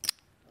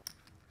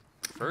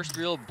 First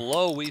real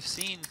blow we've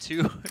seen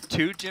to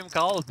Jim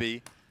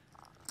Collopy.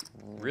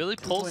 Really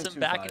pulls him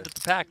back 2.25. into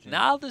the pack.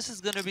 Now this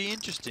is going to be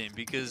interesting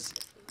because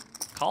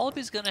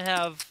Collopy's going to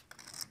have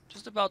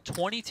just about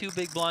 22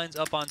 big blinds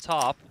up on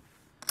top.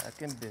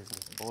 Back in business,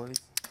 boys.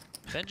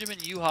 Benjamin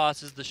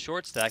Juhasz is the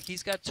short stack.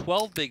 He's got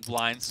 12 big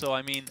blinds, so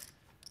I mean,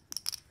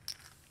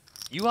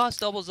 Juhasz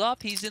doubles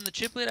up. He's in the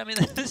chip lead. I mean,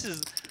 this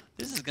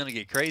is going to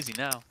get crazy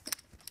now.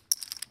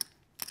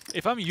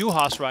 If I'm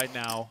Juhasz right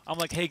now, I'm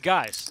like, hey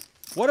guys,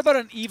 what about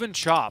an even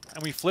chop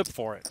and we flip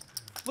for it?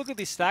 Look at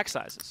these stack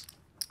sizes.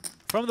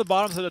 From the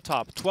bottom to the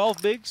top,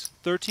 12 bigs,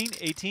 13,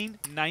 18,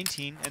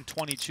 19, and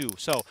 22.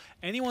 So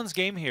anyone's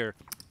game here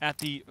at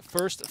the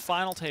first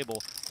final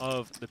table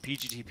of the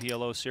PGT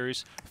PLO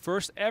series.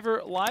 First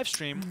ever live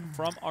stream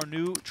from our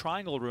new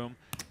Triangle Room.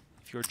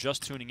 If you're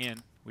just tuning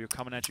in, we are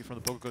coming at you from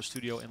the PokerGO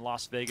Studio in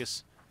Las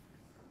Vegas.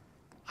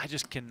 I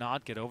just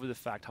cannot get over the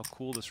fact how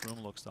cool this room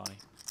looks, Donnie.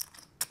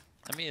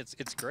 I mean,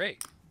 it's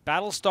great.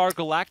 Battlestar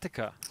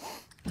Galactica,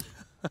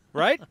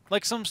 right?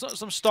 Like some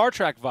Star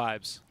Trek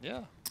vibes.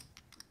 Yeah.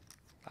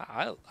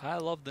 I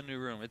love the new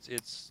room.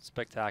 It's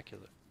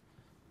spectacular.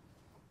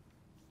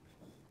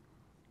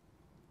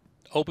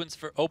 Open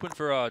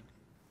for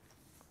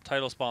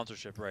title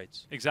sponsorship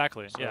rights.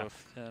 Exactly. So yeah.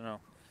 if, I don't know.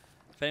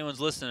 If anyone's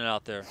listening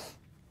out there,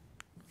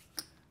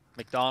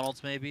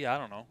 McDonald's maybe, I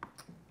don't know.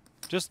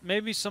 Just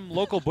maybe some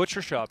local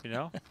butcher shop, you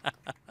know?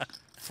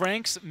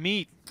 Frank's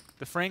Meat.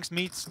 The Frank's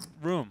Meats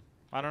room.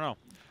 I don't know.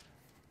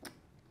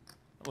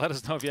 Let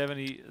us know if you have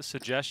any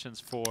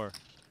suggestions for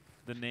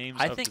the names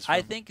of this room.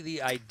 I think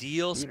the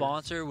ideal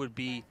sponsor would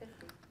be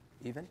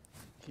Even?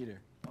 Heater.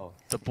 Oh.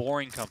 the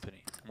Boring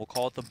Company. We'll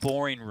call it the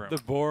Boring Room.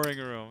 The Boring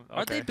Room.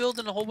 Aren't they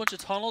building a whole bunch of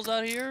tunnels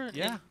out here?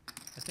 Yeah,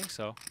 I think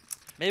so.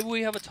 Maybe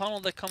we have a tunnel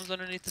that comes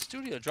underneath the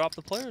studio. Drop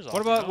the players off.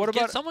 What about- what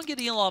about- someone get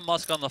Elon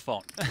Musk on the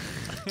phone?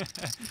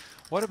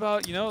 What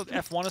about, you know,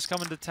 F1 is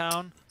coming to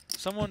town.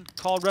 Someone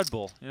call Red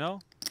Bull, you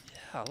know?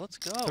 Yeah, let's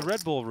go. The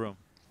Red Bull room.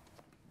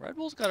 Red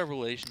Bull's got a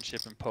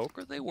relationship in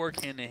poker. They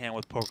work hand in hand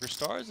with Poker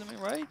Stars. I mean,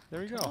 right?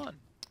 There you Come go. on.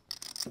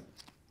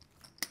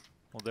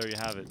 Well, there you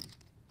have it.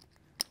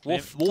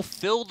 We'll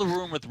fill the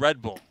room with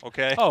Red Bull,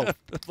 okay? Oh,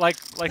 like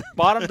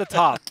bottom to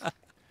top.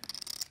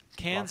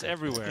 Cans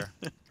everywhere.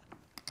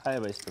 High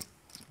waisted.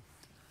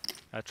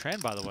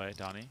 Tran, by the way,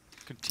 Donnie,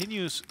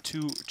 continues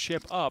to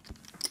chip up,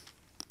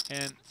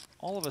 and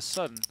all of a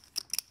sudden,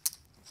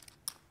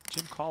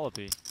 Jim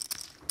Collopy,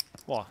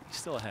 well, he's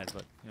still ahead,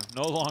 but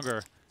no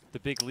longer the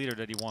big leader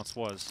that he once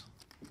was.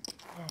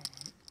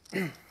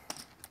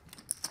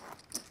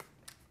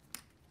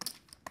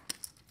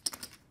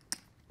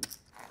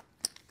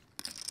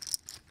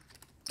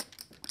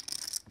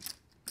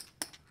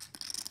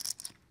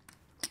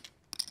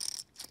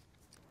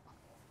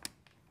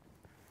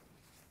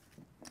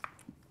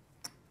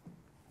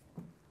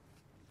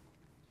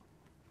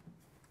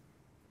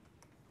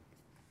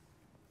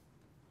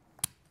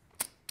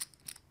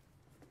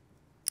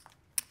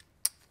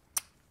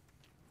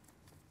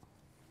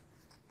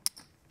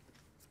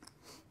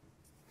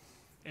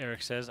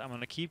 Eric says, I'm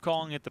going to keep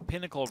calling it the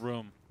Pinnacle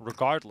Room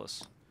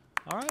regardless.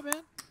 All right,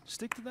 man.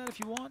 Stick to that if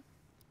you want.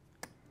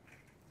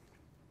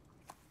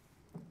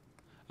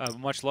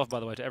 Much love, by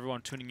the way, to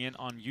everyone tuning in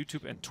on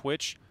YouTube and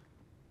Twitch.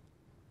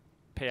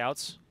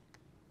 Payouts.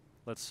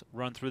 Let's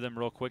run through them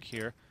real quick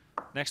here.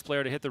 Next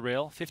player to hit the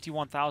rail,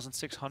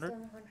 51,600.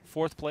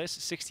 Fourth place,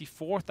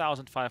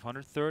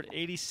 64,500. Third,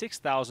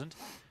 86,000.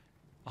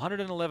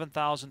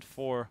 111,000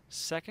 for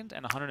second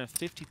and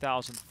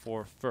 150,000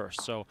 for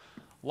first. So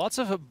lots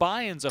of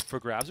buy-ins up for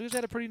grabs. We just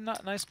had a pretty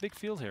nice big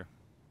field here.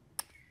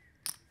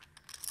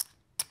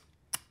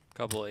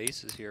 Couple of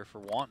aces here for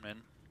Wantman.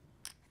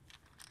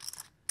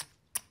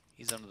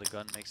 He's under the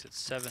gun, makes it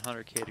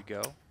 700K to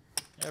go.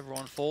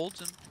 Everyone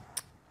folds and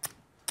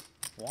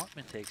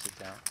Wantman takes it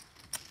down.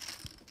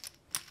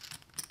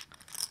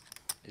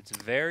 It's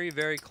very,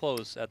 very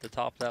close at the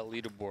top of that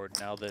leaderboard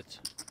now that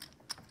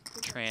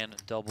Tran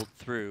doubled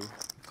through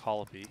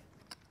Collopy.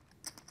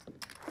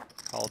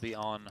 Collopy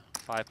on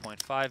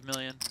 5.5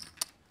 million.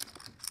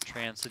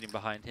 Tran sitting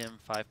behind him,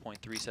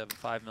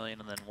 5.375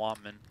 million, and then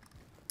Wantman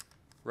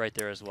right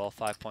there as well,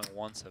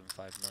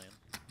 5.175 million.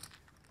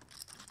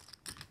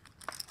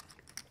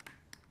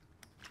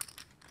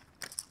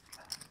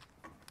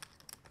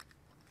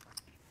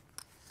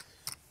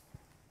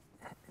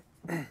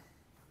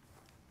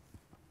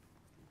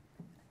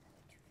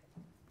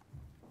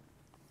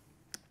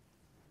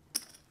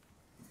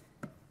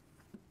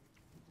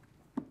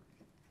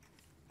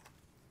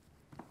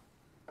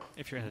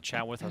 if you're in the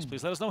chat with us,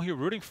 please let us know who you're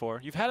rooting for.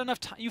 You've had enough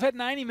time. You've had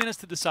 90 minutes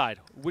to decide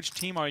which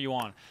team are you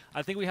on.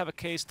 I think we have a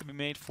case to be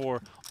made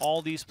for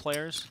all these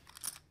players.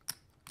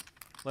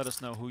 Let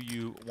us know who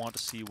you want to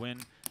see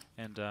win,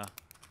 and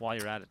while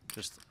you're at it,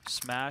 just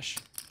smash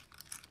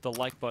the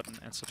like button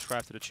and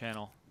subscribe to the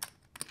channel.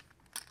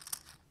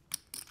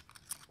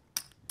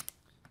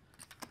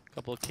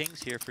 Couple of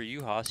kings here for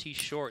Juhasz. He's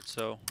short,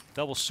 so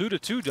double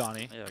suited too,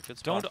 Donnie. Yeah, good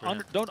spot for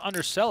him. Don't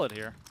undersell it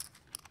here.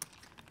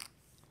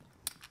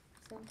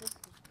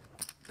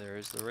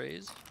 There's the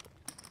raise.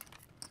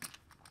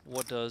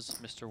 What does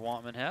Mr.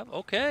 Wantman have?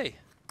 Okay.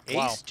 Ace,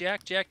 Wow.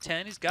 Jack, Jack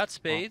 10. He's got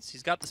spades.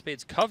 He's got the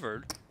spades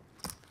covered.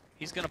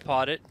 He's going to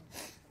pot it.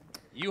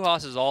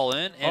 Juhasz is all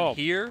in, and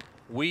here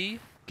we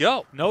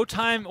go. No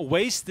time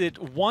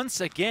wasted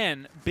once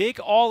again. Big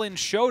all-in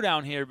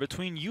showdown here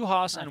between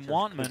Juhasz and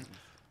Wantman.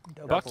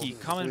 Bucky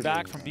coming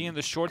back from being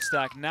the short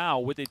stack now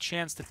with a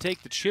chance to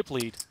take the chip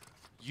lead.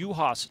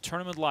 Juhasz,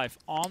 tournament life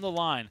on the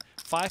line.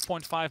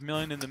 5.5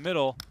 million in the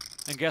middle.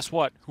 And guess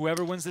what?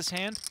 Whoever wins this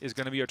hand is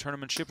going to be our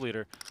tournament chip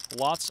leader.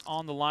 Lots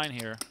on the line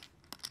here.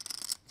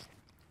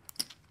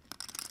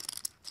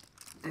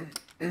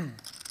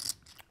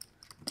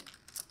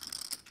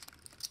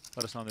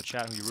 Let us know in the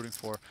chat who you're rooting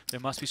for. There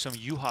must be some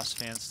Juhasz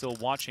fans still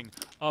watching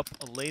up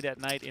late at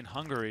night in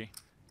Hungary.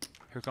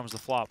 Here comes the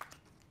flop.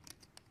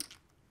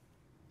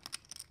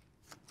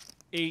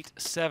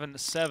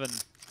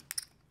 8-7-7.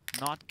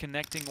 Not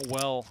connecting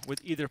well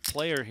with either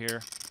player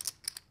here.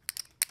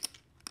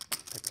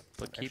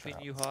 But keeping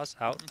Juhasz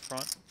out in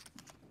front.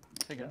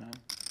 Take it 9.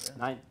 Yeah.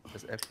 9.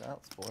 Just extra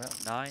outs, 4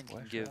 outs. 9 4 can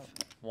extra give outs.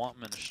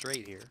 Wantman a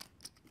straight here.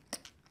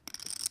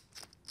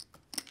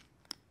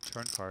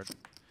 Turn card.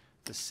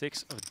 The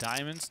 6 of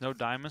diamonds. No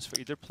diamonds for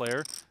either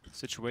player.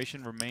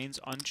 Situation remains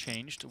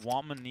unchanged.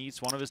 Wantman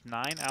needs one of his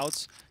 9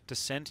 outs to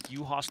send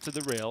Juhasz to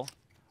the rail.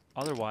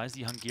 Otherwise,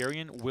 the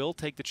Hungarian will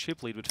take the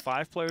chip lead with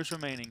 5 players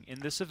remaining in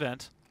this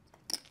event.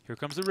 Here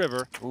comes the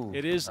river. Ooh,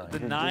 it is the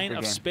good 9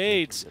 of game.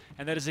 spades,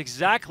 and that is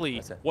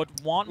exactly what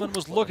Wantman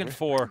was looking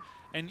for.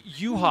 And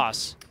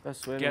Juhasz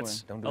Best way to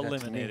gets Don't do that to me.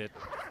 eliminated.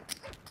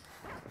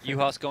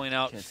 Juhasz going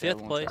out Can't say I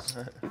 5th won't place,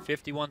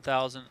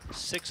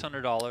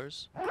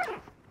 $51,600.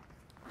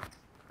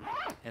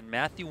 And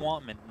Matthew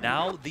Wantman,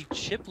 now the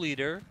chip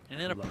leader, and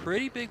in a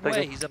pretty big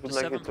way. He's up to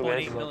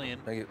 7.8 million.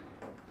 Thank you.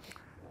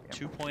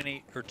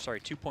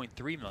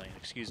 2.3 million,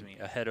 excuse me,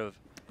 ahead of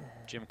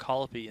Jim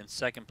Collopy in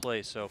 2nd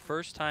place. So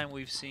first time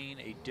we've seen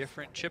a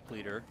different chip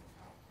leader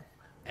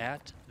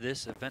at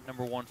this event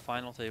number 1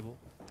 final table.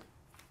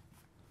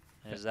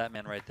 And there's that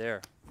man right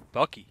there,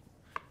 Bucky.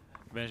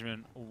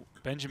 Benjamin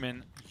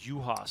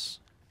Juhasz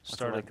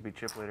Started like to be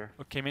chip leader.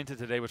 came into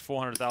today with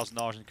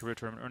 $400,000 in career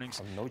tournament earnings.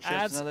 From no chips,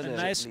 Adds a another day.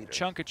 nice Leader.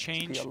 chunk of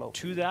change PLO.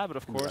 to that, but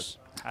of course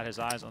had his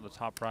eyes on the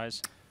top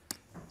prize.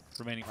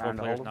 Remaining 4 Round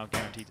to players hold 'em. now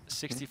guaranteed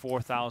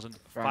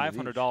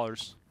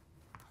 $64,500.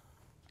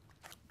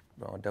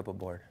 We're on double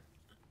board.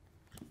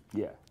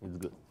 Yeah, it's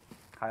good.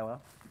 High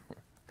low.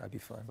 That'd be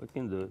fun. We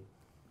can do it.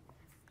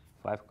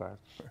 5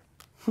 cards.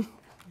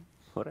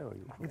 Whatever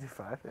you want. We do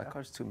 5. That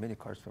card's too many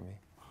cards for me.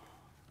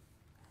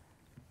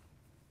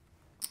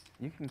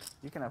 You can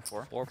have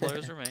 4. 4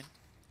 players remain.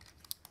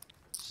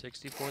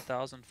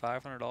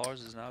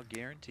 $64,500 is now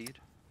guaranteed.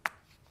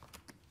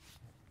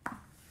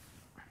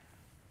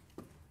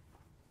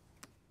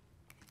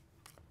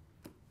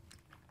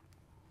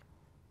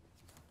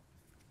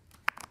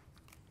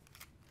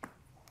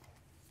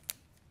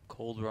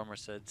 Cold Rummer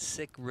said,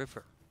 sick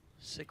river.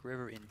 Sick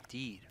river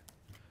indeed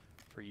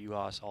for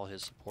Juhasz, all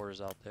his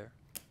supporters out there.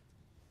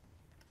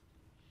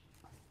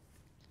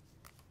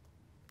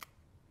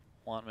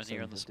 Wantman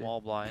here in the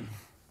small blind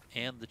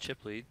and the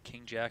chip lead.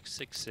 King Jack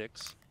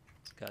 6-6.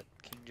 He's got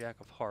King Jack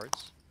of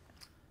hearts.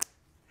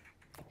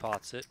 He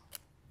pots it.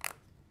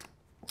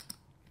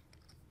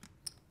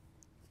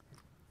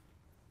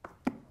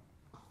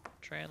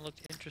 Tran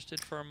looked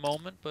interested for a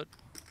moment, but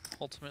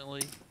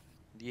ultimately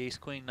the ace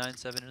queen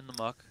 9-7 in the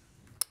muck.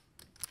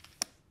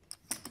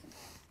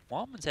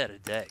 Wantman's had a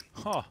day.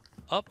 Huh.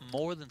 Up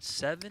more than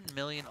 7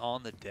 million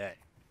on the day.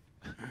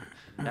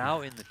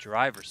 Now in the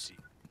driver's seat.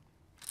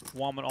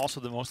 Wantman also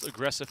the most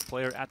aggressive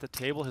player at the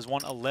table. Has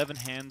won 11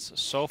 hands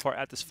so far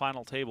at this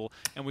final table,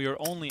 and we are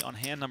only on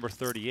hand number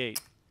 38.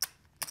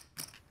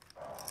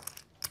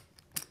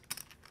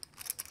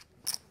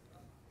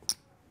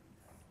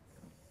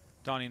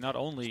 Donnie, not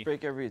only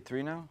Break every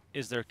 3 now.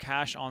 is there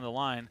cash on the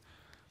line,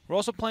 we're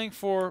also playing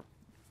for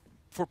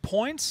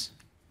points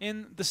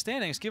in the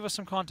standings. Give us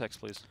some context,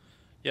 please.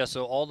 Yeah,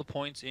 so all the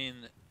points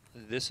in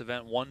this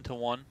event,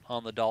 1-to-1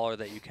 on the dollar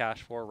that you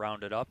cash for,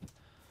 rounded up.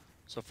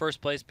 So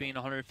first place being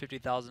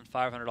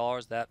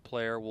 $150,500, that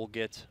player will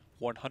get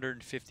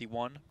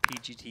 151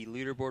 PGT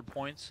leaderboard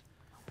points.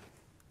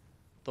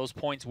 Those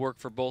points work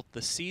for both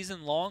the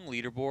season-long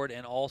leaderboard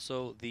and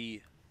also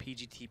the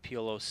PGT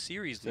PLO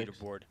Series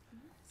leaderboard.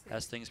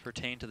 As things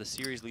pertain to the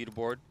Series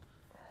leaderboard,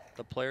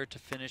 the player to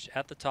finish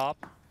at the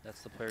top,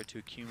 that's the player to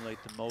accumulate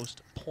the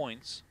most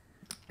points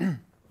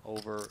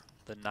over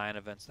the 9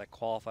 events that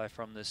qualify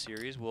from this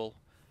series, will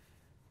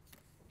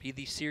be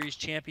the series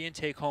champion,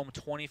 take home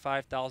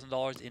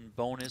 $25,000 in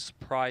bonus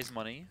prize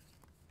money.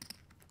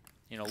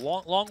 You know,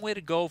 long way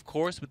to go, of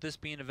course, with this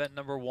being event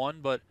number 1,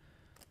 but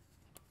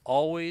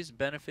always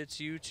benefits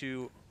you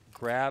to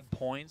grab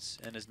points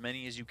and as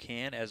many as you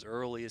can as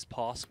early as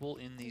possible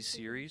in these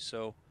series.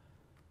 So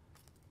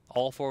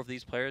all 4 of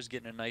these players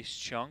getting a nice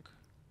chunk,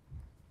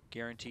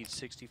 guaranteed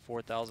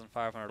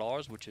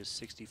 $64,500, which is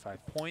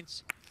 65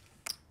 points.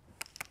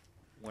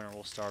 Winner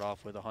will start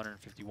off with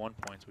 151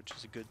 points, which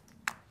is a good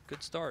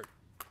start.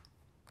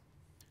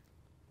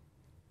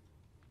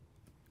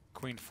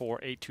 Queen 4,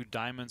 8-2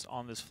 diamonds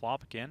on this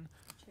flop again.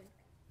 Check.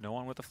 No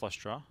one with a flush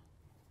draw.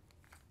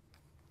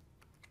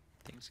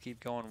 Things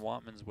keep going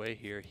Wantman's way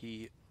here.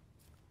 He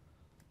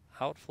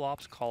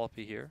outflops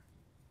Collopy here.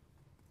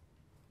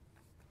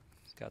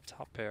 He's got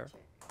top pair.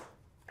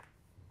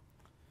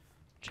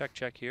 Check.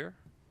 Check here.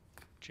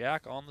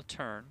 Jack on the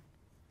turn.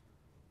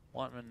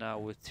 Wantman now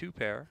with 2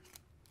 pair.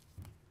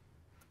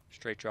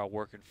 Straight draw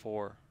working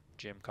for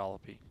Jim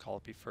Collopy.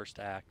 Collopy first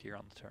to act here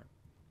on the turn.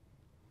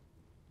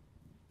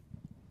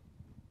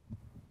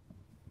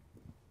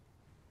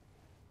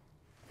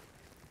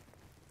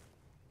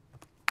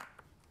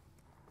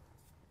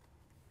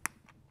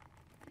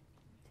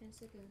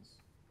 Seconds.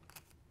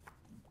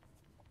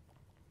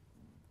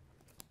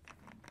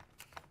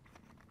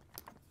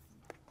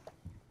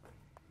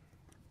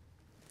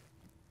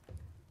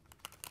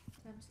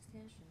 Time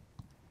extension.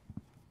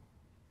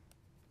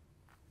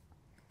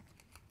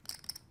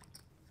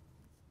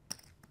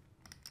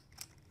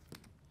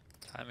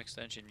 Time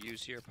extension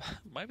used here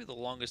might be the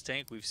longest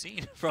tank we've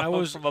seen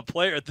from a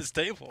player at this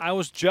table. I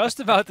was just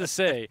about to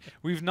say,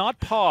 we've not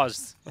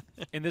paused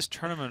in this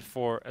tournament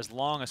for as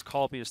long as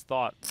Collopy has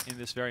thought in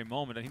this very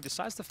moment, and he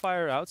decides to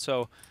fire out.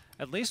 So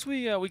at least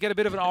we get a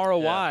bit of an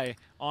ROI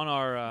on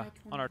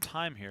our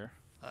time here.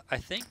 I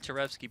think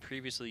Touresvki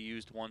previously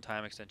used one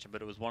time extension,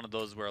 but it was one of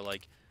those where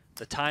like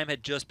the time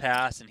had just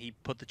passed and he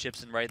put the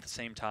chips in right at the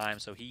same time,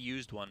 so he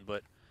used one.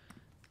 But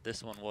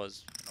this one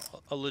was, you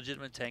know, a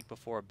legitimate tank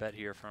before a bet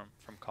here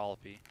from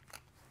Collopy.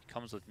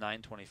 Comes with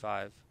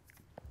 925.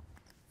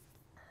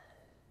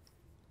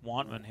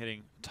 Wantman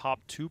hitting top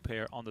 2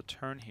 pair on the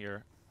turn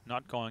here,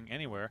 not going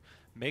anywhere,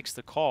 makes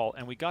the call,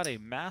 and we got a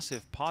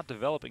massive pot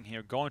developing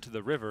here going to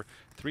the river.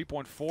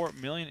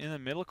 3.4 million in the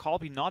middle.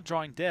 Collopy not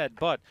drawing dead,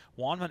 but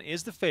Wantman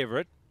is the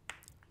favorite.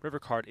 River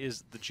card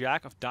is the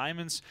Jack of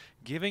Diamonds,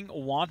 giving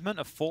Wantman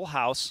a full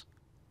house.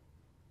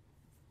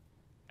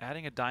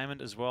 Adding a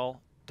diamond as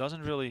well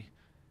doesn't really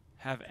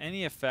have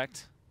any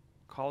effect.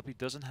 Collopy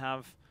doesn't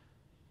have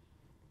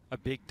a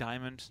big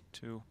diamond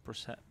to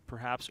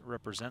perhaps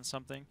represent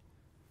something.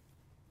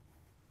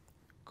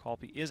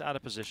 Collopy is out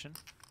of position.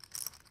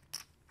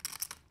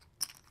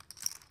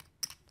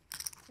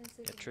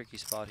 A tricky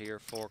spot here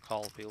for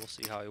Collopy. We'll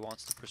see how he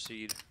wants to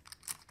proceed.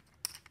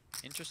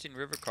 Interesting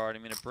river card. I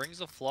mean, it brings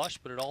a flush,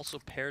 but it also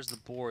pairs the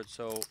board.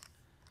 So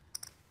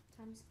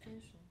Time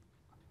extension.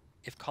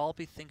 if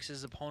Collopy thinks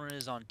his opponent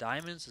is on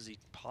diamonds, does he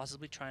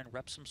possibly try and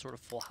rep some sort of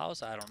full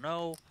house? I don't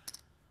know.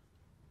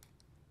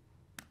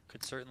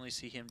 Could certainly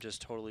see him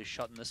just totally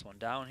shutting this one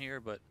down here,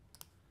 but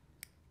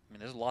I mean,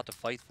 there's a lot to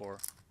fight for.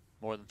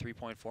 More than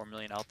 3.4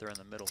 million out there in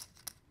the middle.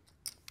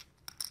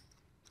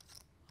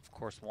 Of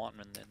course,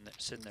 Wantman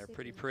sitting there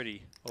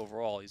pretty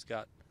overall. He's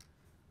got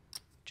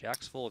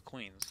jacks full of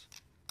queens.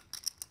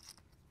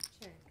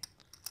 Check.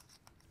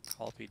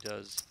 Collopy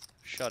does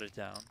shut it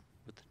down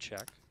with the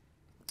check.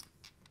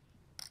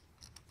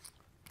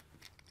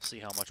 See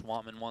how much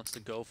Wantman wants to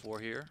go for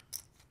here.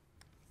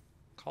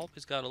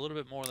 Collopy's got a little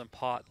bit more than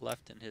pot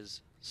left in his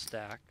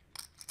stack.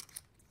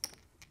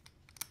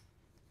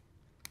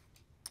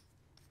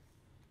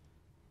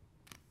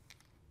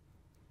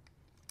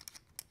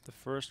 The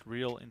first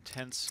real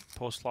intense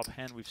post-flop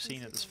hand we've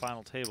seen at this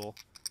final table.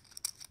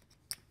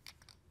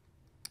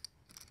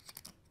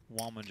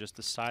 Wantman just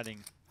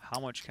deciding how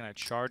much can I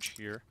charge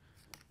here.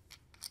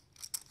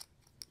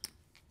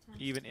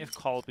 Even if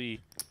Collopy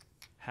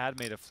had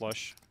made a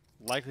flush,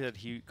 likely that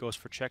he goes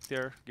for check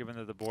there, given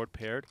that the board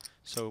paired.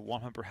 So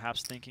Wantman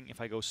perhaps thinking, if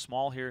I go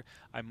small here,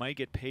 I might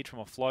get paid from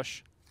a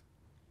flush.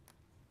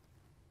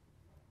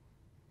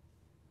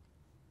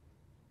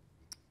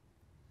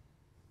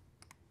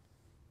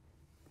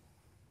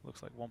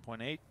 Looks like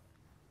 1.8.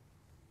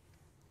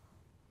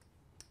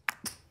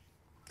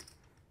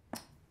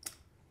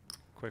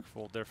 Quick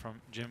fold there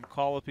from Jim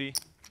Collopy.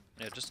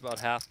 Yeah, just about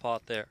half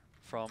pot there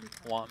from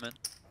Wantman.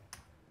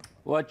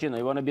 What, Chino?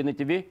 You want to be in the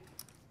TV?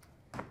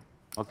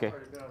 Okay.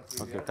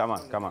 Okay, come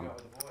on.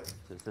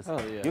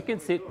 yeah. You can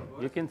sit.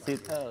 You can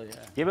sit. Hell yeah.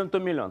 Give him 2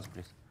 millions,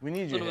 please. We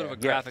need A you little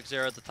bit here. of a graphics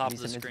error at the top of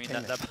the Need some screen.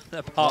 entertainment.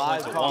 That pot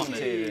went to Live Wantman,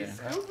 commentator.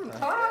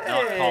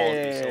 not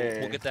Collopy. So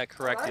we'll get that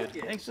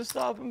corrected Thanks for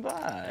stopping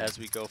by. as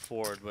we go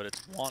forward. But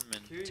it's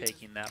Wantman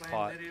taking that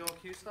pot.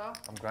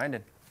 I'm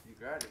grinding. You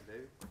got it,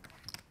 baby.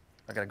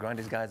 I gotta grind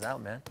these guys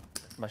out, man.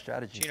 That's my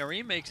strategy. Chino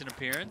Reem makes an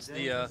appearance.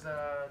 James's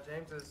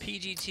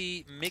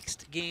PGT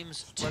Mixed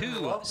Games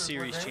 2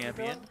 Series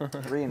champion.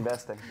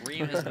 Reinvesting.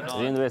 Reem has been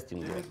on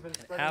Reinvesting. an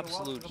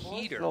absolute A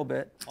heater little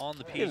bit. on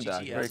the Give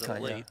that. PGT Very as of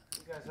kind, yeah. late.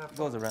 It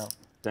goes around.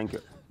 Thank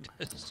you.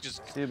 It's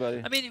just, See you,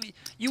 buddy. I mean,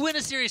 you win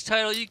a series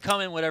title, you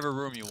come in whatever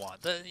room you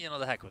want. You know,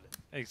 the heck with it.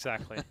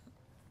 Exactly.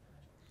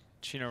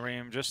 Chino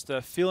Reem just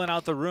feeling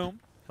out the room.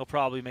 He'll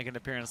probably make an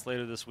appearance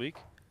later this week.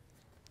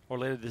 Or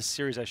later this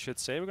series, I should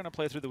say. We're going to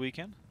play through the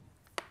weekend.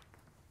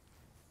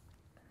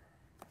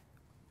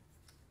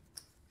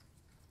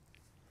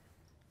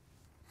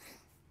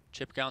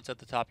 Chip counts at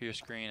the top of your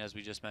screen, as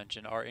we just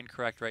mentioned, are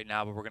incorrect right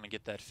now, but we're going to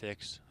get that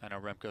fixed. I know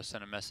Remco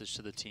sent a message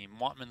to the team.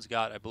 Wantman's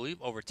got, I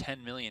believe, over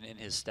 10 million in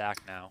his stack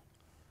now.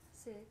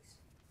 6.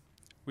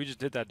 We just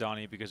did that,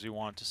 Donnie, because we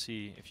wanted to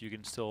see if you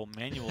can still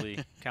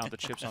manually count the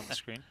chips on the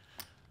screen.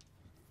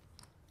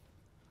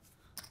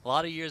 A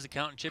lot of years of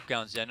counting chip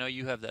counts. I know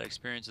you have that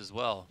experience as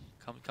well.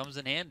 Comes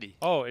in handy.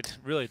 Oh, it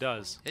really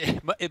does.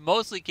 It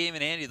mostly came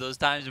in handy those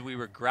times when we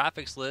were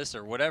graphics-less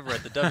or whatever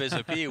at the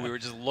WSOP. We were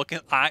just looking,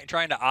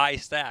 trying to eye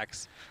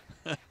stacks.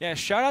 Yeah,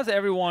 shout out to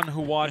everyone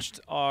who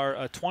watched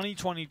our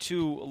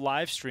 2022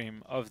 live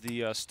stream of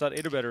the Stud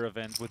 8-Better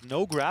event with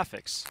no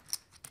graphics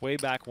way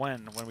back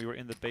when we were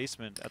in the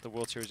basement at the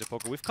World Series of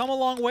Poker. We've come a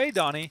long way,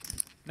 Donnie.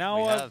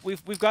 Now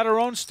we've got our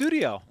own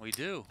studio. We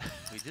do.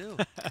 We do.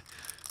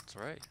 That's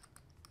right.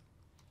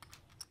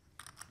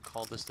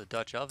 Call this the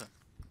Dutch oven.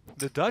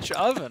 The Dutch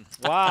oven.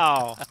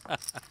 Wow.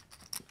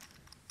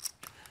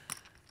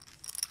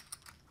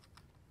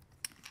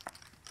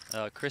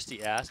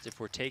 Christy asked if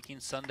we're taking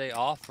Sunday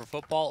off for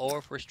football or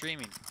if we're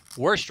streaming.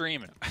 We're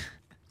streaming.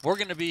 We're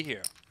going to be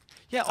here.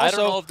 Yeah. Also, I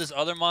don't know if this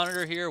other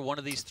monitor here, one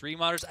of these 3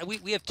 monitors,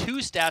 we have 2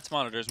 stats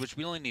monitors, which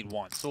we only need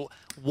 1. So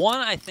one,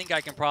 I think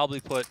I can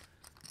probably put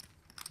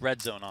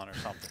Red Zone on or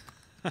something.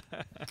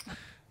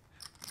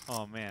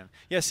 Oh, man.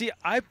 Yeah, see,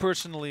 I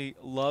personally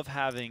love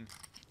having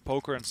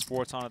poker and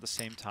sports on at the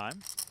same time.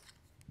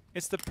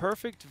 It's the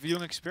perfect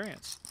viewing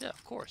experience. Yeah,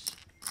 of course.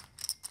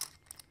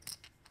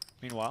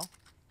 Meanwhile,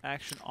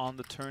 action on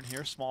the turn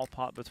here. Small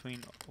pot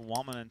between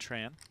Wantman and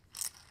Tran.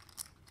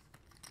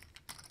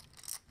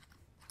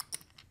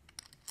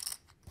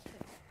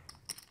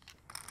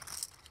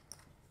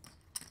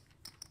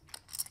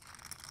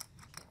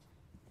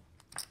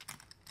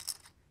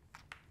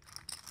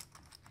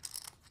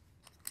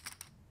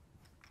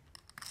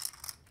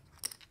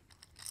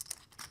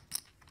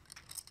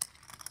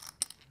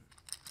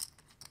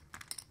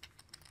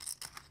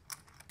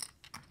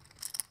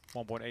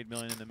 $1.8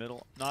 million in the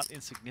middle. Not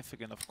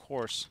insignificant, of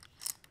course.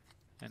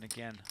 And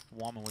again,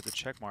 Wantman with the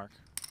check mark.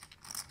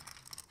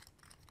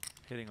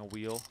 Hitting a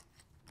wheel.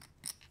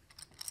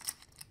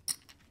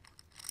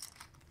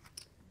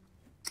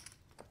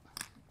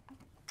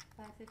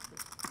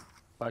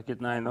 Pocket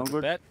 9, no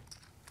good. Bet.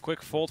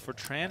 Quick fold for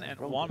Tran, and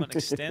Wantman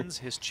extends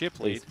his chip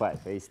lead. Ace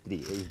 5, Ace 3,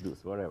 Ace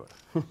Deuce, whatever.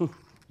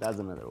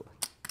 Doesn't matter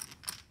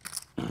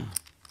what.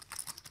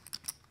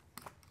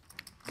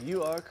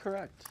 You are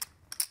correct.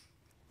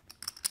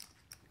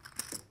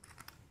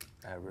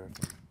 I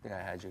think I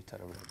had you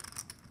title river.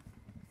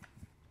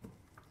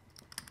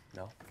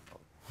 No?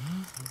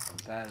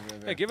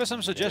 Hey, give us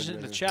some suggestions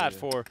in the chat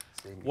for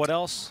what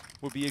else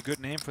would be a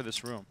good name for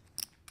this room.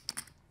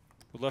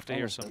 We'd love to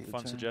hear some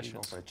fun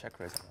suggestions. For a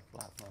check raise on the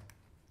flop,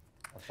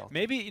 no.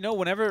 Maybe, you know,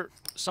 whenever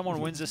someone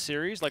wins a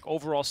series, like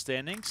overall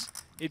standings,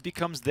 it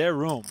becomes their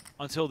room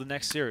until the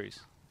next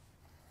series.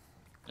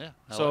 Yeah,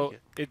 I so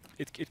like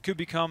it. It could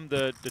become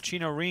the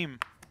Chino Reem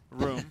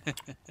room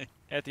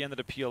at the end of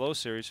the PLO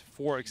series,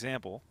 for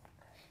example.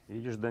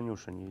 Видишь,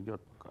 Данюша не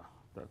идет пока.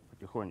 Так,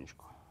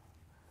 потихонечку.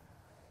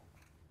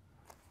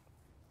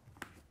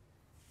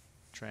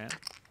 Tran,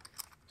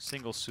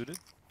 single suited,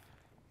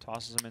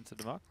 tosses him into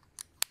the muck.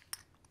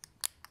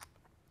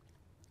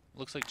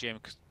 Looks like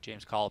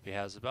James Collopy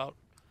has about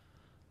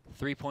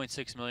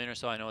 3.6 million or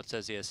so. I know it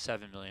says he has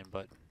 7 million,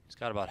 but he's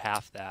got about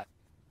half that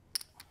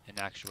in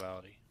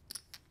actuality.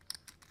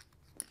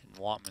 And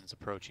Wantman's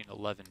approaching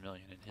 11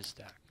 million in his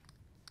stack.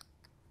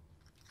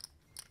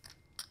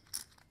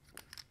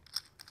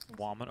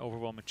 Wantman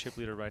overwhelming chip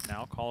leader right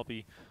now.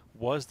 Collopy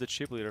was the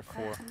chip leader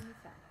for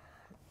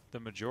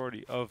the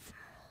majority of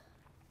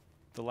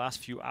the last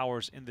few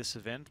hours in this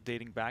event,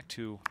 dating back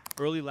to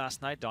early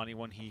last night, Donnie,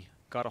 when he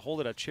got a hold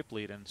of that chip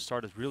lead and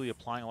started really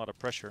applying a lot of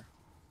pressure.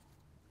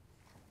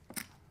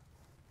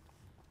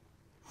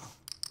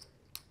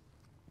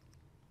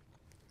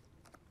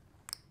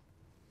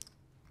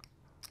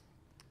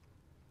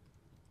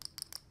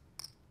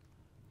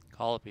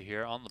 Collopy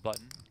here on the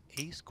button.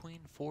 Ace, Queen,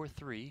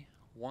 4-3,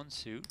 1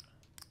 suit.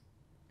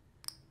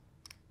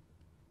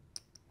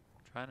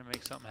 Trying to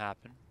make something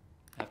happen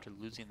after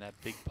losing that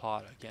big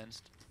pot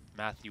against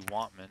Matthew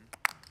Wantman.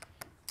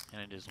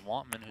 And it is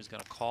Wantman who's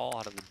going to call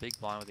out of the big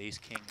blind with Ace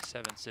King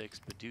 7-6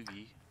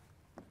 Badoogie.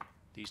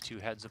 These two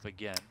heads up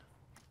again.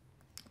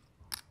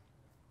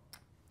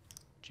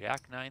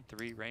 Jack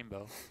 9-3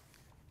 Rainbow.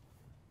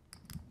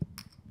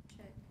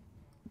 Check.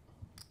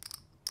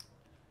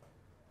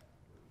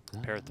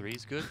 pair of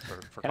threes good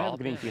for Can I have Collopy?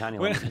 green tea honey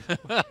When- lemon?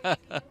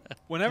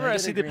 Whenever Can I I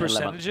get see a the green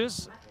lemon?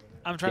 percentages,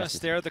 I'm trying to Yes.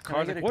 stare at the Can I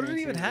card. get Like, a what did green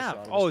it even tea with a have?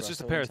 shot of Oh, it's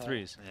just a espresso pair of inside?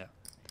 threes. Yeah.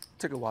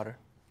 Took a water.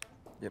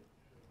 Yep.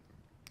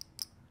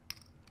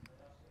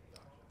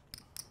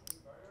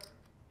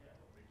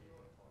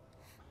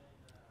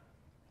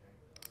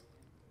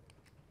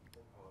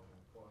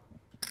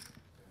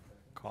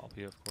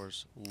 Collopy, of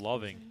course,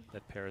 loving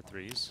that pair of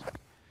threes.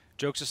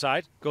 Jokes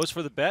aside, goes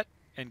for the bet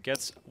and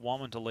gets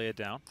Wantman to lay it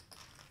down.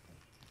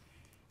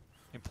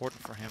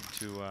 Important for him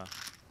to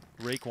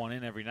rake one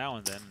in every now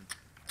and then.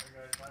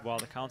 While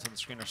the counts on the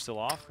screen are still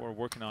off, we're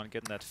working on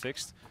getting that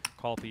fixed.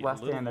 Collopy a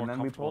Last little hand, more and then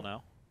we comfortable pull?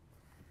 now.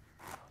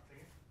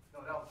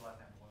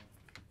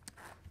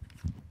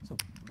 So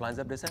blinds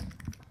up this end?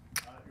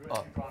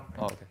 Oh.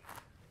 Oh, okay.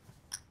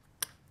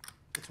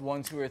 It's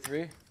 1, 2, or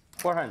 3.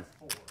 4 hands.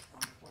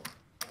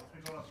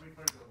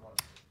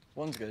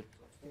 One's good.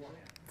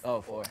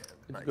 Oh, 4.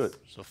 It's good.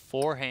 So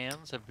 4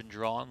 hands have been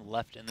drawn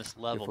left in this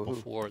level for who?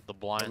 before the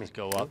blinds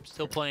go up.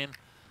 Still playing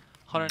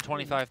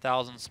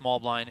 125,000 small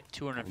blind, That'll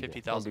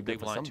 250,000 be big good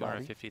for blind,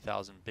 somebody.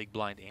 250,000 big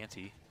blind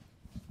ante.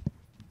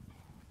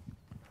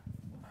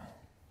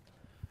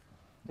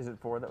 Is it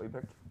 4 that we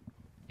picked?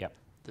 Yep.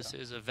 This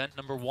is event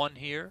number 1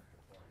 here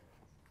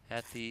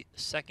at the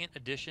 2nd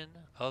edition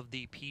of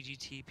the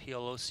PGT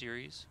PLO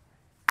series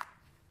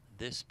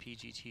this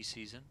PGT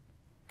season.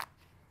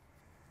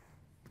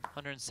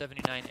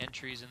 179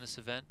 entries in this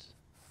event.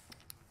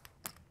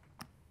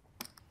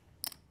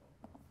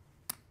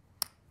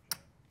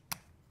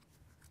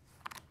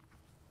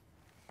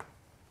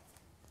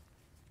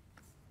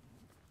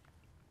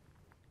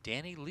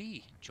 Danny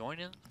Lee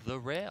joining the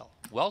rail.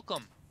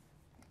 Welcome.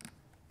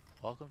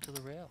 Welcome to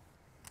the rail.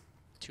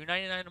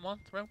 $2.99 a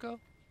month, Remco?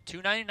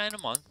 $2.99 a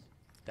month.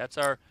 That's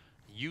our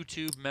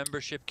YouTube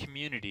membership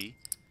community.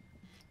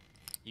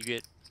 You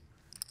get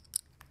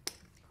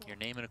your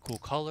name in a cool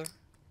color.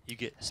 You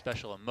get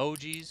special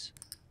emojis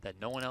that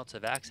no one else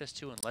have access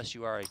to unless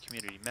you are a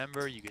community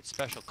member. You get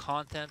special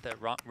content that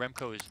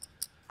Remco is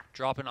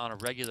dropping on a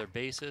regular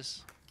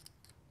basis.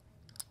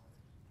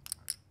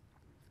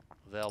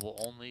 Available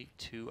only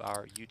to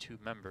our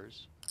YouTube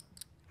members.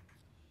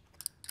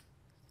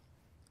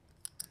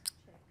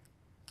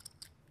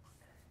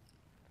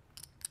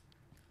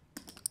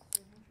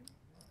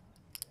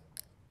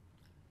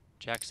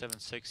 Jack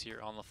 7-6 here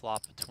on the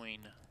flop between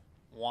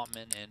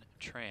Wantman and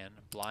Tran.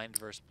 Blind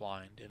versus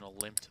blind in a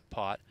limped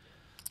pot.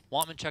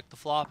 Wantman checked the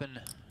flop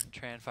and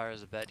Tran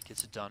fires a bet,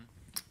 gets it done.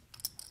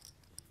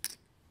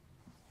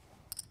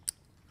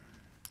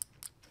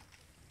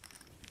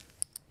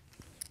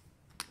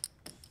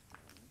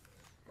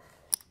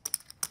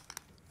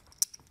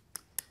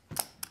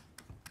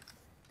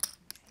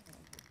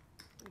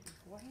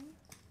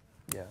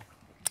 Yeah.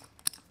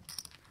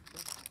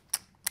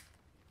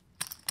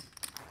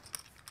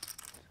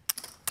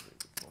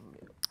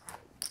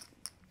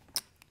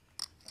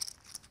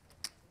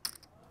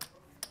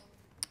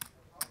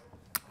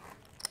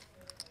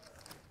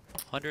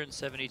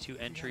 $172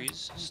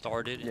 entries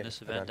started in Yeah,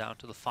 this I got event, it. down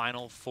to the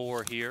final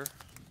 4 here.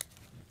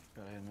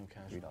 But I have no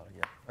cash. $3.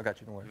 Yeah. I got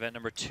you. Don't worry. Event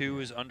number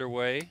 2 is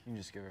underway. You can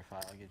just give her a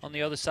 5. I'll get you. On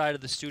the other side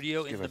of the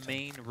studio Just in give the her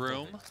main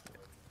room,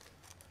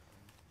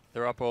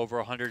 they're up over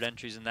 100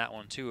 entries in that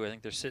one too. I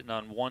think they're sitting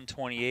on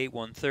 128,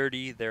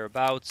 130,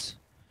 thereabouts.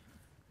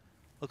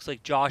 Looks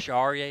like Josh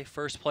Aryeh,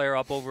 first player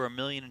up over 1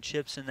 million in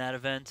chips in that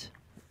event.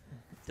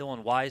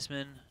 Dylan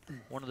Wiseman,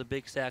 one of the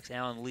big stacks,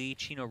 Alan Lee,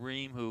 Chino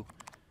Ream, who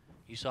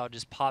you saw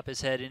just pop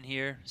his head in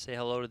here, say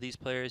hello to these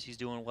players. He's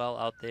doing well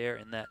out there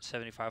in that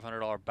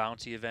 $7,500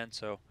 bouncy event.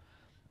 So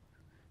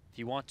if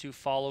you want to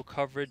follow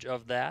coverage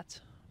of that,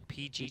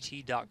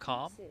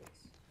 pgt.com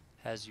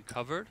has you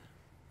covered.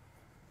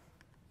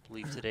 I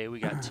believe today we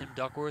got Tim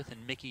Duckworth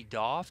and Mickey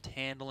Doft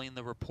handling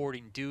the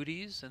reporting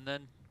duties. And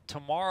then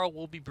tomorrow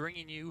we'll be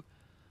bringing you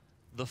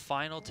the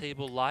final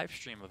table live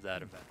stream of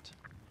that event.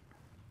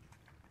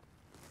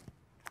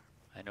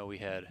 I know we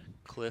had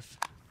Cliff,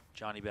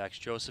 Johnny Bax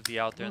Josephy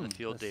out there in the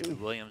field. David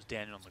Williams,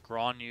 Daniel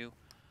Negreanu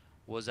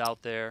was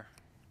out there.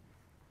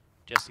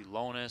 Jesse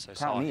Lonis, I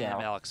saw me him,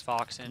 out. Alex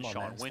Foxen, Come on,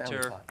 Sean man. It's family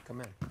Winter, pot.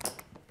 Come in.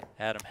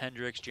 Adam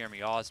Hendricks, Jeremy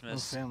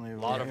Osmus. family A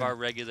over lot of here. our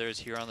regulars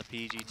here on the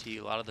PGT,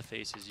 a lot of the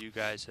faces you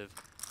guys have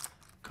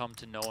come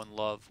to know and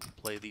love,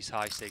 play these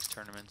high stakes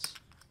tournaments.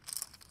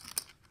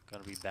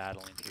 Gonna be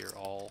battling here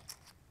all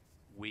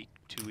week,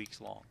 2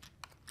 weeks long.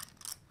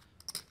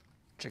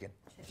 Chicken.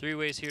 3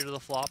 ways here to the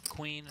flop.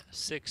 Queen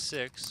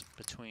 6-6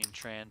 between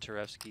Tran,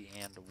 Touresvki,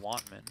 and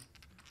Wantman.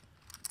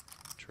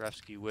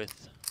 Touresvki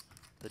with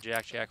the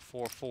Jack-Jack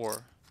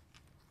 4-4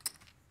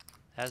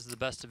 has the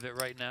best of it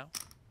right now.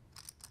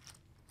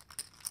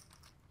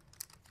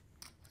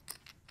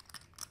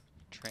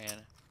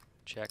 Tran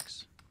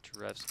checks,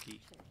 Touresvki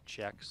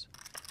checks,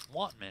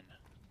 Wantman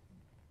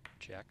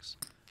checks.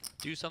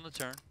 Deuce on the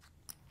turn.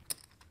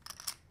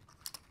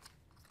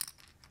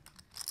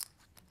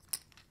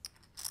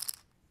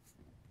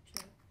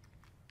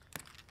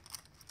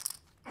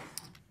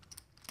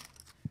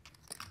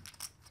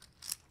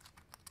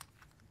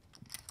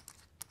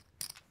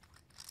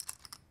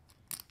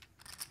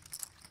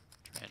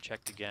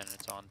 checked again.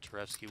 It's on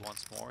Touresvki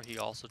once more. He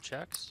also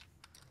checks.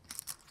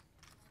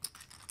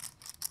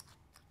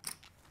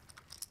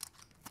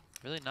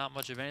 Really not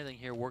much of anything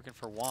here working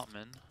for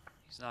Wantman.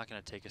 He's not going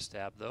to take a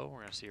stab, though. We're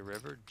going to see a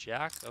river.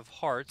 Jack of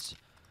hearts.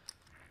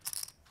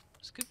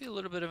 This could be a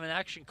little bit of an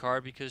action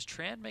card because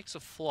Tran makes a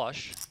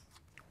flush,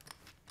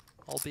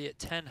 albeit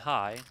 10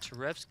 high.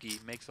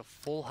 Touresvki makes a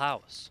full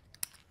house.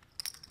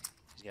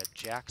 He's got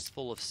jacks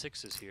full of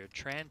sixes here.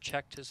 Tran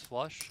checked his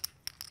flush.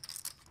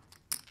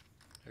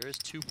 There is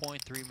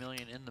 2.3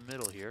 million in the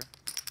middle here.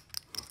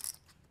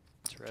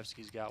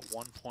 Touresvki's got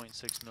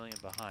 1.6 million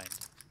behind.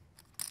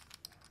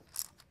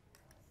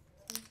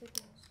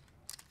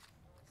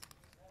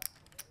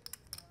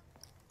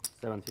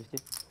 750.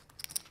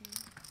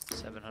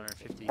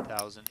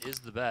 750,000 is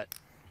the bet.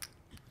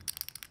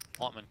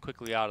 Wantman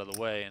quickly out of the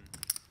way, and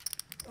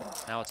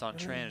now it's on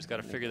Tran. He's got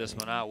to figure this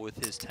one out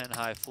with his 10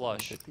 high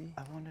flush.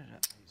 I wanted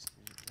to.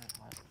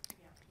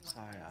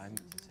 Sorry, I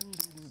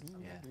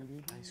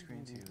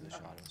screened to you the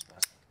shot was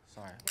best.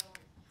 Sorry.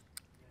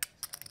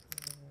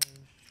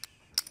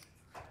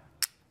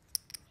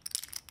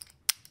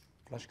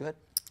 Flush good?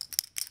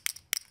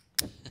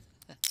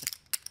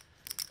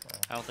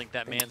 I don't think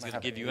that man's going to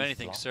give you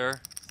anything, sir.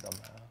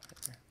 Somehow.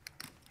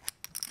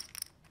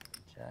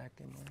 Jack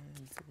and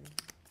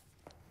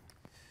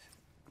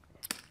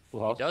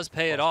He does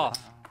pay it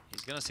off.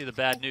 He's going to see the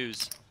bad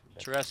news.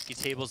 Touresvki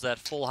tables that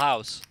full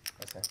house.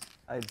 Okay.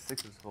 I had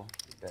sixes full.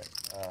 Bet.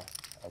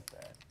 Up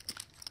bad.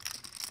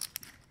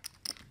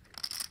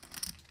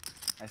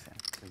 Nice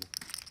hand.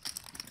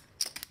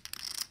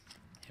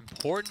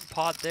 Important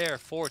pot there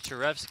for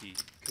Touresvki.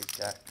 Good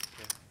Jack.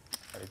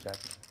 How did Jack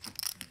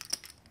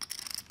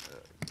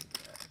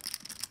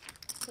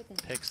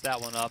Picks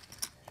that one up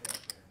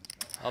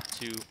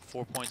to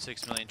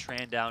 4.6 million.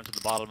 Tran down to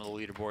the bottom of the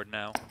leaderboard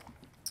now.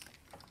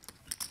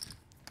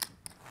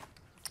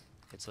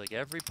 It's like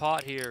every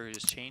pot here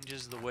just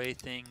changes the way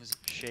things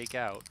shake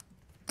out.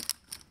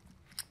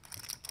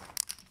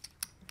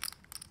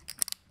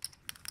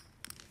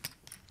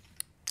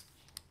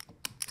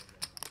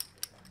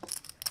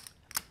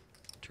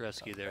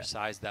 Touresvki there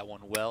sized that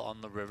one well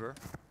on the river.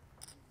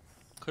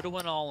 Could have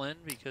went all in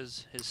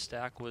because his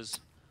stack was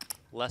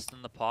less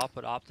than the pot,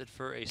 but opted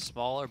for a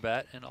smaller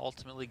bet and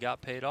ultimately got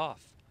paid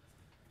off.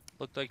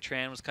 Looked like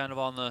Tran was kind of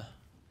on the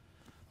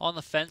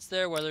fence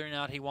there whether or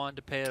not he wanted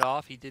to pay it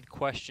off. He did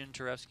question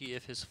Touresvki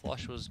if his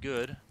flush was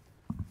good.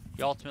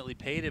 He ultimately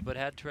paid it, but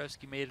had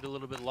Touresvki made it a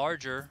little bit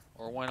larger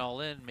or went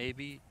all in,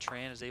 maybe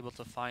Tran is able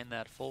to find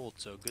that fold.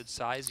 So good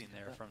sizing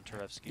there from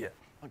Touresvki. Yeah,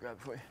 I'll grab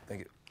it for you.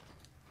 Thank you.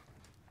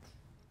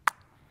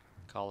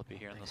 Collopy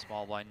here in the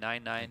small blind.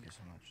 9-9, Thank you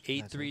so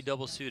much. 8-3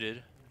 double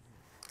suited.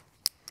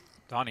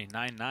 Donnie,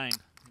 9-9,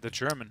 the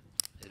German.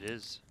 It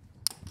is.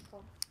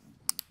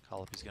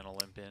 Collopy's going to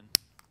limp in.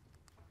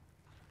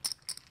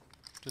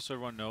 Just so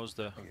everyone knows,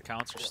 the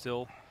counts are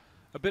still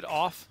a bit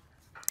off.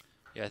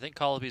 Yeah, I think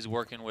Collopy's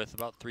working with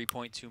about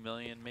 3.2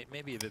 million,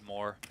 maybe a bit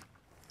more.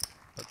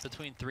 But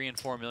between 3 and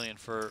 4 million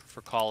for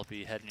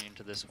Collopy heading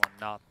into this one,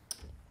 not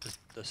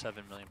the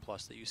 7 million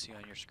plus that you see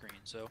on your screen.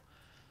 So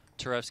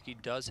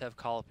Touresvki does have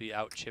Collopy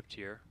out chipped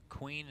here.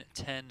 Queen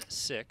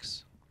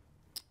 10-6.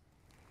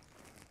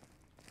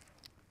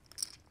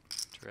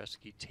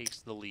 Touresvki takes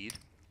the lead.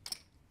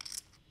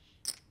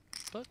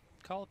 But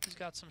Collopy's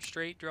got some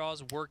straight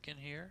draws working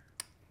here.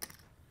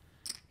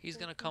 He's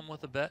going to come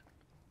with a bet.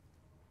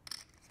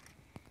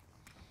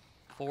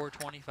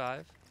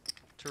 425.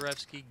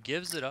 Touresvki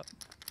gives it up.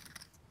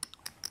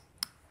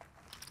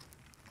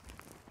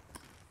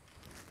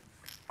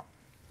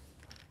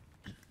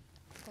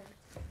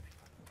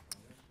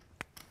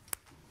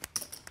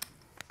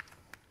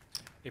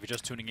 If you're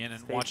just tuning in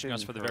and Stay watching us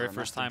tuned for the for very a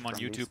first time on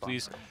message from YouTube,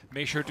 please Respawn.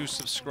 make sure to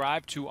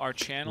subscribe to our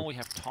channel. We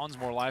have tons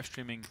more live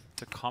streaming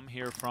to come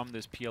here from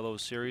this PLO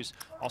series.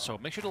 Also,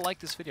 make sure to like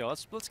this video.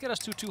 Let's get us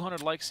to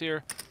 200 likes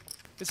here.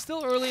 It's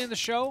still early in the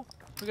show.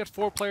 We got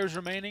 4 players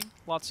remaining.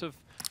 Lots of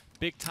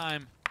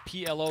big-time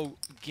PLO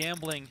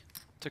gambling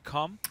to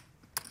come.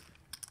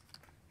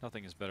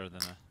 Nothing is better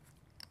than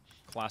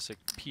a classic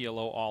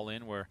PLO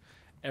all-in where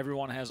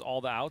everyone has all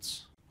the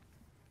outs.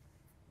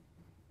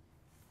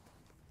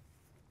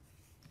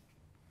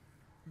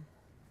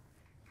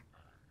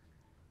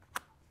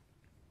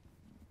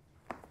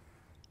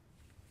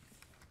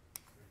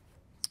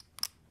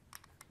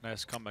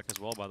 Nice comeback as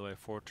well, by the way,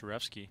 for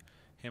Touresvki.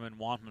 Him and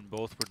Wantman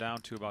both were down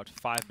to about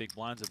 5 big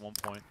blinds at one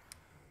point.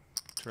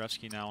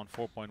 Touresvki now on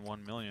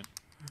 4.1 million.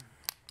 Is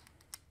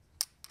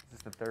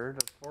this the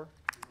third of 4?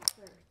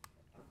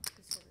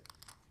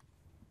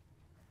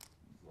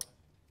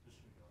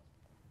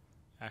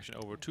 Action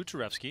over to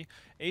Touresvki.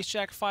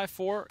 Ace-Jack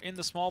 5-4 in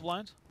the small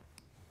blind.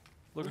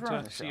 Looking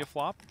running to the see show? a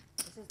flop.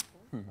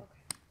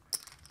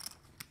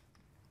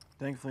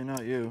 Thankfully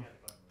not you.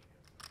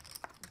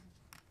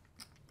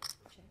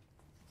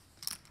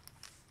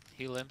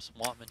 He limps.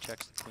 Wantman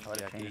checks the queen I would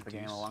jack have changed the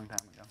game a deuce. long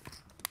time ago.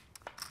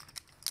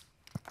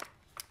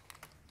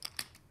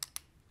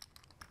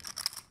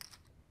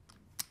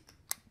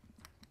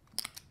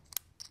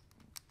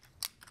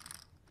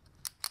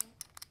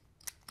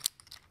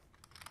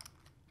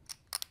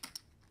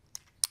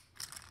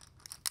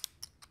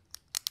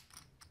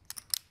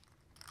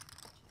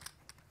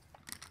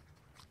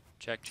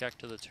 Check, check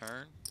to the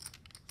turn.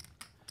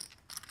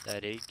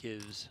 That 8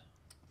 gives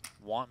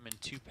Wantman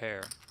 2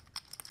 pair.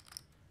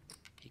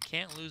 He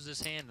can't lose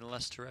this hand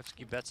unless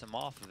Touresvki bets him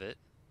off of it.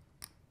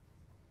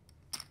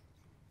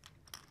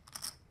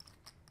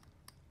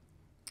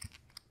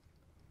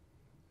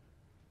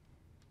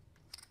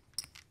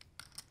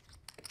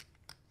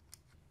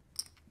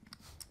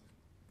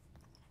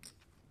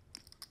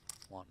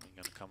 Wantman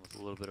going to come with a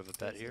little bit of a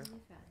bet here.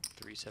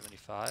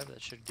 375.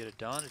 That should get it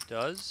done. It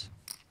does.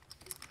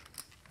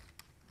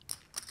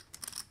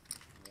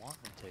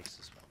 Wantman takes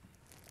this one.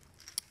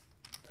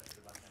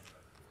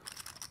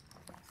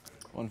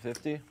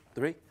 150.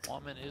 3.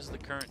 Wantman is the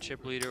current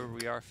chip leader.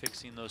 We are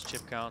fixing those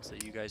chip counts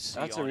that you guys see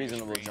That's on a your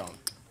reasonable screen. jump.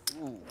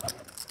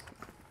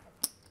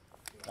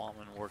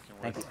 Wantman working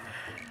Thank with you.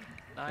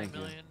 9 Thank you.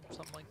 million,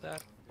 something like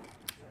that.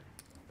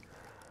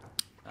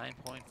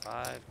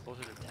 9.5,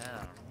 closer to 10. I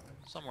don't know.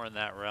 Somewhere in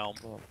that realm,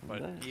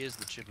 but he is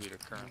the chip leader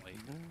currently.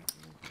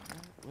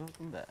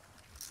 Welcome back.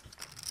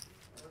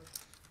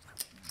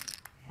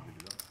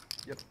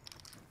 Yep.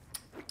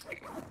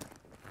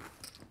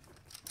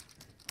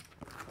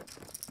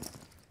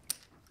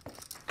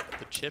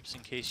 The chips,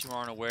 in case you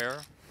aren't aware,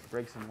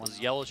 Breaks in one. those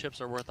yellow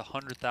chips are worth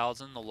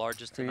 100,000, the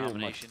largest For you,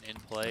 denomination in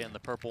play, and the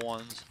purple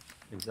ones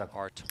Exactly.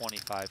 are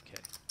 25K.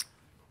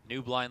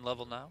 New blind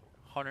level now,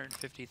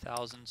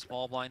 150,000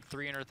 small blind,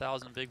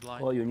 300,000 big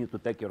blind, Oh, you need to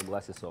take your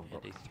glasses off, bro.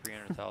 and a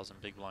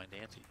 300,000 big blind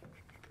ante.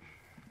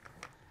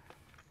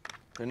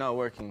 They're not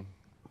working.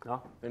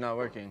 No? They're not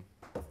working.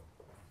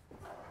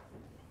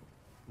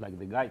 Like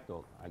the guy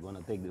told, I'm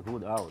gonna take the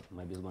hood out,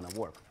 maybe it's gonna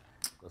work.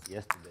 Because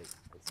yesterday,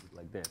 I sit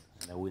like that,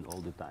 and I win all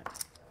the time.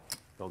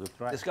 Told you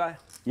try. This guy?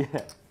 Yeah,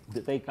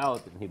 the take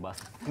out, and he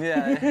busted.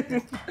 Yeah.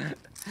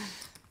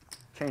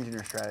 Changing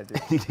your strategy.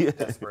 Yeah.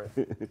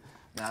 Desperate.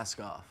 Mask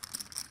off.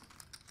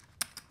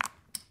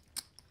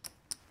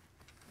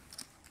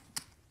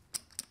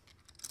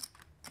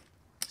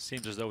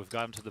 Seems as though we've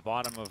gotten to the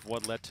bottom of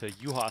what led to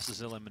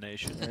Juhasz's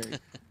elimination.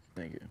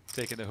 Thank you.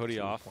 Taking the hoodie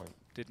off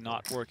did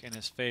not work in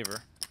his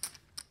favor.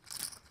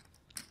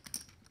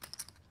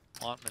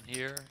 Wantman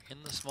here in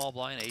the small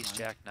blind, ace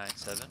jack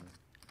 9-7.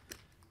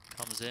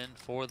 Comes in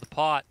for the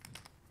pot.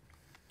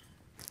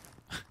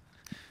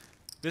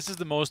 This is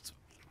the most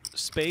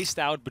spaced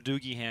out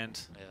Badoogie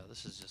hand. Yeah,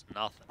 this is just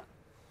nothing.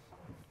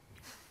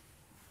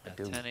 Yeah,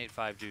 Deuce.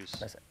 10-8-5 deuce.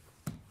 That's it.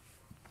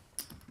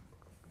 That's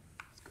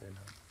good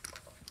enough.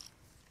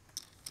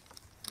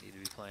 Need to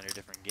be playing a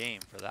different game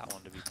for that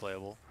one to be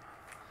playable.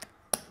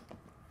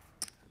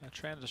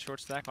 Tran is a short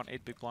stack on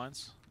 8 big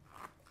blinds.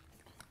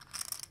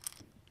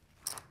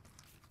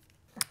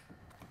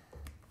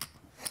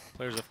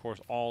 Players, of course,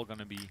 all going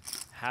to be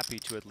happy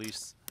to at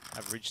least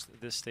have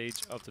reached this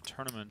stage of the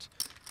tournament.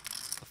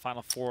 The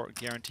final 4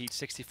 guaranteed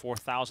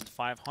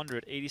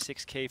 64,500,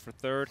 86K for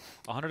third,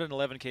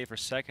 111K for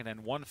second,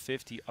 and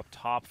 150 up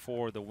top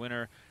for the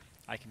winner.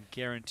 I can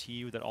guarantee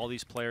you that all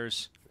these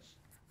players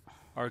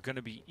are going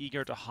to be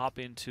eager to hop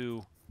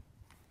into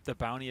the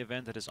bounty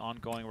event that is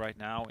ongoing right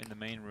now in the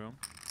main room.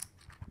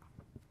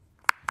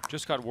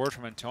 Just got word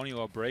from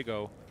Antonio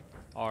Abrego,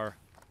 our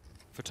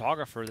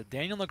photographer, that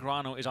Daniel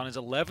Negreanu is on his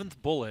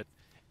 11th bullet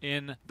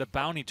in the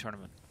bounty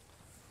tournament.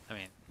 I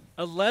mean,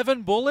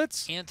 11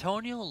 bullets?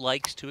 Antonio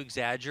likes to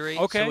exaggerate,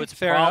 Okay, so it's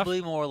fair enough.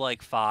 probably more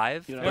like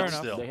 5. You know, but Fair enough.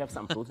 still. They have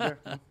some fruits there.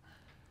 Huh?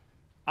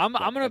 I'm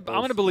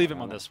gonna believe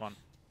him on this one.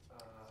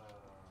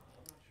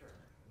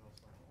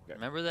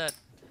 Remember that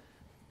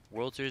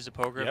World Series of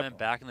Poker Yep. event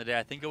back in the day?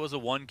 I think it was a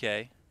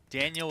 1K.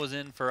 Daniel was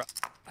in for,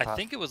 I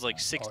think it was like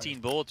 16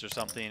 bullets or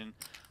something. And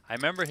I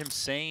remember him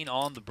saying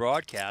on the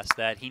broadcast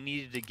that he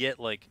needed to get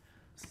like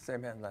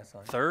Same hand last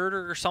time. third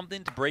or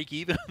something to break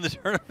even in the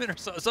tournament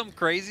or something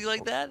crazy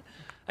like that.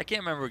 I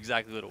can't remember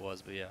exactly what it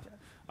was, but yeah.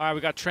 All right,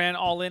 we got Tran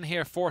all in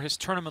here for his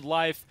tournament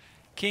life.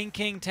 King,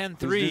 10-3.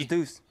 Deuce,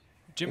 deuce.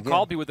 Jim Again.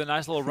 Collopy with a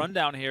nice little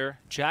rundown here.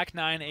 Jack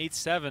 9,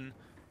 8-7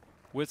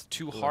 with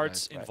 2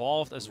 hearts nice, right.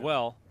 involved as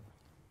well.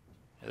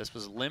 Yeah, this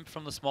was limp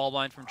from the small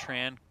blind from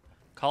Tran.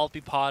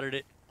 Collopy potted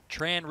it.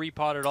 Tran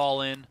repotted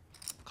all in.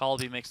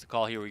 Collopy makes the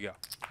call. Here we go.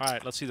 All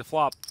right, let's see the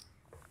flop.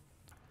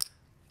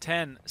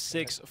 10,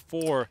 6,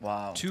 4,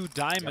 Wow. 2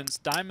 diamonds.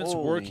 Diamonds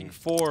Holy. working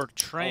for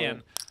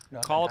Tran.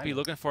 Not a Collopy diamond.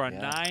 looking for a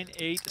Yeah. 9,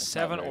 8,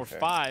 7, very or fair.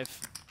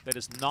 5. That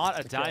is not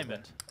a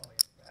diamond.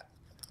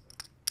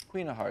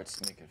 Queen of hearts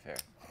to make it fair.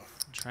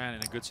 Tran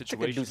in a good a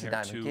situation deuce of here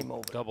diamond. to Game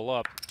over. double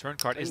up. Turn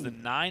card is the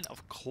 9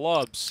 of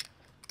clubs.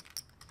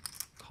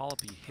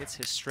 Collopy hits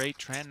his straight.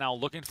 Tran now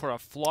looking for a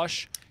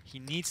flush. He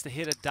needs to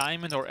hit a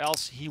diamond or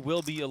else he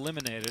will be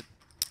eliminated.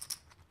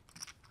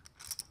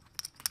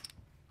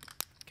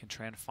 Can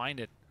Tran find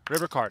it?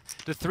 River card.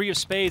 The 3 of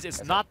spades.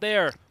 It's not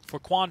there for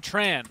Quan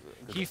Tran.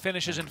 He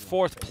finishes in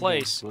 4th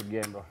place. Good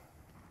game, bro.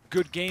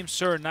 Good game,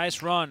 sir.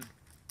 Nice run.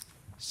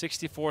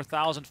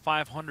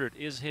 64,500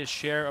 is his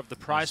share of the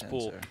prize Nice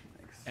pool. answer.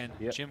 And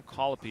Yep. Jim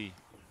Collopy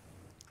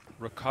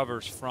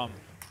recovers from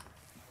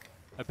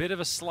a bit of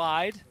a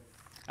slide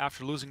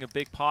after losing a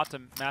big pot to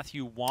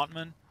Mathyue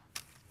Wantman.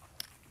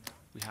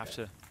 We have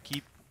to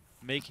keep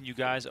making you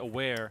guys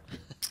aware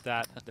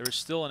that there is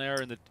still an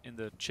error in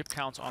the chip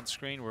counts on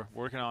screen. We're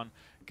working on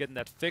getting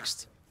that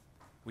fixed.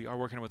 We are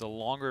working with a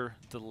longer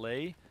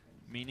delay,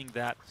 meaning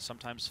that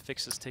sometimes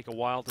fixes take a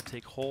while to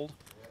take hold.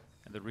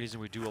 And the reason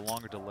we do a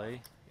longer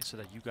delay is so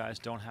that you guys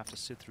don't have to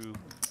sit through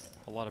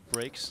a lot of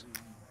breaks.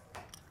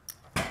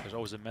 There's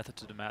always a method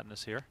to the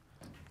madness here.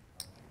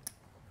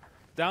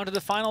 Down to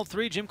the final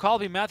three, Jim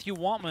Collopy, Matthew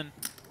Wantman.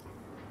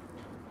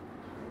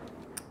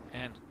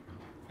 And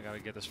I gotta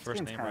get this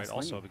first name right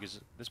also, because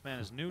this man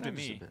is new to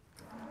me.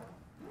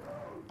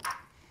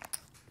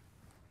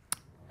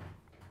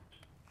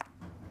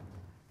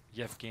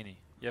 Evgeni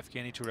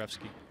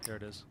Touresvki, there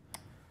it is.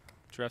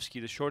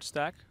 Touresvki the short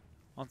stack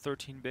on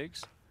 13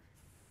 bigs.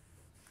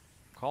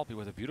 Collopy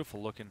with a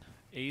beautiful looking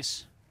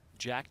ace,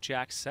 Jack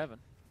 7.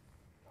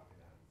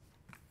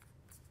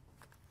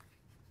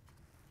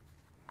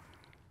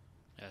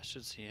 Yeah, I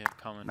should see him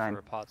coming for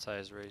a pot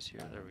size raise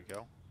here. There we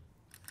go.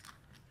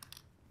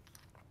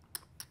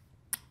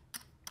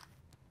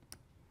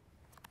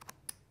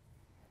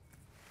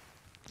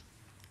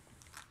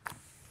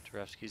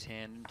 Touresvki's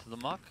hand into the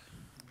muck.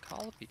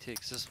 Collopy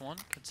takes this one.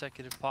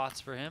 Consecutive pots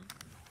for him.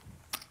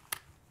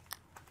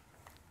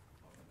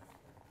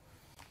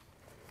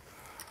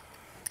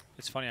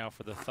 It's funny how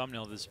for the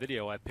thumbnail of this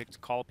video I picked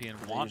Collopy and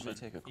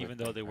Wantman, even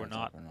though they were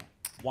not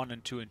 1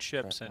 and 2 in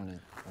chips, and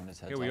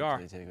here we are,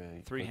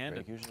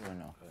 three-handed.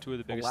 Two of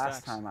the biggest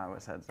last stacks. time I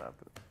was heads up,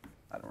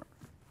 I don't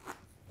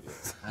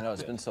remember. I know,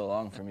 it's been so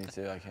long for me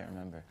too, I can't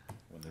remember.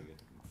 When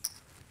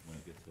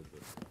it gets to the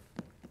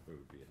where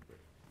would be at break.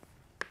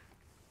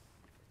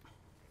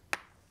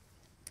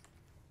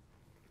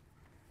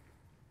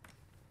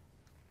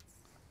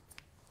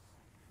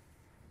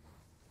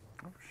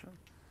 Oh shit.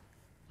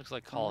 Looks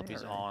like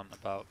Collopy's on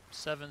about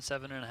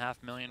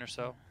 7.5 million or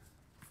so.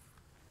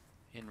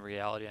 In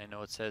reality, I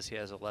know it says he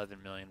has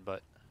 11 million,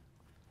 but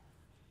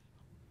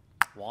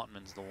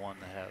Wantman's the one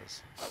that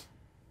has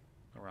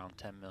around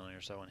 10 million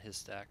or so in his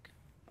stack.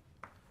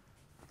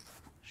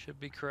 Should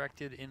be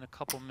corrected in a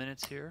couple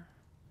minutes here,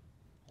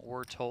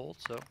 we're told,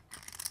 so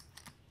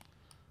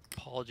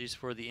apologies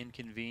for the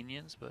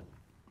inconvenience, but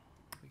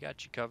we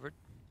got you covered.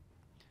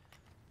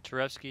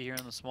 Touresvki here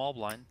in the small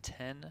blind,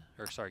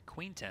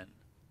 Queen 10,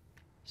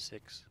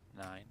 6,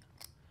 9.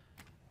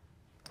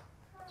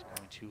 He's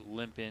going to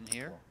limp in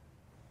here.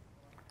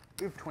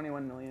 We have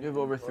 21 million. You have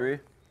over 3?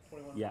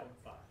 Yeah.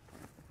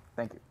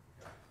 Thank you.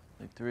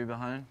 Like 3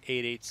 behind?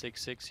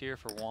 8866 here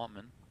for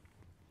Wantman.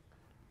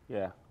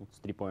 Yeah, it's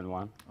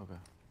 3.1. Okay.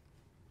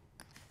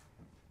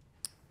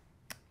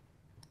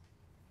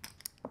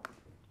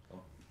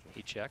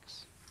 He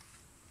checks.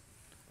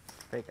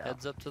 Fake out.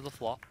 Heads up to the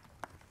flop.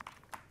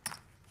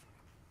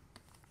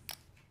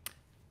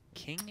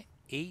 King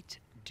 8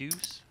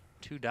 deuce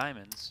 2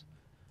 diamonds.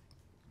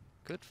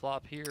 Good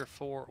flop here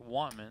for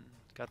Wantman.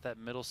 Got that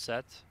middle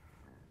set.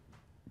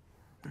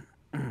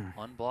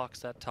 Unblocks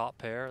that top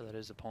pair that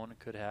his opponent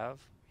could have.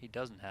 He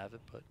doesn't have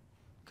it, but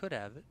could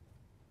have it.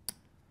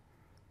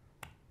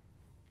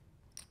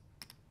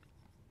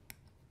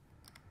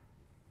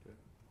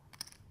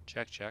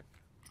 Check, check.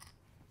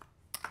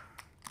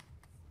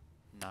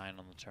 9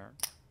 on the turn.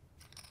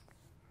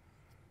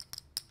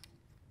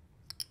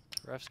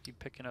 Touresvki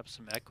picking up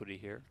some equity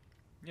here.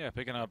 Yeah,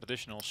 picking up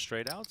additional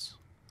straight outs.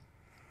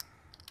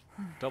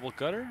 Double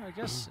gutter, I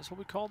guess, is what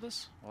we call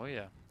this. Oh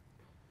yeah.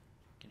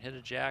 Can hit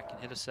a jack, can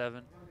hit a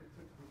 7.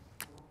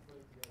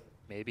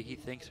 Maybe he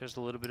thinks there's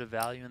a little bit of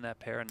value in that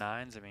pair of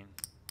 9s. I mean,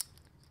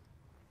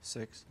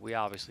 6. we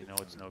obviously know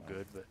it's no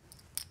good, but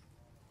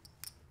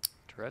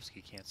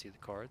Touresvki can't see the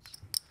cards.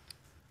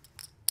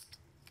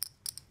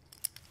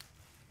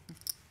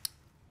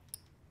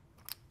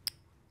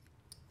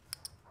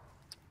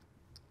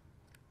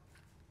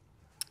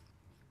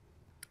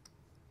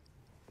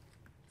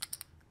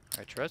 All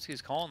right,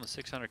 Touresvki's calling the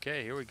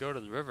 600K. Here we go to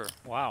the river.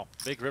 Wow,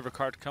 big river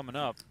card coming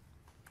up.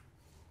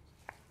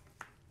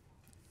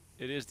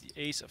 It is the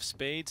ace of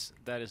spades.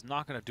 That is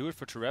not going to do it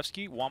for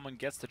Touresvki. Wantman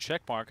gets the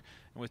check mark,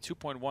 and with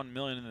 2.1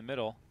 million in the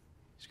middle,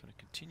 he's going to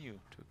continue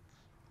to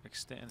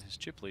extend his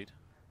chip lead.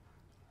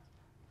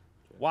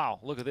 Wow,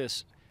 look at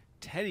this.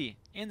 Teddy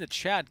in the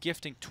chat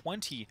gifting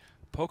 20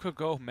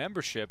 PokerGO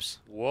memberships.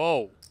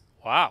 Whoa,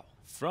 wow.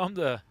 From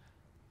the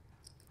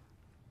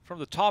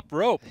top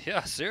rope.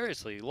 Yeah,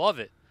 seriously, love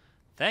it.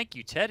 Thank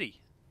you, Teddy.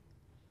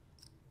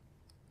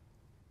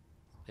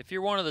 If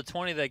you're one of the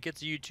 20 that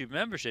gets a YouTube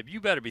membership, you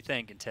better be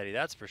thanking Teddy,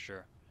 that's for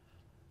sure.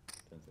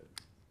 In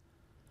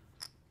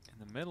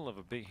the middle of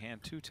a big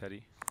hand too,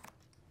 Teddy.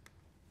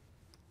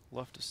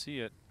 Love to see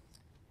it.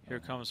 Here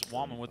comes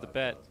Wantman with the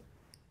bet.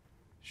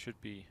 Should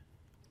be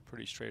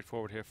pretty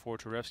straightforward here for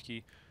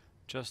Touresvki.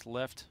 Just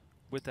left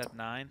with that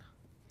 9.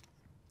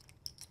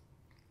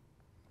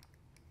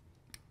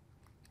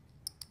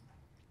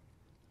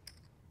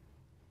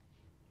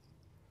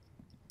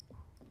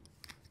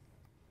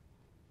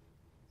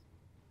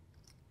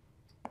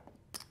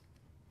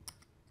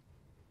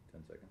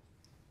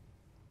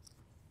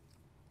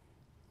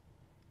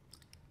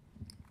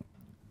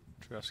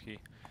 Touresvki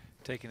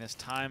Taking his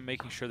time,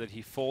 making sure that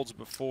he folds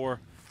before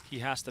he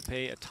has to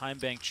pay a time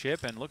bank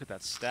chip. And look at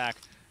that stack.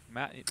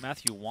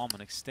 Mathyue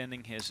Wantman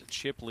extending his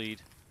chip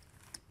lead.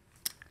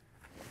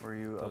 Were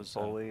you a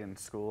bully in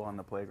school on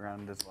the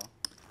playground as well?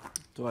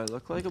 Do I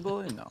look like a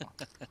bully? No.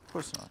 Of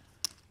course not.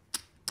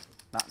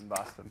 Not in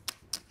Boston.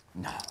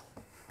 No.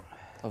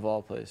 Of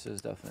all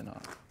places, definitely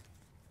not.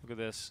 Look at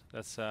this.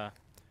 That's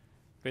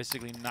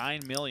basically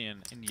 9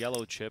 million in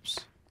yellow chips.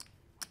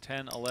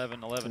 10,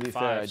 11, 11, To be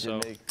 5. fair, I so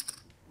did make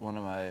one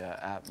of my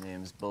app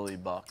names Bully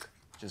Buck,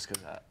 just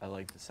because I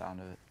like the sound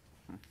of it.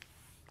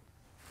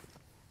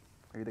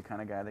 Are you the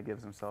kind of guy that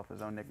gives himself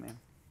his own nickname?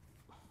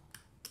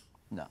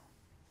 No.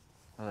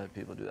 I let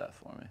people do that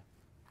for me.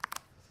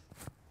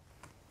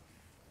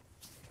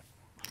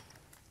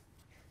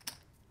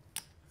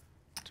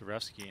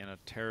 Touresvki in a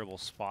terrible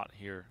spot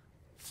here,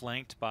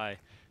 flanked by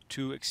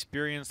two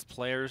experienced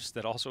players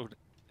that also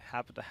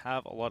happen to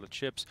have a lot of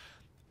chips.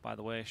 By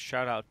the way,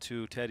 shout out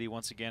to Teddy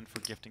once again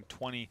for gifting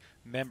 20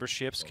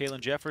 memberships. Caitlin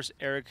Jeffers,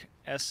 Eric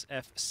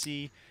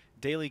SFC,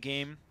 Daily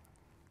Game,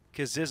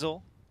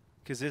 Kazizle,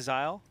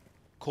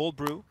 Cold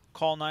Brew,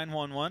 Call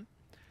 911,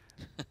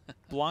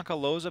 Blanca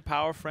Loza,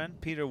 Power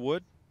Friend, Peter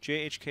Wood,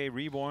 JHK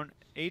Reborn,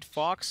 8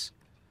 Fox.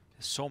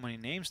 There's so many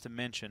names to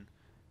mention.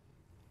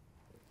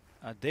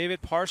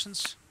 David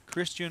Parsons,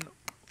 Christian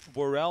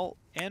Borrell,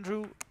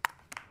 Andrew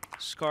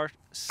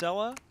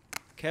Scarcella,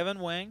 Kevin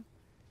Wang,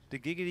 The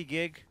Giggity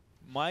Gig,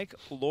 Mike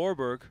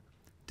Lorberg,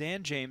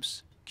 Dan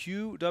James,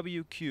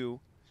 QWQ,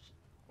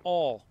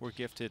 all were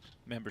gifted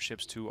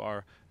memberships to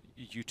our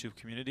YouTube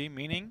community,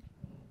 meaning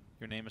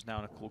your name is now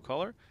in a cool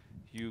color.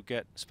 You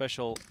get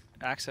special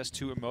access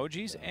to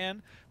emojis,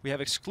 and we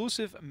have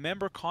exclusive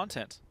member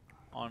content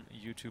on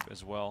YouTube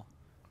as well.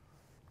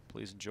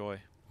 Please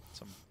enjoy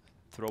some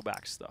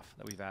throwback stuff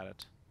that we've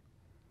added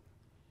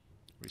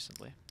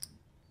recently.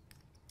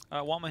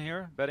 Wantman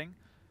here, betting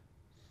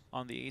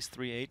on the ace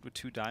 3-8 with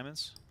 2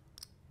 diamonds.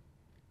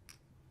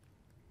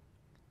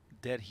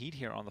 Dead heat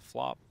here on the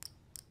flop.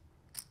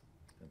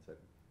 10 seconds.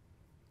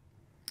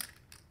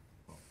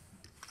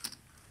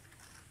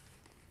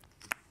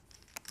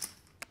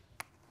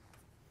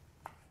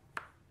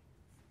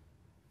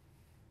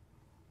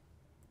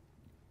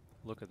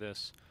 Look at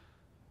this.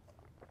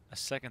 A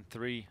second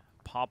 3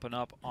 popping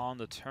up on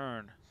the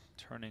turn,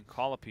 turning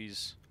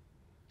Collopy's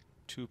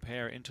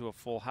 2-pair into a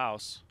full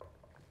house.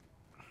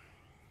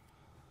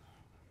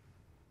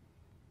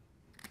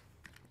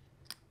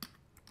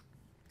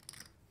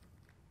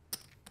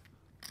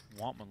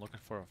 Wantman looking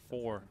for a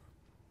 4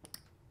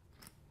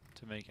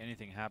 to make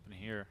anything happen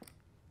here.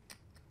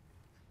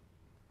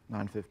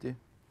 950.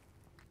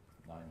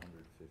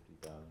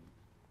 950,000.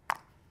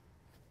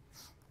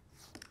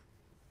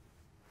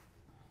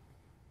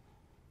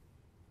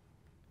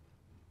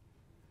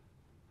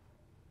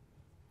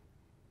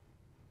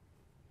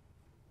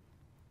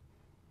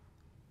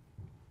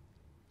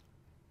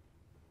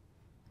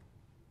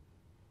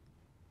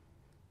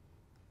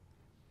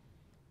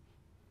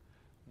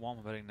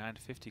 Wantman betting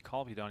 950.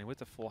 Collopy Donnie with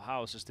the full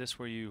house. Is this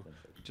where you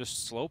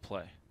just slow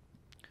play?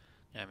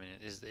 I mean,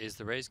 is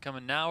the raise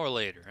coming now or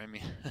later? I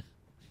mean,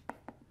 all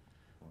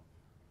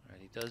right,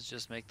 he does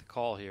just make the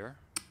call here.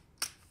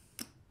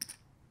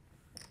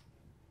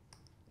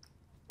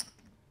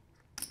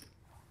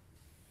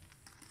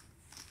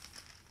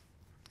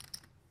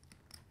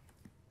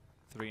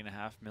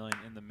 $3.5 million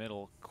in the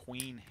middle.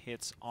 Queen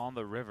hits on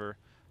the river.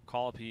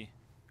 Collopy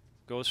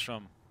goes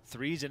from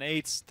 3s and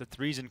 8s to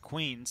 3s and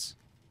queens.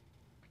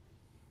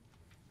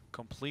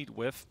 Complete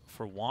whiff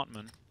for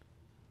Wantman.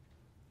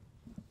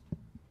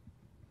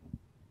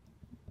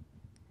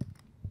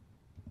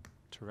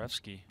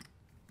 Touresvki,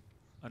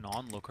 an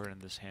onlooker in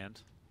this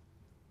hand,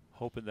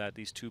 hoping that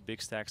these two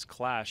big stacks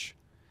clash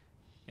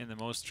in the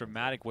most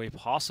dramatic way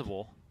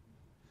possible.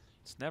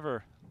 It's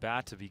never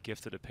bad to be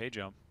gifted a pay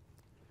jump.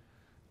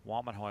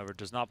 Wantman, however,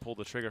 does not pull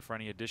the trigger for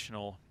any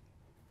additional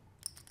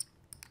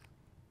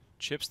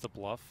chips to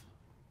bluff.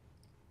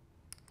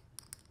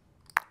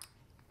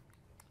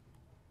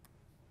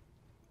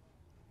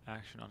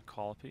 Action on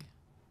Collopy,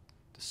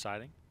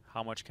 deciding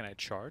how much can I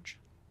charge.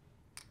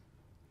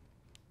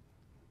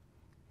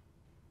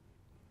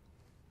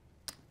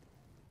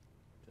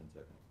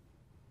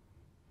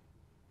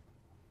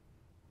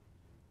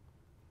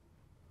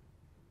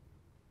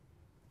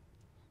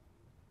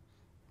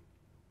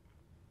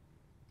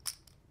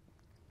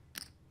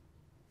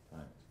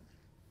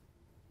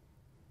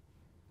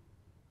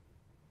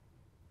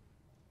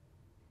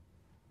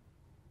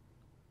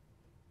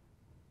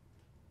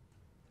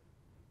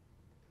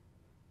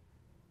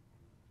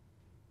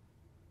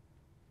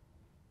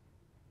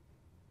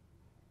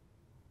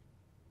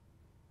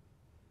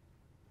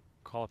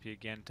 Collopy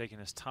again taking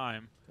his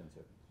time.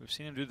 We've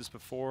seen him do this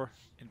before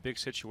in big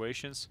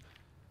situations,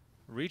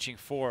 reaching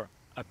for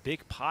a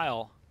big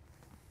pile.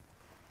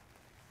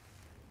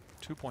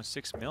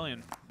 2.6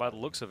 million by the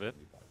looks of it.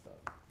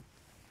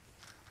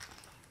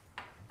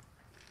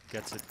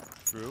 Gets it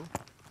through.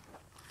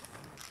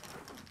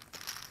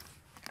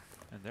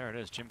 And there it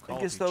is, Jim Collopy.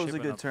 I guess that was a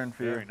chipping good up turn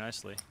for very you.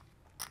 nicely.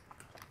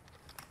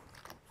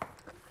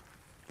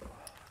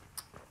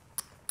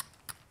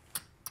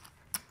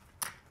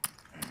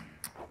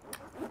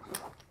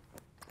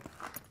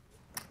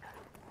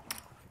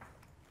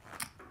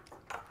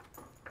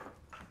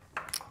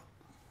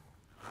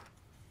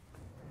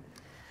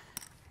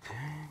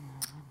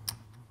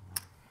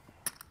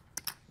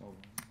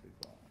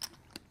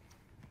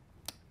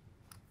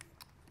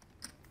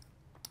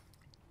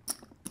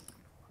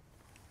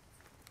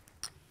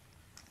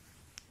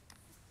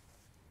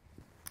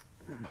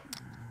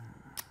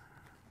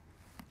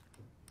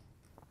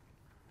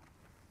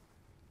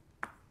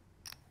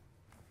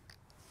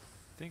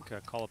 think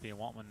Collopy and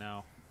Wantman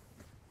now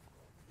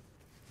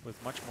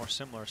with much more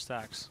similar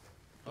stacks.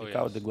 Oh, Take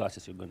out yes. the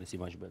glasses, you're gonna see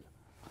much better.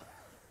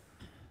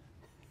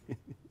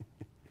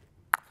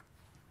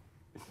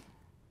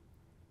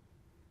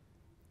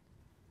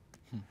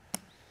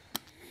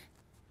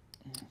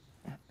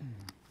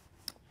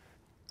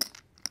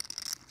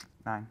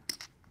 Nine.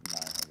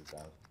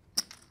 900,000.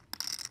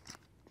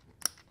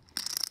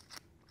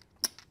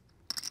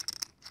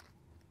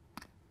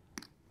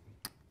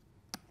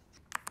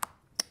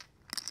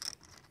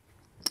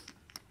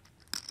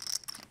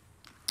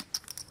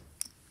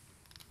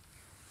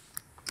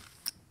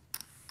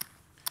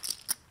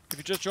 If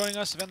you're just joining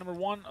us, event number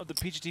 1 of the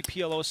PGT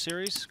PLO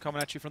series, coming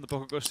at you from the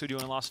PokerGO Studio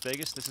in Las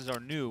Vegas. This is our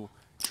new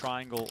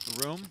triangle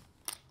room.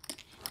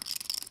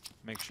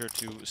 Make sure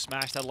to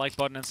smash that like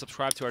button and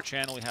subscribe to our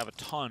channel. We have a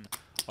ton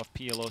of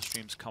PLO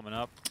streams coming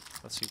up.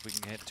 Let's see if we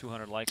can hit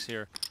 200 likes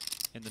here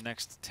in the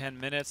next 10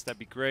 minutes. That'd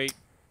be great.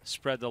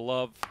 Spread the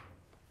love.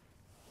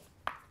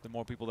 The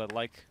more people that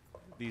like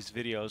these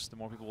videos, the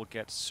more people will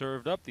get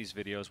served up these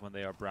videos when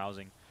they are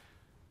browsing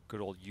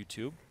good old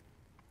YouTube.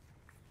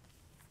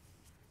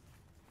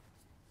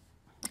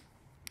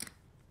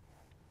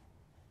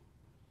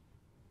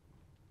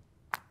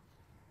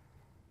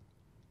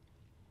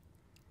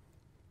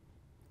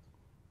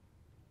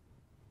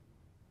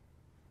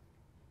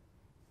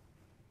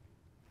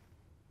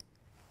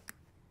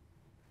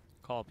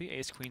 Collopy,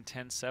 ace, queen,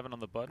 10, 7 on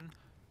the button.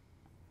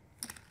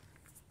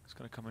 It's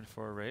going to come in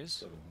for a raise.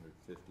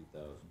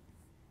 750,000.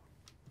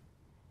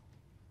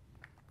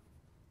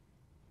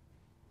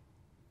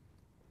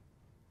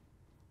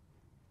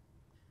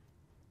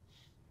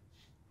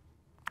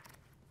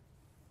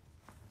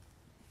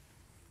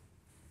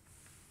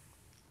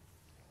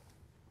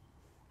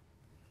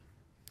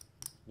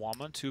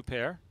 Wantman, 2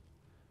 pair.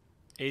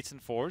 8s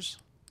and 4s.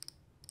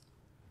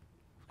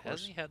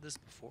 Hasn't he had this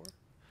before?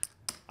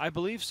 I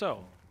believe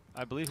so.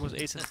 I believe it was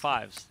 8s and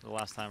 5s the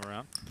last time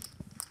around.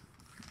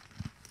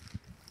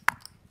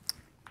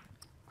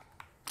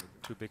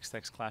 2 big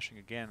stacks clashing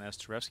again as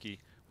Touresvki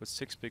with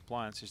 6 big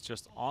blinds is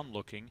just on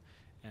looking.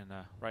 And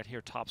right here,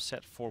 top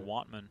set for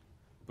Wantman.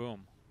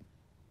 Boom.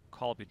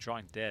 Collopy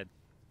drawing dead.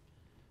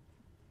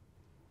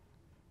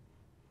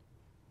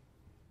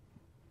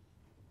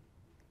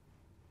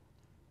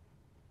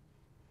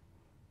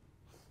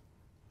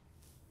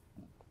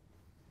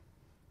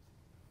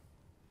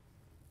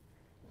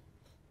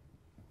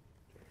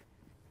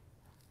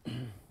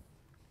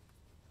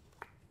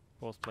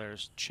 Both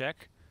players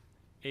check.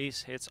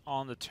 Ace hits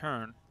on the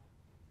turn.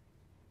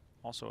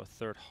 Also a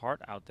third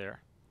heart out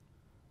there.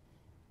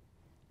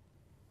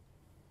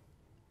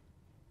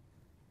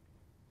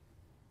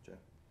 Check.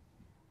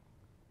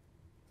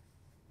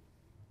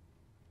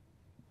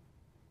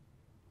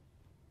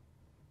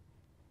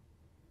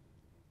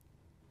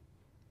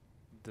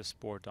 This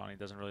board, Donnie,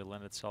 doesn't really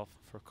lend itself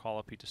for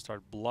Collopy to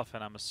start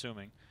bluffing, I'm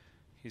assuming.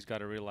 He's got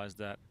to realize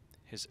that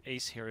his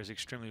ace here is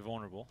extremely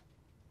vulnerable.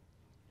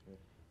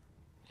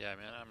 Yeah, I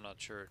mean, I'm not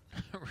sure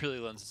it really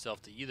lends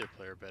itself to either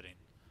player betting.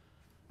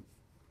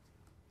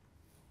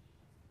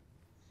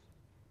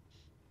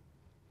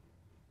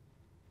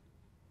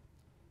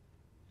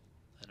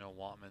 I know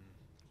Wantman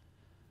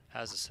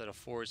has a set of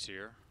 4s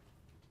here,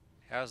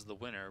 has the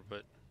winner,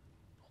 but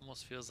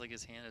almost feels like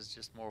his hand is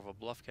just more of a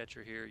bluff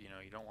catcher here. You know,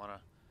 you don't want to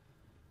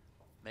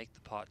make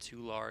the pot too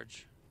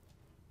large.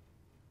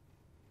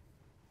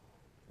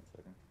 10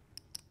 seconds.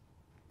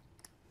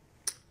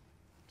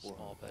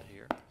 Small bet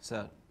here.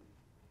 Set.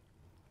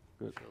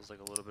 Good. Feels like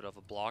a little bit of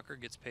a blocker.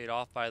 Gets paid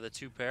off by the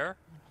 2 pair.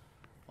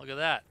 Look at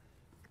that.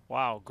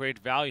 Wow, great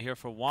value here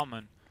for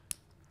Wantman.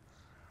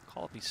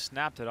 Collopy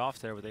snapped it off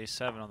there with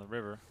ace-7 on the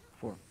river.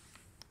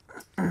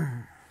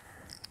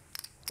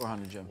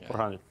 400, Jim. Yeah.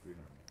 400. I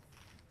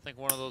think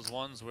one of those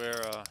ones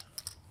where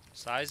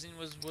sizing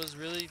was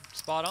really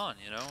spot on,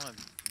 you know, a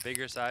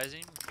bigger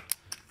sizing.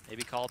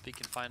 Maybe Collopy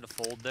can find a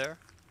fold there.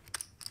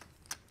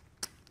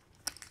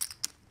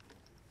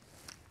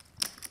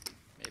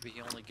 Maybe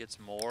he only gets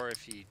more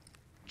if he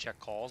check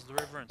calls the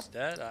river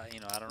instead. You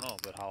know, I don't know,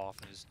 but how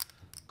often is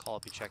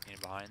Collopy checking it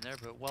behind there?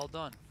 But well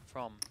done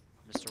from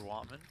Mr.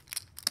 Wantman.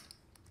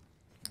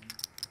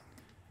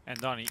 And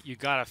Donnie, you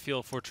got to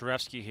feel for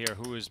Touresvki here,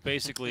 who is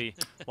basically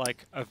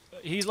like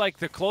he's like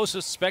the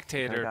closest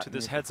spectator to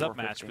this heads-up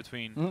match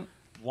between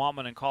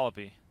Wantman and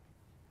Collopy.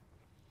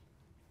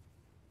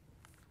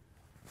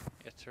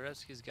 Yeah,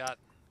 Touresvki's got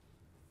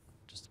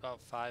just about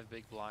 5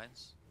 big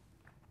blinds,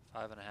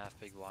 5.5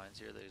 big blinds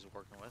here that he's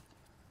working with.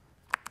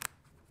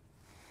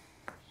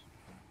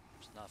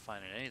 Just not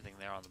finding anything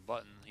there on the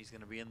button. He's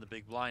going to be in the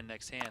big blind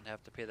next hand,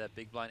 have to pay that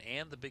big blind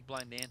and the big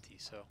blind ante.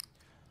 So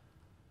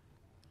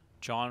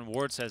John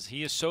Ward says,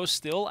 he is so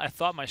still, I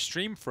thought my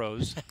stream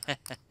froze.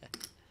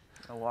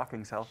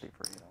 Walking's healthy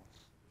for you,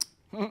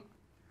 though.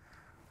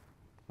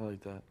 I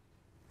like that.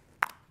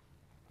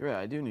 You're right,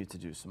 I do need to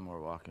do some more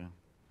walking.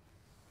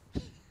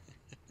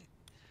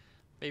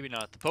 maybe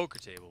not at the poker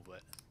table,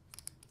 but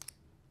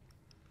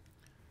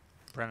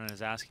Brennan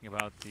is asking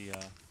about the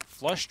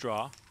flush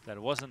draw that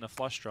wasn't a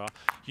flush draw,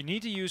 you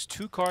need to use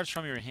 2 cards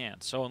from your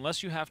hand. So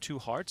unless you have 2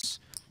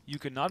 hearts, you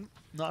cannot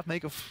not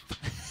make a.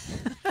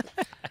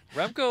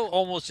 Remco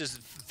almost just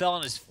fell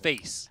on his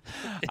face.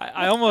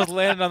 I almost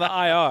landed on the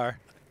IR.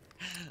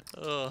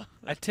 Ugh.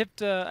 I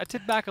tipped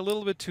back a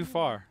little bit too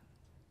far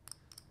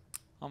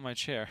on my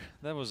chair.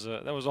 That was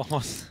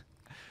almost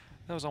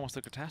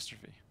a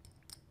catastrophe.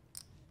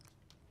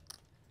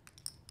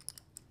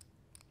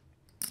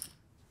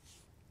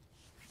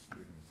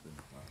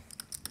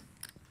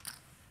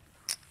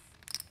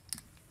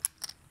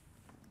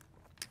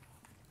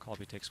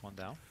 Collopy takes one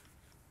down.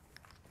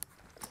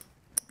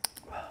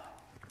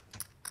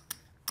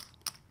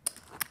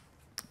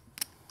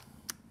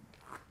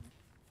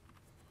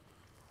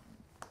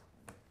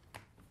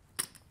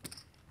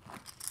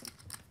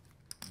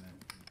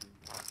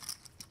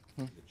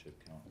 The chip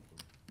count.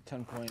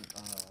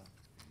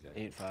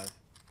 10.85.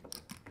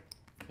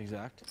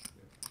 Exact.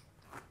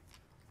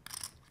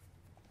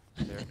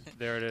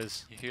 There it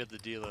is. You hear the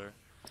dealer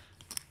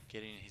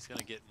getting. He's going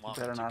to get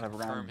Better Wantman not to have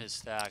confirm round. his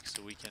stack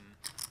so we can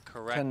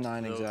correct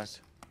 10.9 those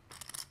exact.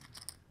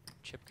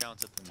 chip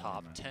counts at the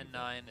top.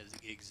 10-9 is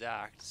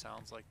exact.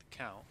 Sounds like the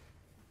count.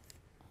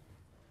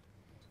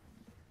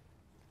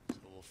 So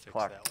we'll fix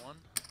Clock. that one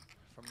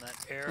from that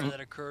error that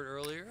occurred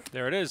earlier.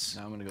 There it is.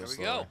 Now I'm gonna go There we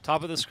slower. go.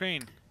 Top of the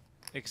screen.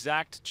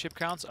 Exact chip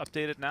counts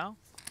updated now.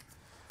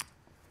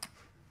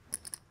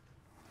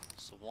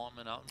 So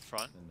Wantman out in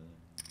front.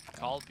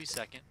 Collopy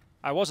second.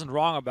 I wasn't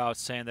wrong about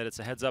saying that it's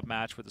a heads-up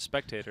match with the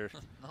spectator,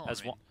 No,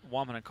 as I mean,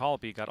 Wantman and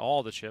Collopy got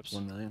all the chips.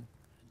 1 million.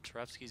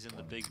 Touresvki's in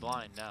the big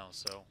blind now,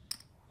 so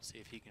see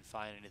if he can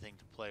find anything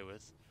to play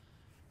with.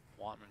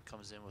 Wantman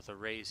comes in with a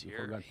raise here.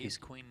 forgot Ace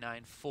to- Queen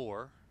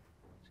 9-4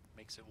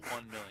 makes it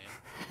 1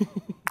 million.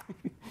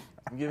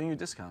 I'm giving you a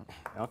discount.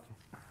 Okay.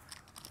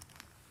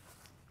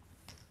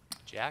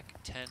 Jack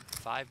 10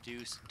 5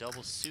 deuce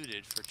double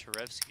suited for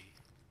Touresvki.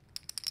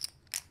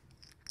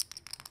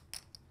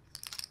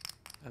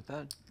 Not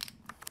bad.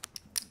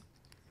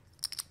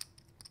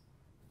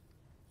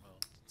 Well,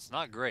 it's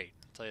not great,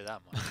 I'll tell you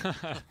that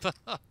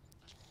much.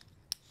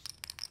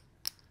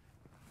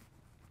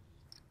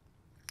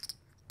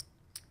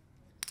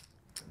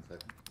 10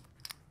 seconds.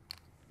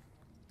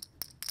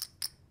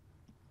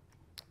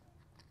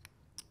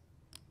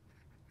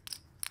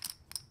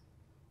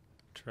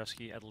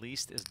 Touresvki at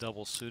least is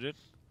double suited.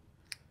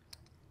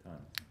 Done.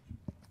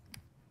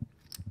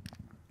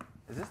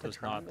 Is this the Does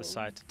not triangle?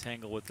 decide to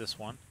tangle with this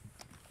one.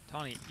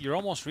 Tony, you're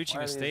almost reaching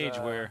Why a are these, stage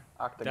where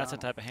that's the octagonal?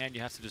 type of hand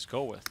you have to just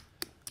go with.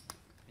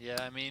 Yeah,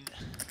 I mean,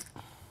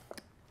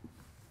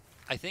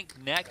 I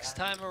think next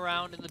time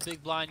around in the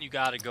big blind, you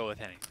got to go with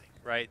anything,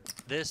 right?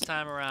 This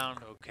time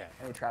around, okay.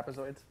 Any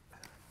trapezoids?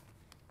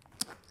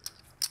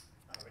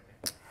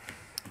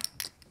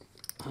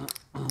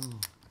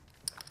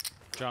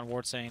 John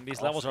Ward saying these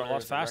All levels are a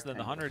lot squares are faster than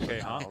the rectangles.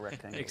 100K, huh? All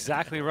rectangles.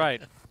 Exactly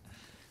right.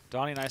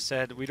 Donnie and I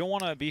said we don't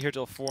want to be here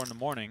till 4 in the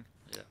morning.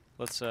 Yeah.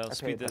 Let's pay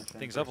speed the attention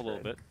things in up a first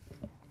little grade. bit.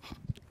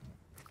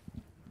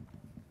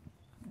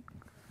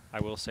 I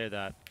will say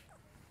that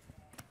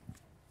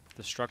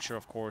the structure,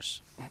 of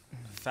course,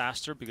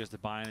 faster because the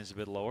buy-in is a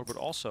bit lower, but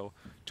also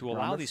to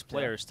allow Rhombus? these Yeah.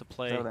 players to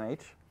play Is that with an H?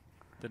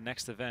 the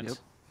next event. Yep.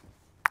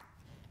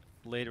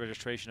 Late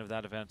registration of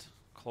that event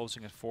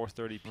closing at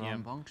 4:30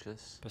 p.m.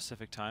 Rambunctious.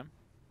 Pacific time.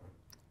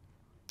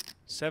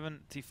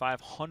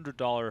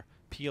 $7,500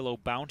 PLO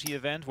bounty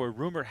event where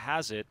rumor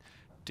has it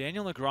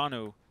Daniel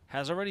Negreanu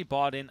has already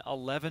bought in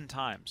 11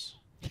 times.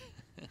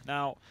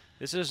 Now,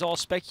 this is all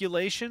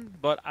speculation,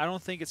 but I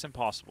don't think it's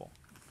impossible.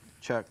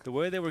 Check. The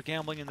way they were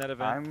gambling in that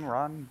event, I'm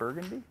Ron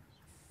Burgundy.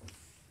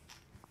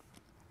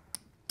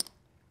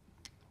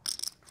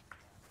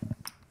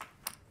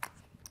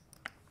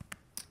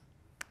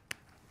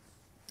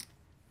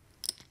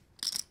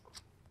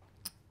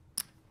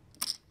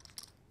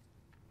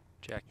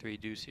 Jack 3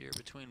 deuce here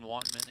between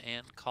Wantman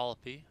and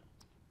Collopy.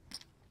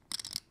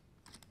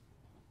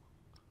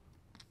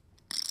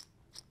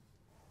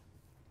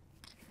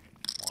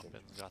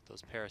 Wantman's got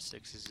those pair of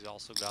sixes. He's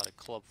also got a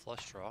club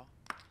flush draw.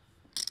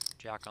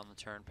 Jack on the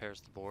turn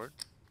pairs the board.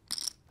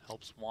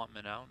 Helps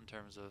Wantman out in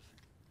terms of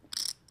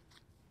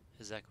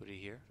his equity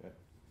here. Check.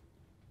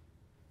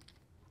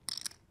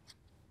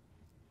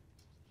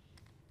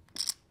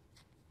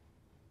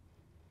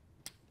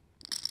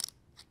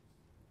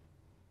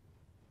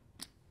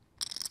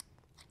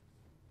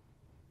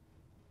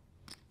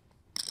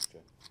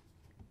 Check.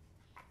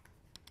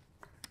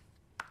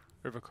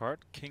 river card,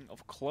 king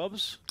of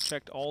clubs,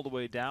 checked all the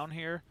way down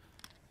here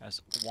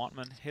as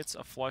Wantman hits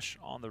a flush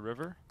on the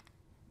river.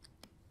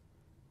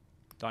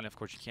 Donnie, of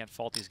course, you can't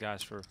fault these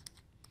guys for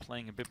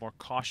playing a bit more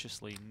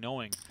cautiously,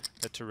 knowing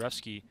that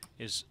Touresvki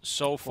is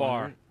so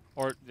far,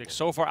 or like,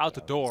 so far out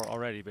the door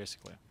already,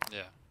 basically.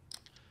 Yeah.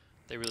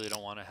 They really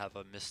don't want to have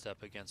a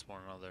misstep against one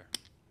another.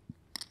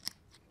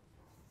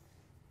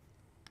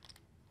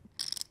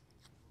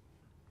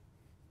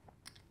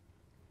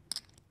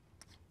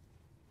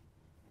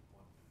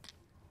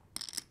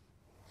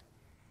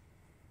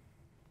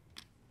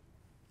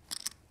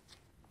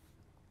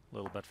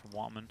 Little bet from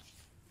Wantman.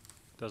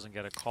 doesn't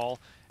get a call.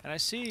 And I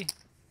see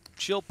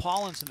Jill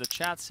Pollins in the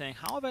chat saying,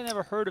 how have I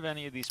never heard of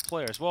any of these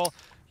players? Well,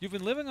 you've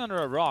been living under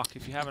a rock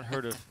if you haven't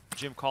heard of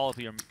Jim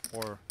Collopy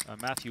or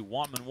Matthew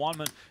Wantman.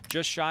 Wantman,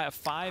 just shy of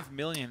 $5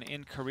 million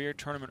in career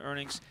tournament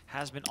earnings,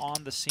 has been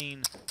on the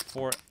scene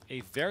for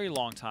a very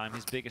long time.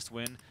 His biggest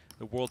win,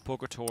 the World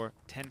Poker Tour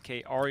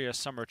 10K Aria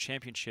Summer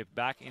Championship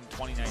back in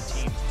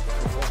 2019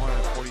 for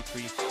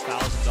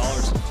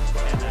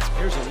 $443,000. And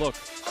here's a look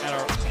at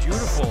our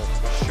beautiful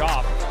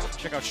shop.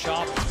 Check out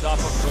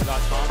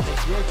shop.pokergo.com.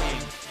 Take your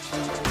game to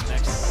the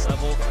next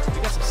level.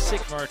 We got some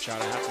sick merch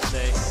out, I have to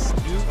say.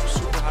 New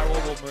super high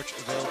roll merch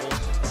available,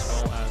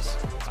 as well as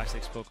High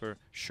Stakes Poker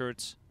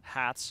shirts,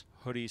 hats,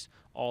 hoodies,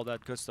 all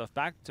that good stuff.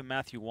 Back to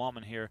Matthew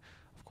Wantman here.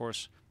 Of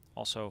course,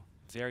 also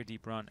very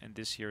deep run in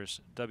this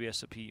year's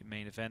WSOP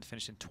main event.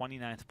 Finished in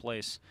 29th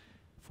place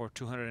for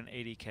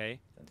 $280K.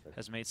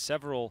 Has made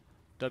several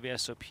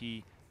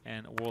WSOP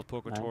and World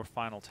Poker Tour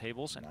final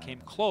tables and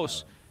came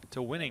close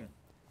to winning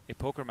a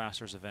Poker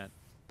Masters event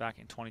back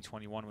in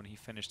 2021 when he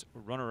finished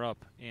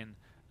runner-up in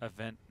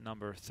event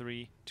number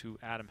 3 to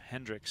Adam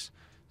Hendricks.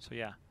 So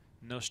yeah,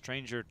 no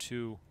stranger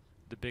to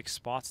the big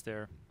spots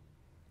there.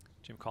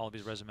 Jim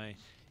Collopy's resume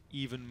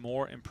even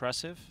more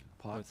impressive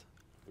with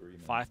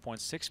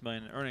 5.6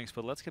 million in earnings.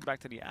 But let's get back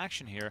to the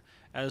action here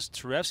as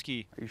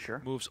Touresvki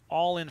moves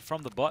all in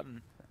from the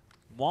button.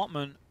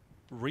 Wantman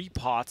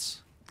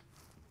repots,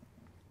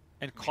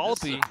 and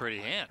Collopy. This is a pretty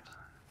hand.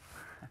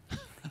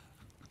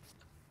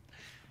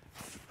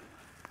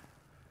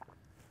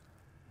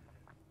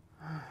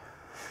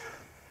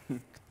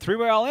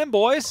 Three-way all in,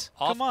 boys.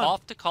 Come on.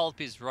 Off to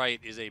Collopy's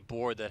right is a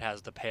board that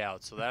has the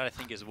payout, so that I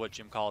think is what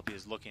Jim Collopy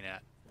is looking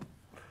at.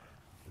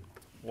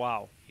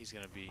 Wow. He's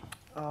going to be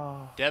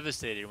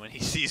devastated when he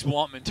sees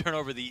Wantman turn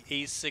over the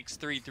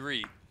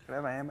ace-6-3-3. Can I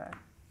have my hand back?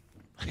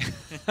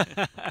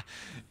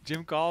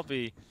 Jim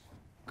Collopy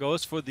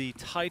goes for the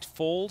tight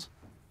fold.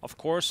 Of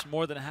course,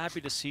 more than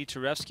happy to see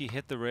Touresvki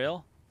hit the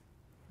rail.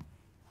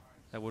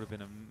 That would have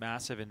been a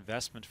massive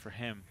investment for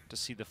him to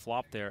see the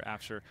flop there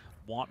after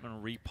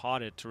Wantman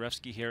repotted.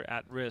 Touresvki here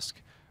at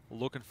risk,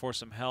 looking for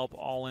some help,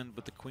 all in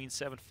with the queen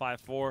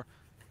 7-5-4.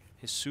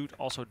 His suit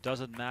also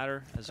doesn't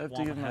matter as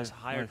Wantman has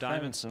higher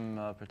diamonds. Some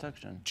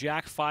protection.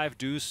 Jack 5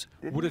 deuce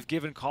would have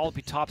given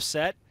Collopy top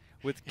set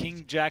with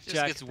king jack Just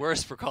jack. gets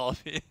worse for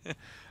Collopy.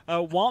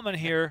 Wantman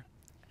here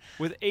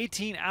with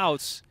 18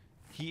 outs.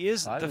 He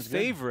is the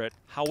favorite.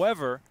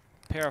 However,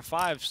 pair of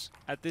fives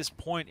at this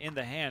point in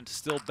the hand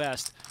still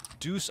best.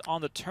 Deuce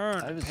on the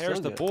turn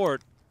pairs the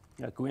board.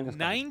 Yeah, queen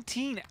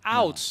 19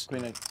 outs. No,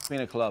 queen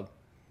of club.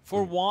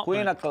 For Wantman.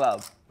 Queen of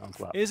club.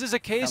 Is this a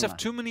case of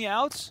too many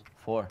outs?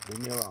 4.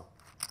 Bring me around.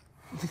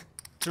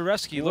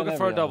 Touresvki looking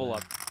for a double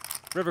up.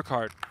 River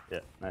card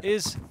nice.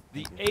 is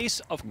the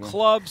ace of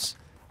clubs,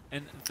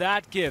 and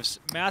that gives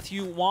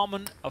Matthew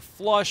Wantman a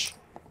flush,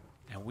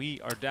 and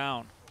we are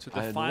down to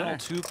the final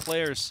 2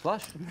 players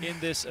in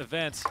this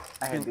event.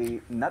 I had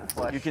the nut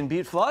flush. You can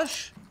beat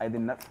flush? I had the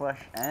nut flush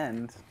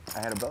and I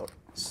had a boat.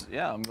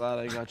 Yeah, I'm glad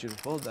I got you to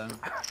fold then.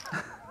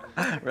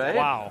 Right?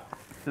 Wow.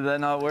 Did that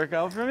not work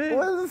out for me?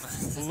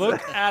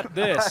 Look at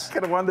this. I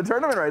could have won the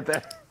tournament right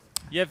there.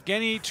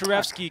 Evgeni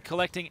Touresvki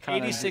collecting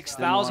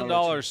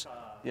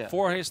 $86,000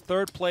 for his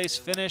 3rd place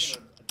finish.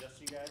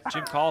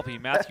 Jim Collopy,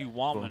 Matthew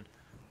Wantman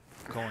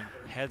going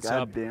heads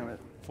up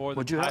for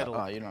the title.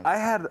 I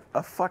had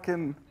a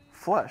fucking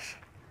flush,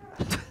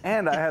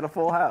 and I had a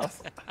full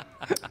house.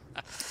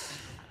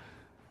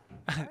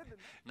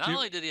 Not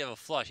only did he have a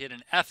flush, he had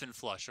an effing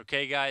flush,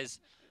 okay, guys?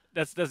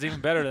 That's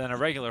even better than a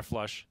regular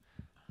flush.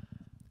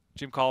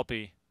 Jim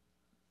Collopy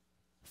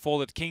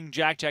folded king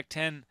jack jack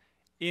 10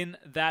 in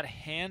that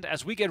hand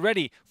as we get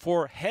ready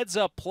for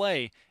heads-up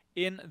play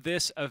in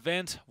this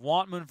event.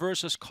 Wantman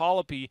versus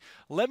Collopy.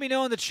 Let me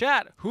know in the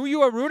chat who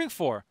you are rooting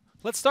for.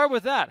 Let's start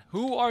with that.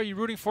 Who are you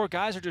rooting for?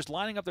 Guys are just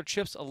lining up their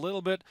chips a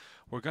little bit.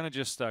 We're going to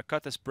just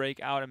cut this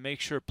break out and make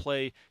sure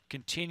play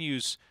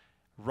continues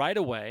right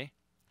away.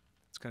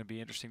 It's going to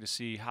be interesting to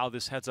see how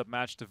this heads-up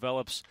match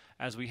develops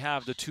as we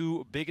have the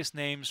 2 biggest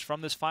names from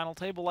this final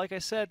table. Like I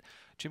said,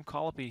 Jim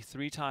Collopy,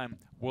 3-time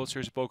World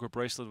Series Poker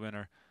bracelet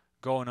winner,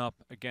 going up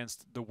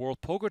against the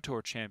World Poker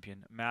Tour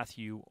champion,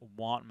 Matthew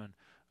Wantman,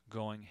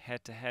 going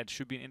head-to-head.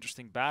 Should be an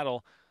interesting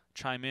battle.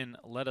 Chime in,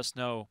 let us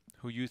know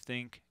who you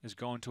think is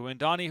going to win.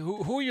 Donnie,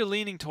 who are you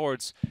leaning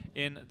towards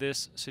in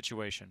this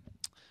situation?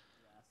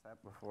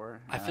 Before.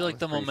 I feel like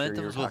the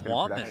momentum's with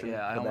Wantman.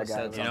 Yeah, I almost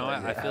said something.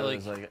 I feel I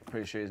was like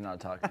pretty sure he's not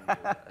talking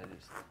to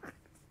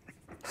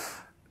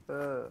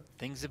you.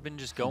 Things have been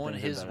just going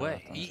his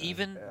way.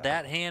 Even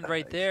that hand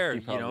right there,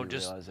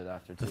 just the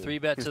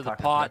 3-bet to the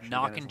pot,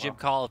 knocking Jim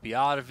Collopy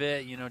out of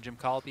it. Jim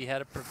Collopy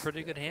had a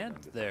pretty good hand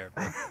there.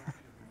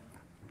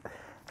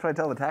 Try to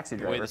tell the taxi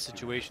driver. The way the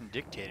situation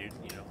dictated,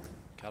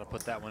 got to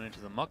put that one into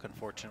the muck,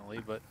 unfortunately.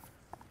 But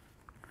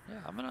yeah,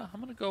 I'm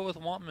gonna go with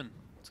Wantman.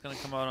 It's gonna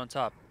come out on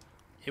top.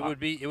 It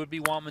would be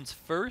Wantman's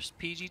first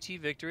PGT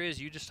victory,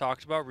 as you just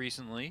talked about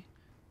recently.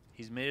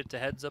 He's made it to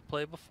heads-up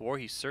play before.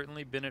 He's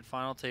certainly been at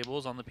final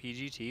tables on the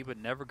PGT, but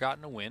never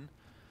gotten a win.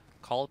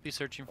 Collopy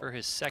searching for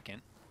his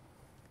 2nd.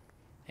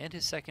 And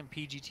his second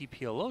PGT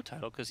PLO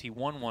title, because he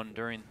won one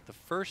during the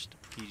first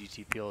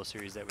PGT PLO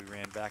series that we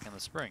ran back in the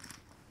spring.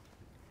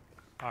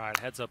 All right,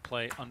 heads up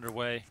play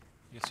underway.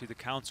 You can see the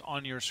counts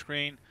on your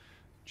screen.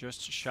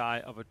 Just shy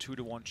of a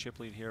 2-1 chip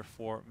lead here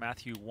for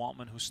Mathyue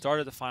Wantman, who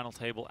started the final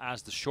table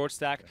as the short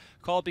stack.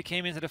 Collopy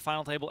came into the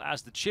final table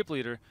as the chip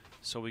leader,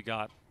 so we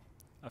got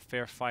a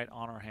fair fight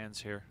on our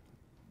hands here.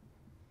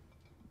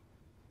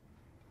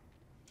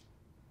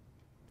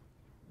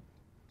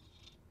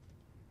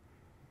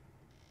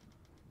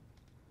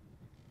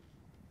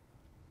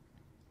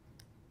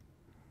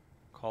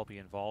 Collopy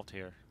involved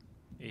here.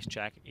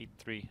 Ace-Jack,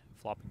 8-3,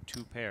 flopping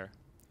 2 pair.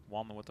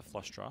 Wantman with the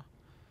flush draw.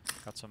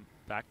 Got some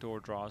backdoor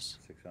draws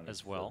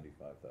as well.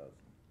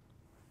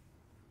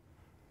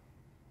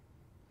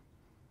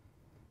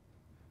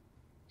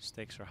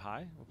 Stakes are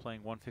high. We're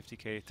playing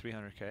 150K,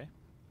 300K.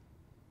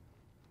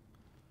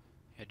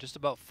 Yeah, just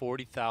about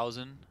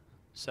 40,000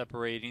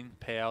 separating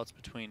payouts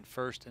between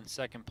first and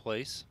second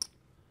place.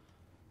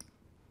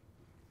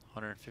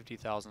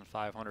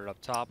 150,500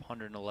 up top,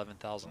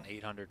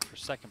 111,800 for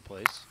second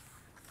place.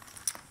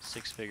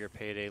 Six-figure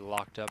payday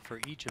locked up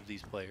for each of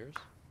these players.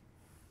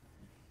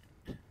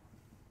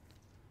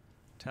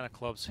 10 of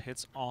clubs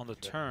hits on the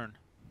turn.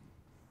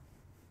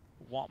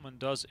 Wantman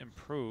does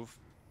improve.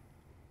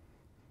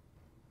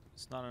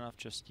 It's not enough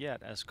just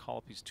yet, as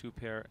Collopy's 2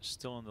 pair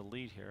still in the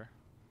lead here.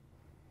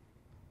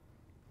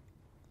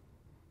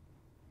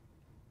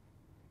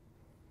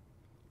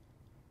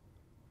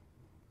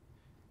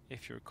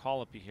 If you're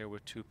Collopy here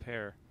with 2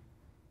 pair,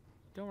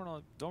 don't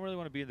really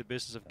want to be in the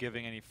business of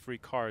giving any free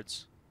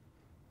cards.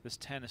 This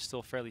 10 is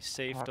still fairly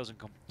safe, doesn't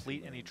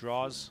complete any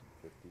draws.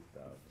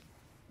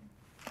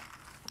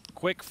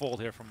 Quick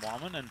fold here from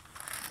Wantman, and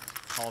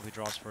Collopy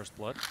draws first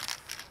blood.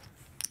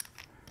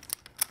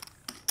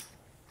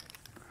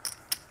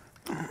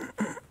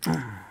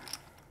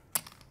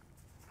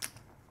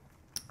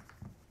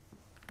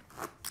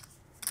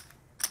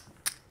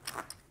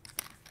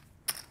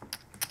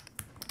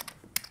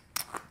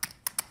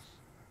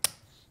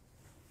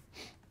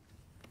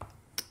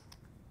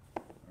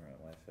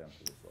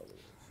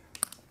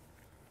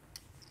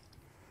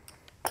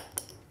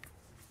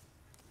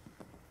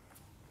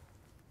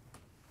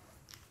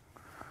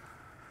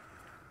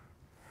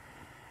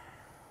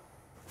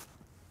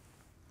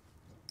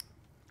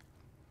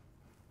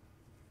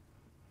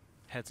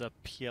 Heads up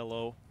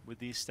PLO with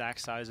these stack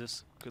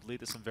sizes could lead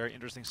to some very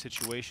interesting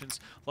situations.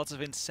 Lots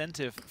of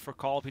incentive for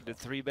Collopy to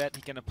 3-bet.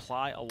 He can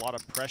apply a lot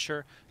of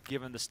pressure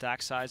given the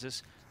stack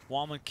sizes.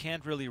 Wantman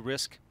can't really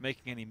risk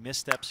making any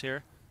missteps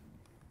here.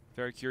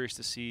 Very curious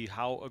to see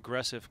how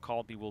aggressive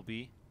Collopy will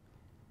be.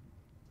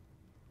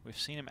 We've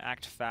seen him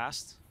act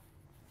fast,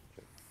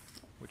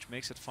 which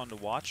makes it fun to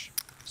watch.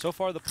 So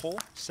far the poll,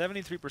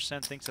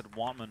 73% thinks that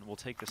Wantman will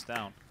take this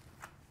down.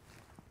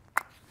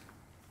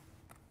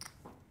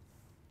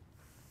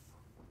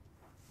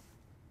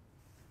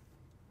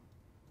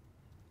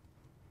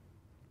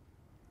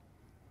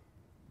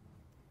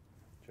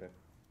 Check.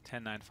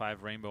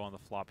 10-9-5 rainbow on the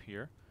flop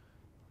here.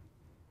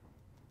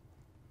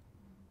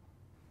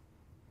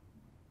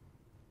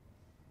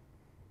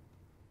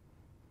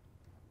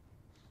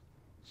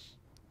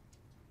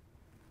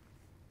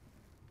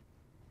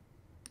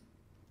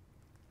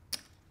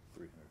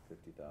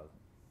 $350,000.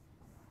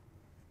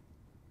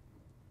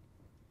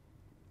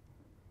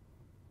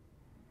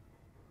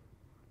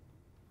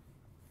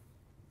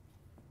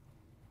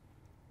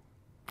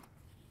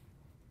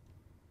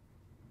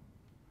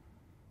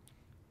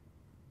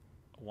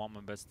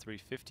 Wantman bets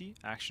 350.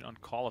 Action on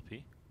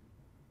Collopy.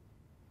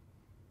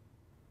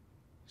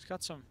 He's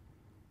got some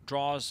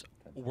draws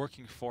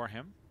working for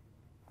him.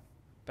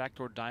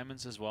 Backdoor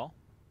diamonds as well.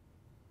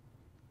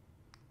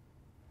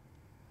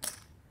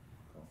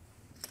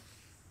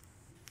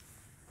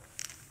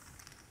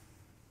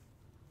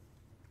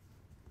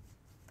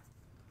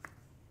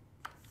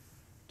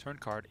 Turn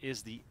card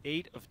is the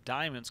 8 of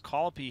diamonds.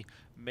 Collopy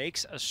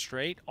makes a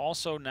straight.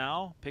 Also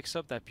now picks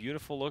up that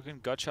beautiful looking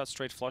gut shot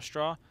straight flush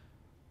draw.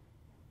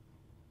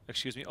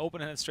 Excuse me,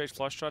 open-handed straight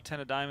flush draw, 10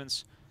 of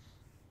diamonds.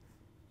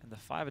 And the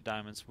 5 of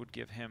diamonds would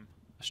give him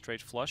a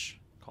straight flush.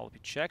 Collopy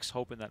checks,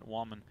 hoping that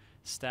Wantman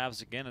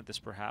stabs again at this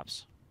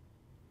perhaps.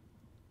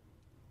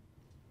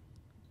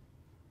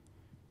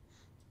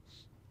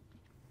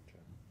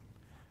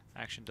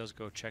 Action does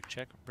go check,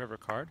 check, river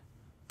card.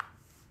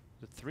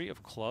 The 3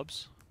 of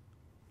clubs.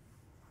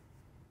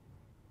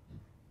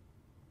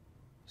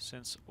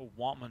 Since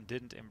Wantman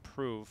didn't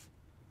improve,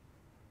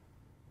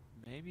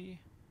 maybe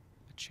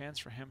a chance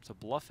for him to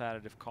bluff at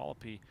it if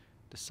Collopy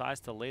decides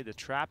to lay the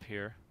trap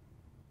here.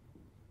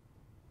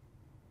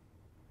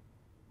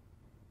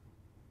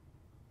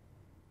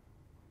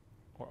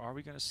 Or are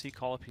we going to see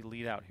Collopy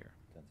lead out here?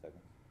 10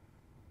 seconds.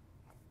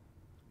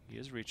 He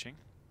is reaching.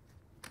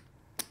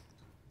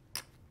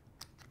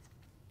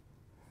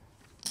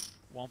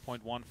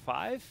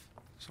 1.15.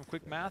 Some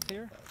quick math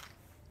here.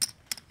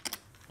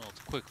 Well,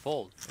 it's a quick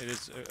fold. It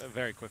is a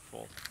very quick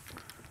fold.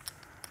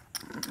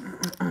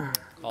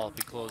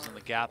 Collopy closing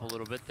the gap a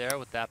little bit there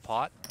with that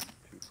pot.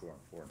 2, 4, and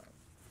 4 now.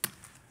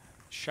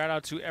 Shout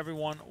out to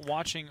everyone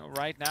watching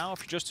right now. If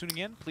you're just tuning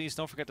in, please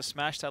don't forget to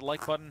smash that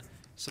like button.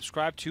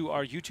 Subscribe to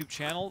our YouTube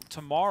channel.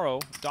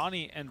 Tomorrow,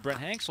 Donnie and Brent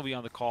Hanks will be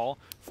on the call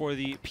for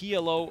the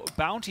PLO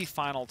Bounty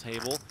Final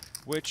Table,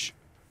 which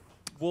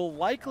will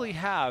likely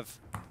have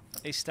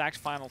a stacked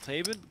final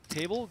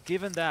table,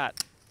 given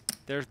that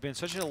there's been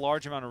such a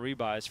large amount of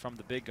rebuys from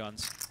the big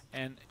guns.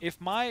 And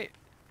if my...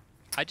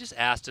 I just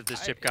asked if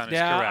this chip count is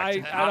correct.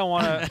 correct. I don't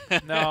want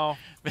to... No.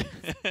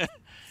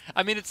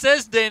 I mean, it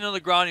says Daniel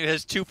Negreanu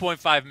has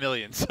 2.5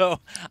 million,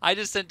 so I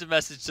just sent a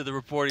message to the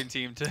reporting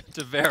team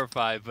to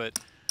verify, but...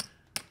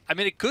 I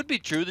mean, it could be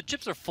true. The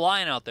chips are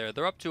flying out there.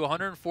 They're up to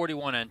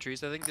 141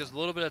 entries. I think there's a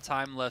little bit of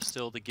time left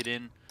still to get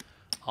in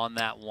on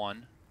that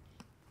one.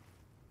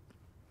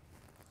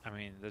 I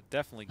mean, they're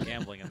definitely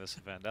gambling in this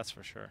event, that's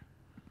for sure.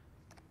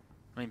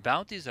 I mean,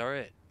 bounties are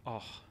it.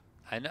 Oh,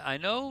 I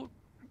know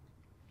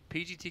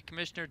PGT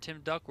Commissioner Tim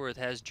Duckworth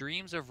has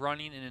dreams of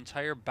running an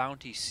entire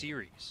bounty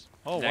series.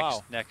 Oh,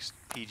 wow. Next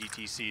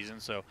PGT season,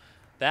 so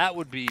that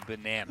would be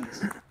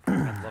bananas.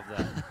 I'd love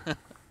that.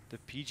 The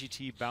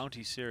PGT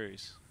Bounty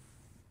Series.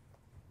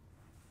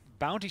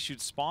 Bounty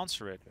should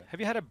sponsor it. Have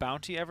you had a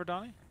bounty ever,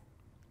 Donnie?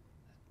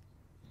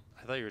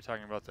 I thought you were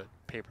talking about the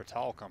paper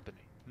towel company.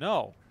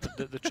 No,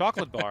 the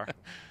chocolate bar.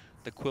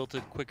 The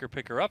quilted quicker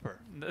picker-upper.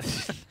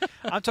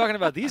 I'm talking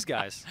about these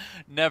guys.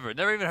 Never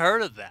even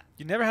heard of that.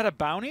 You never had a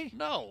bounty?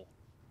 No.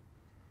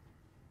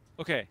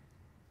 Okay.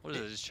 What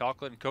is it, just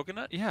chocolate and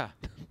coconut? Yeah,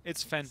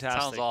 it's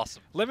fantastic. Sounds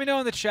awesome. Let me know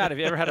in the chat if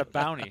you ever had a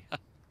bounty.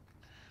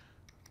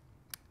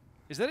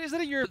 Is that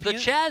a European?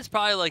 The chat's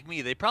probably like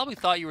me. They probably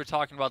thought you were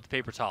talking about the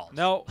paper towels.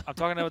 No, I'm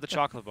talking about the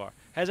chocolate bar.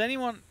 Has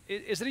anyone...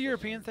 Is it a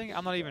European thing?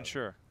 I'm not even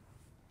sure.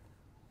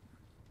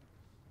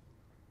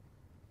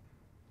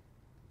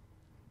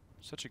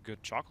 Such a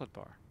good chocolate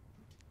bar.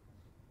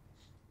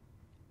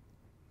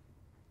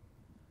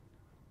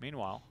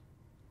 Meanwhile,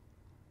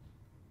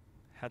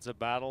 heads-up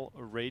battle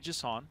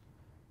rages on.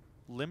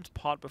 Limped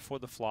pot before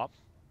the flop.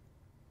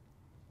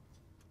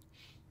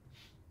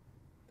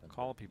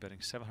 Collopy betting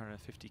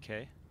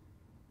 750K.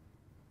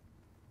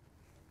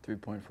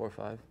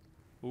 3.45.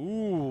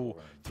 Ooh,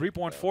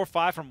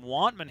 3.45 from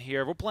Wantman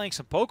here. We're playing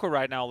some poker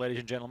right now, ladies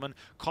and gentlemen.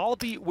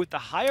 Collopy with the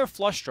higher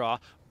flush draw.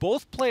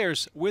 Both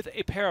players with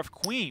a pair of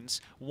queens.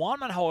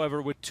 Wantman,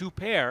 however, with two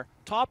pair,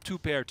 top two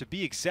pair to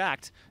be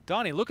exact.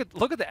 Donnie, look at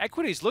the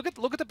equities. Look at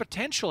the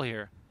potential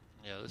here.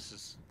 Yeah,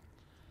 this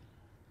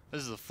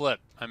is a flip.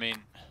 I mean,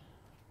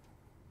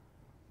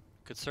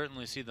 could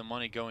certainly see the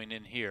money going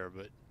in here,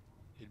 but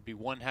it'd be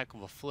one heck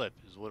of a flip,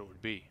 is what it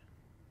would be.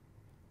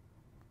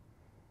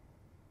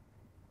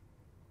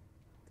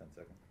 10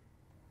 seconds.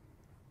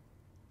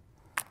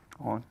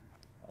 On.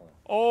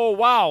 Oh,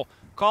 wow.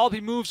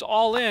 Collopy moves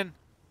all in.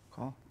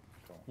 Call.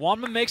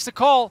 Wantman makes the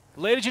call.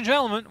 Ladies and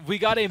gentlemen, we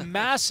got a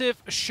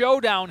massive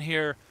showdown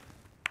here.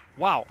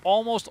 Wow,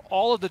 almost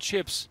all of the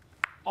chips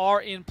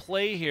are in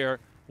play here.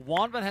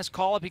 Wantman has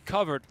Collopy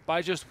covered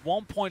by just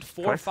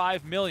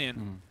 1.45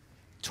 million.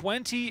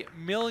 20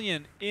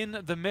 million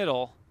in the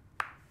middle.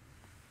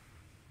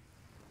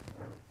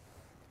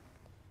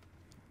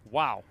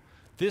 Wow.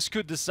 This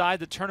could decide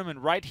the tournament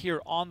right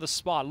here on the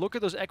spot. Look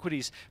at those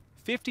equities,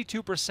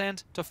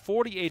 52% to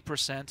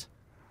 48%.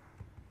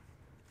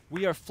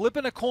 We are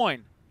flipping a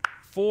coin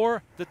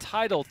for the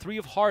title. 3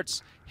 of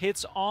hearts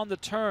hits on the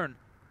turn.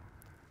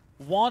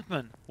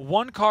 Wantman,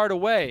 1 card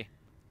away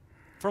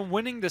from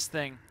winning this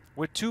thing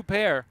with 2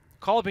 pair.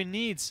 Collopy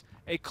needs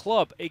a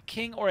club, a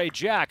king, or a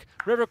jack.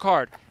 River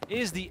card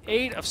is the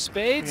 8 of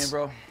spades.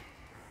 Bro.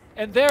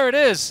 And there it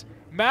is.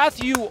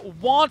 Matthew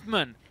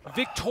Wantman,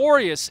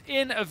 victorious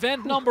in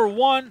event number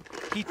 1.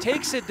 He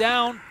takes it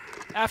down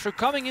after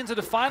coming into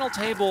the final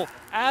table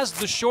as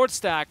the short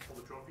stack.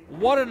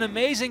 What an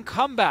amazing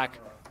comeback.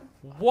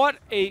 What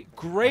a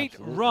great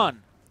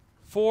run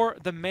for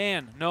the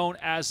man known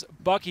as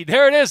Bucky.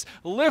 There it is,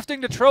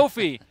 lifting the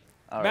trophy.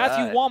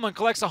 Matthew Wantman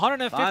collects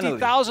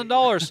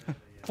 $150,000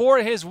 for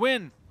his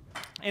win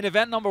in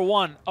event number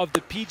 1 of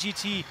the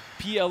PGT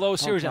PLO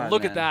series. And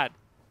look at that.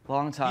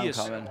 Long time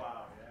coming.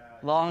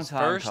 Long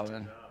time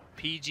coming.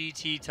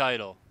 PGT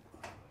title.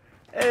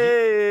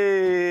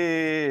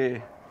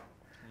 Hey!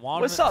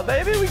 Wantman. What's up,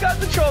 baby? We got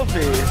the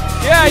trophy.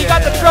 Yeah, you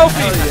got the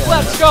trophy.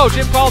 Let's go.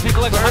 Jim Collopy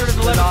collects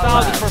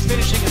 $111,000 for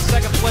finishing in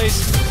 2nd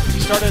place. He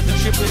started as the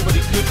chip leader, but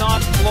he could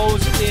not close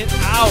it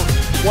out.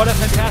 What a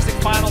fantastic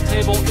final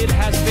table it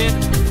has been.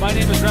 My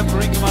name is Rem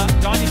Karinkama.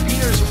 Donnie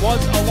Peters was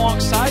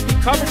alongside. The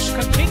coverage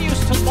continues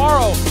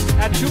tomorrow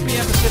at 2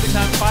 p.m. Pacific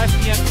time, 5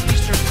 p.m.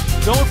 Eastern.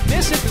 Don't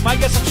miss it. We might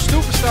get some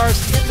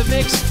superstars in the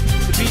mix.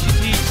 The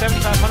PGT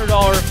 $7,500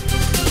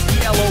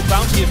 PLO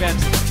bounty event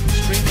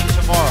streaming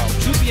tomorrow,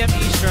 2 p.m.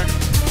 Eastern,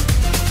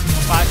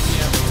 5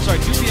 p.m. Sorry,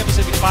 2 p.m.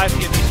 Pacific, 5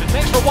 p.m. Eastern.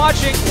 Thanks for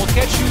watching. We'll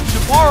catch you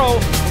tomorrow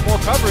for more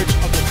coverage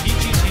of the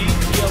PGT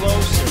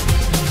PLO series.